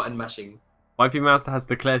YP is button mashing. YP Master has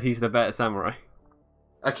declared he's the better samurai.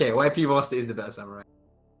 Okay, YP Master is the better samurai.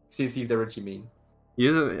 Since he's the Orochi main. He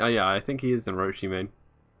isn't. Oh yeah, I think he is an Orochi main.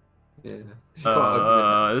 Yeah.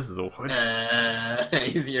 This is awkward.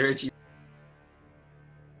 He's the Orochi.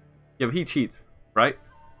 Yeah, but he cheats, right?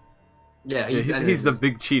 Yeah, he's the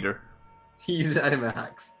big cheater. He's anime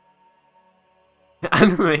hacks.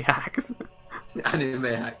 Anime hacks. Anime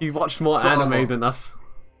hacks. He watched more anime than us.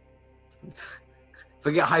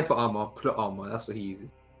 Forget hyper armor, plot armor. That's what he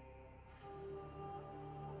uses.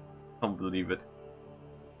 Can't believe it.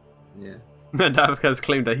 Yeah. Davik has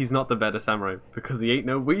claimed that he's not the better samurai because he ain't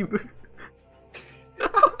no weeb.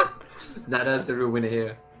 That's the real winner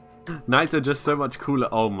here. Knights are just so much cooler.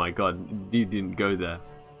 Oh my god, you didn't go there.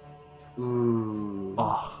 Ooh.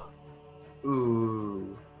 Oh.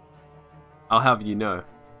 Ooh. I'll have you know.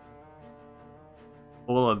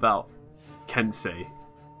 All about Kensei.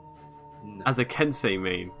 No. As a Kensei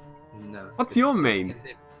main. No. What's your main?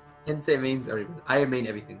 Kensei mains are even. I main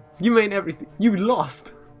everything. You main everything. You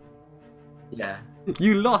lost. Yeah.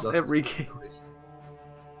 You lost every game.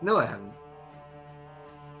 No, I haven't.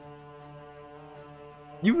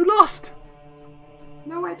 You lost.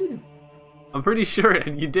 No, I didn't. I'm pretty sure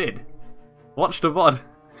you did. Watch the VOD.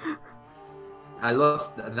 I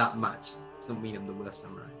lost that match. Doesn't mean I'm the worst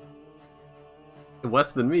samurai.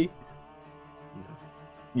 Worse than me? No.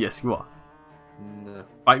 Yes, you are. No.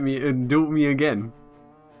 Fight me and duel me again.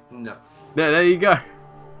 No. There you go.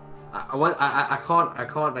 I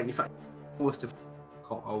can't, like, if I was to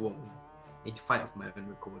I won't win. I need to fight off my own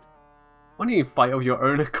record. Why don't you fight of your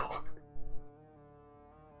own accord?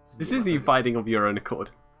 This is you fighting of your own accord.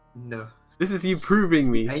 No. This is you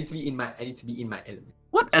proving me. I need to be in my element.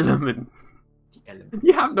 What element? The element.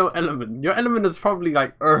 You have no element. Your element is probably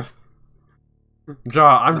like earth.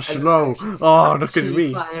 Ja, I'm slow. Oh, look at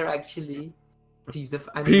me. Fire, actually.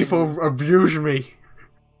 People abuse me.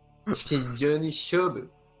 Shinjoni Shobu.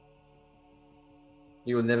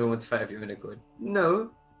 You will never want to fight of your own accord. No.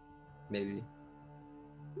 Maybe.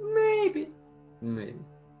 Maybe. Maybe.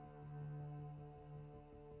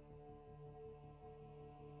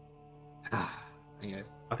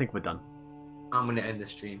 Anyways. I think we're done. I'm gonna end the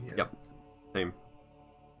stream here. Yep. Same.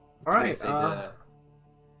 Alright.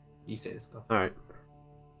 You say this stuff. Alright.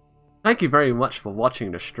 Thank you very much for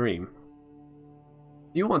watching the stream.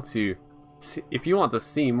 If you want to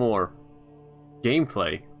see more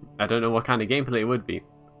gameplay, I don't know what kind of gameplay it would be.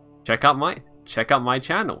 Check out my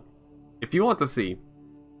channel. If you want to see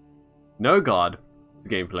NoGuard's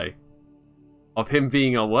gameplay of him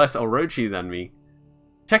being a worse Orochi than me,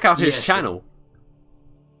 check out his channel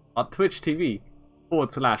on Twitch TV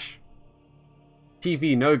 /TV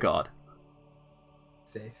NoGuard.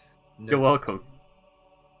 Safe. You're welcome.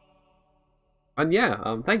 And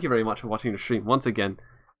yeah, thank you very much for watching the stream once again.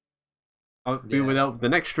 The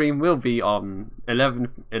next stream will be on 11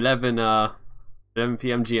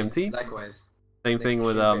 p.m. GMT. Yes, likewise. Same thing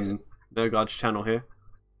with NoGuard's channel here.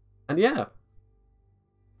 And yeah.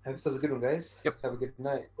 Episode's a good one, guys. Yep. Have a good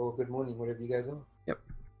night or good morning, whatever you guys are. Yep.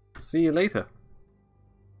 See you later.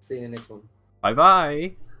 See you in the next one. Bye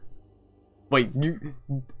bye. Wait, you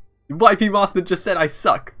YP Master just said I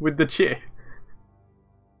suck with the cheer.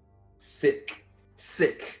 Sick.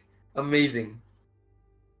 Sick. Amazing.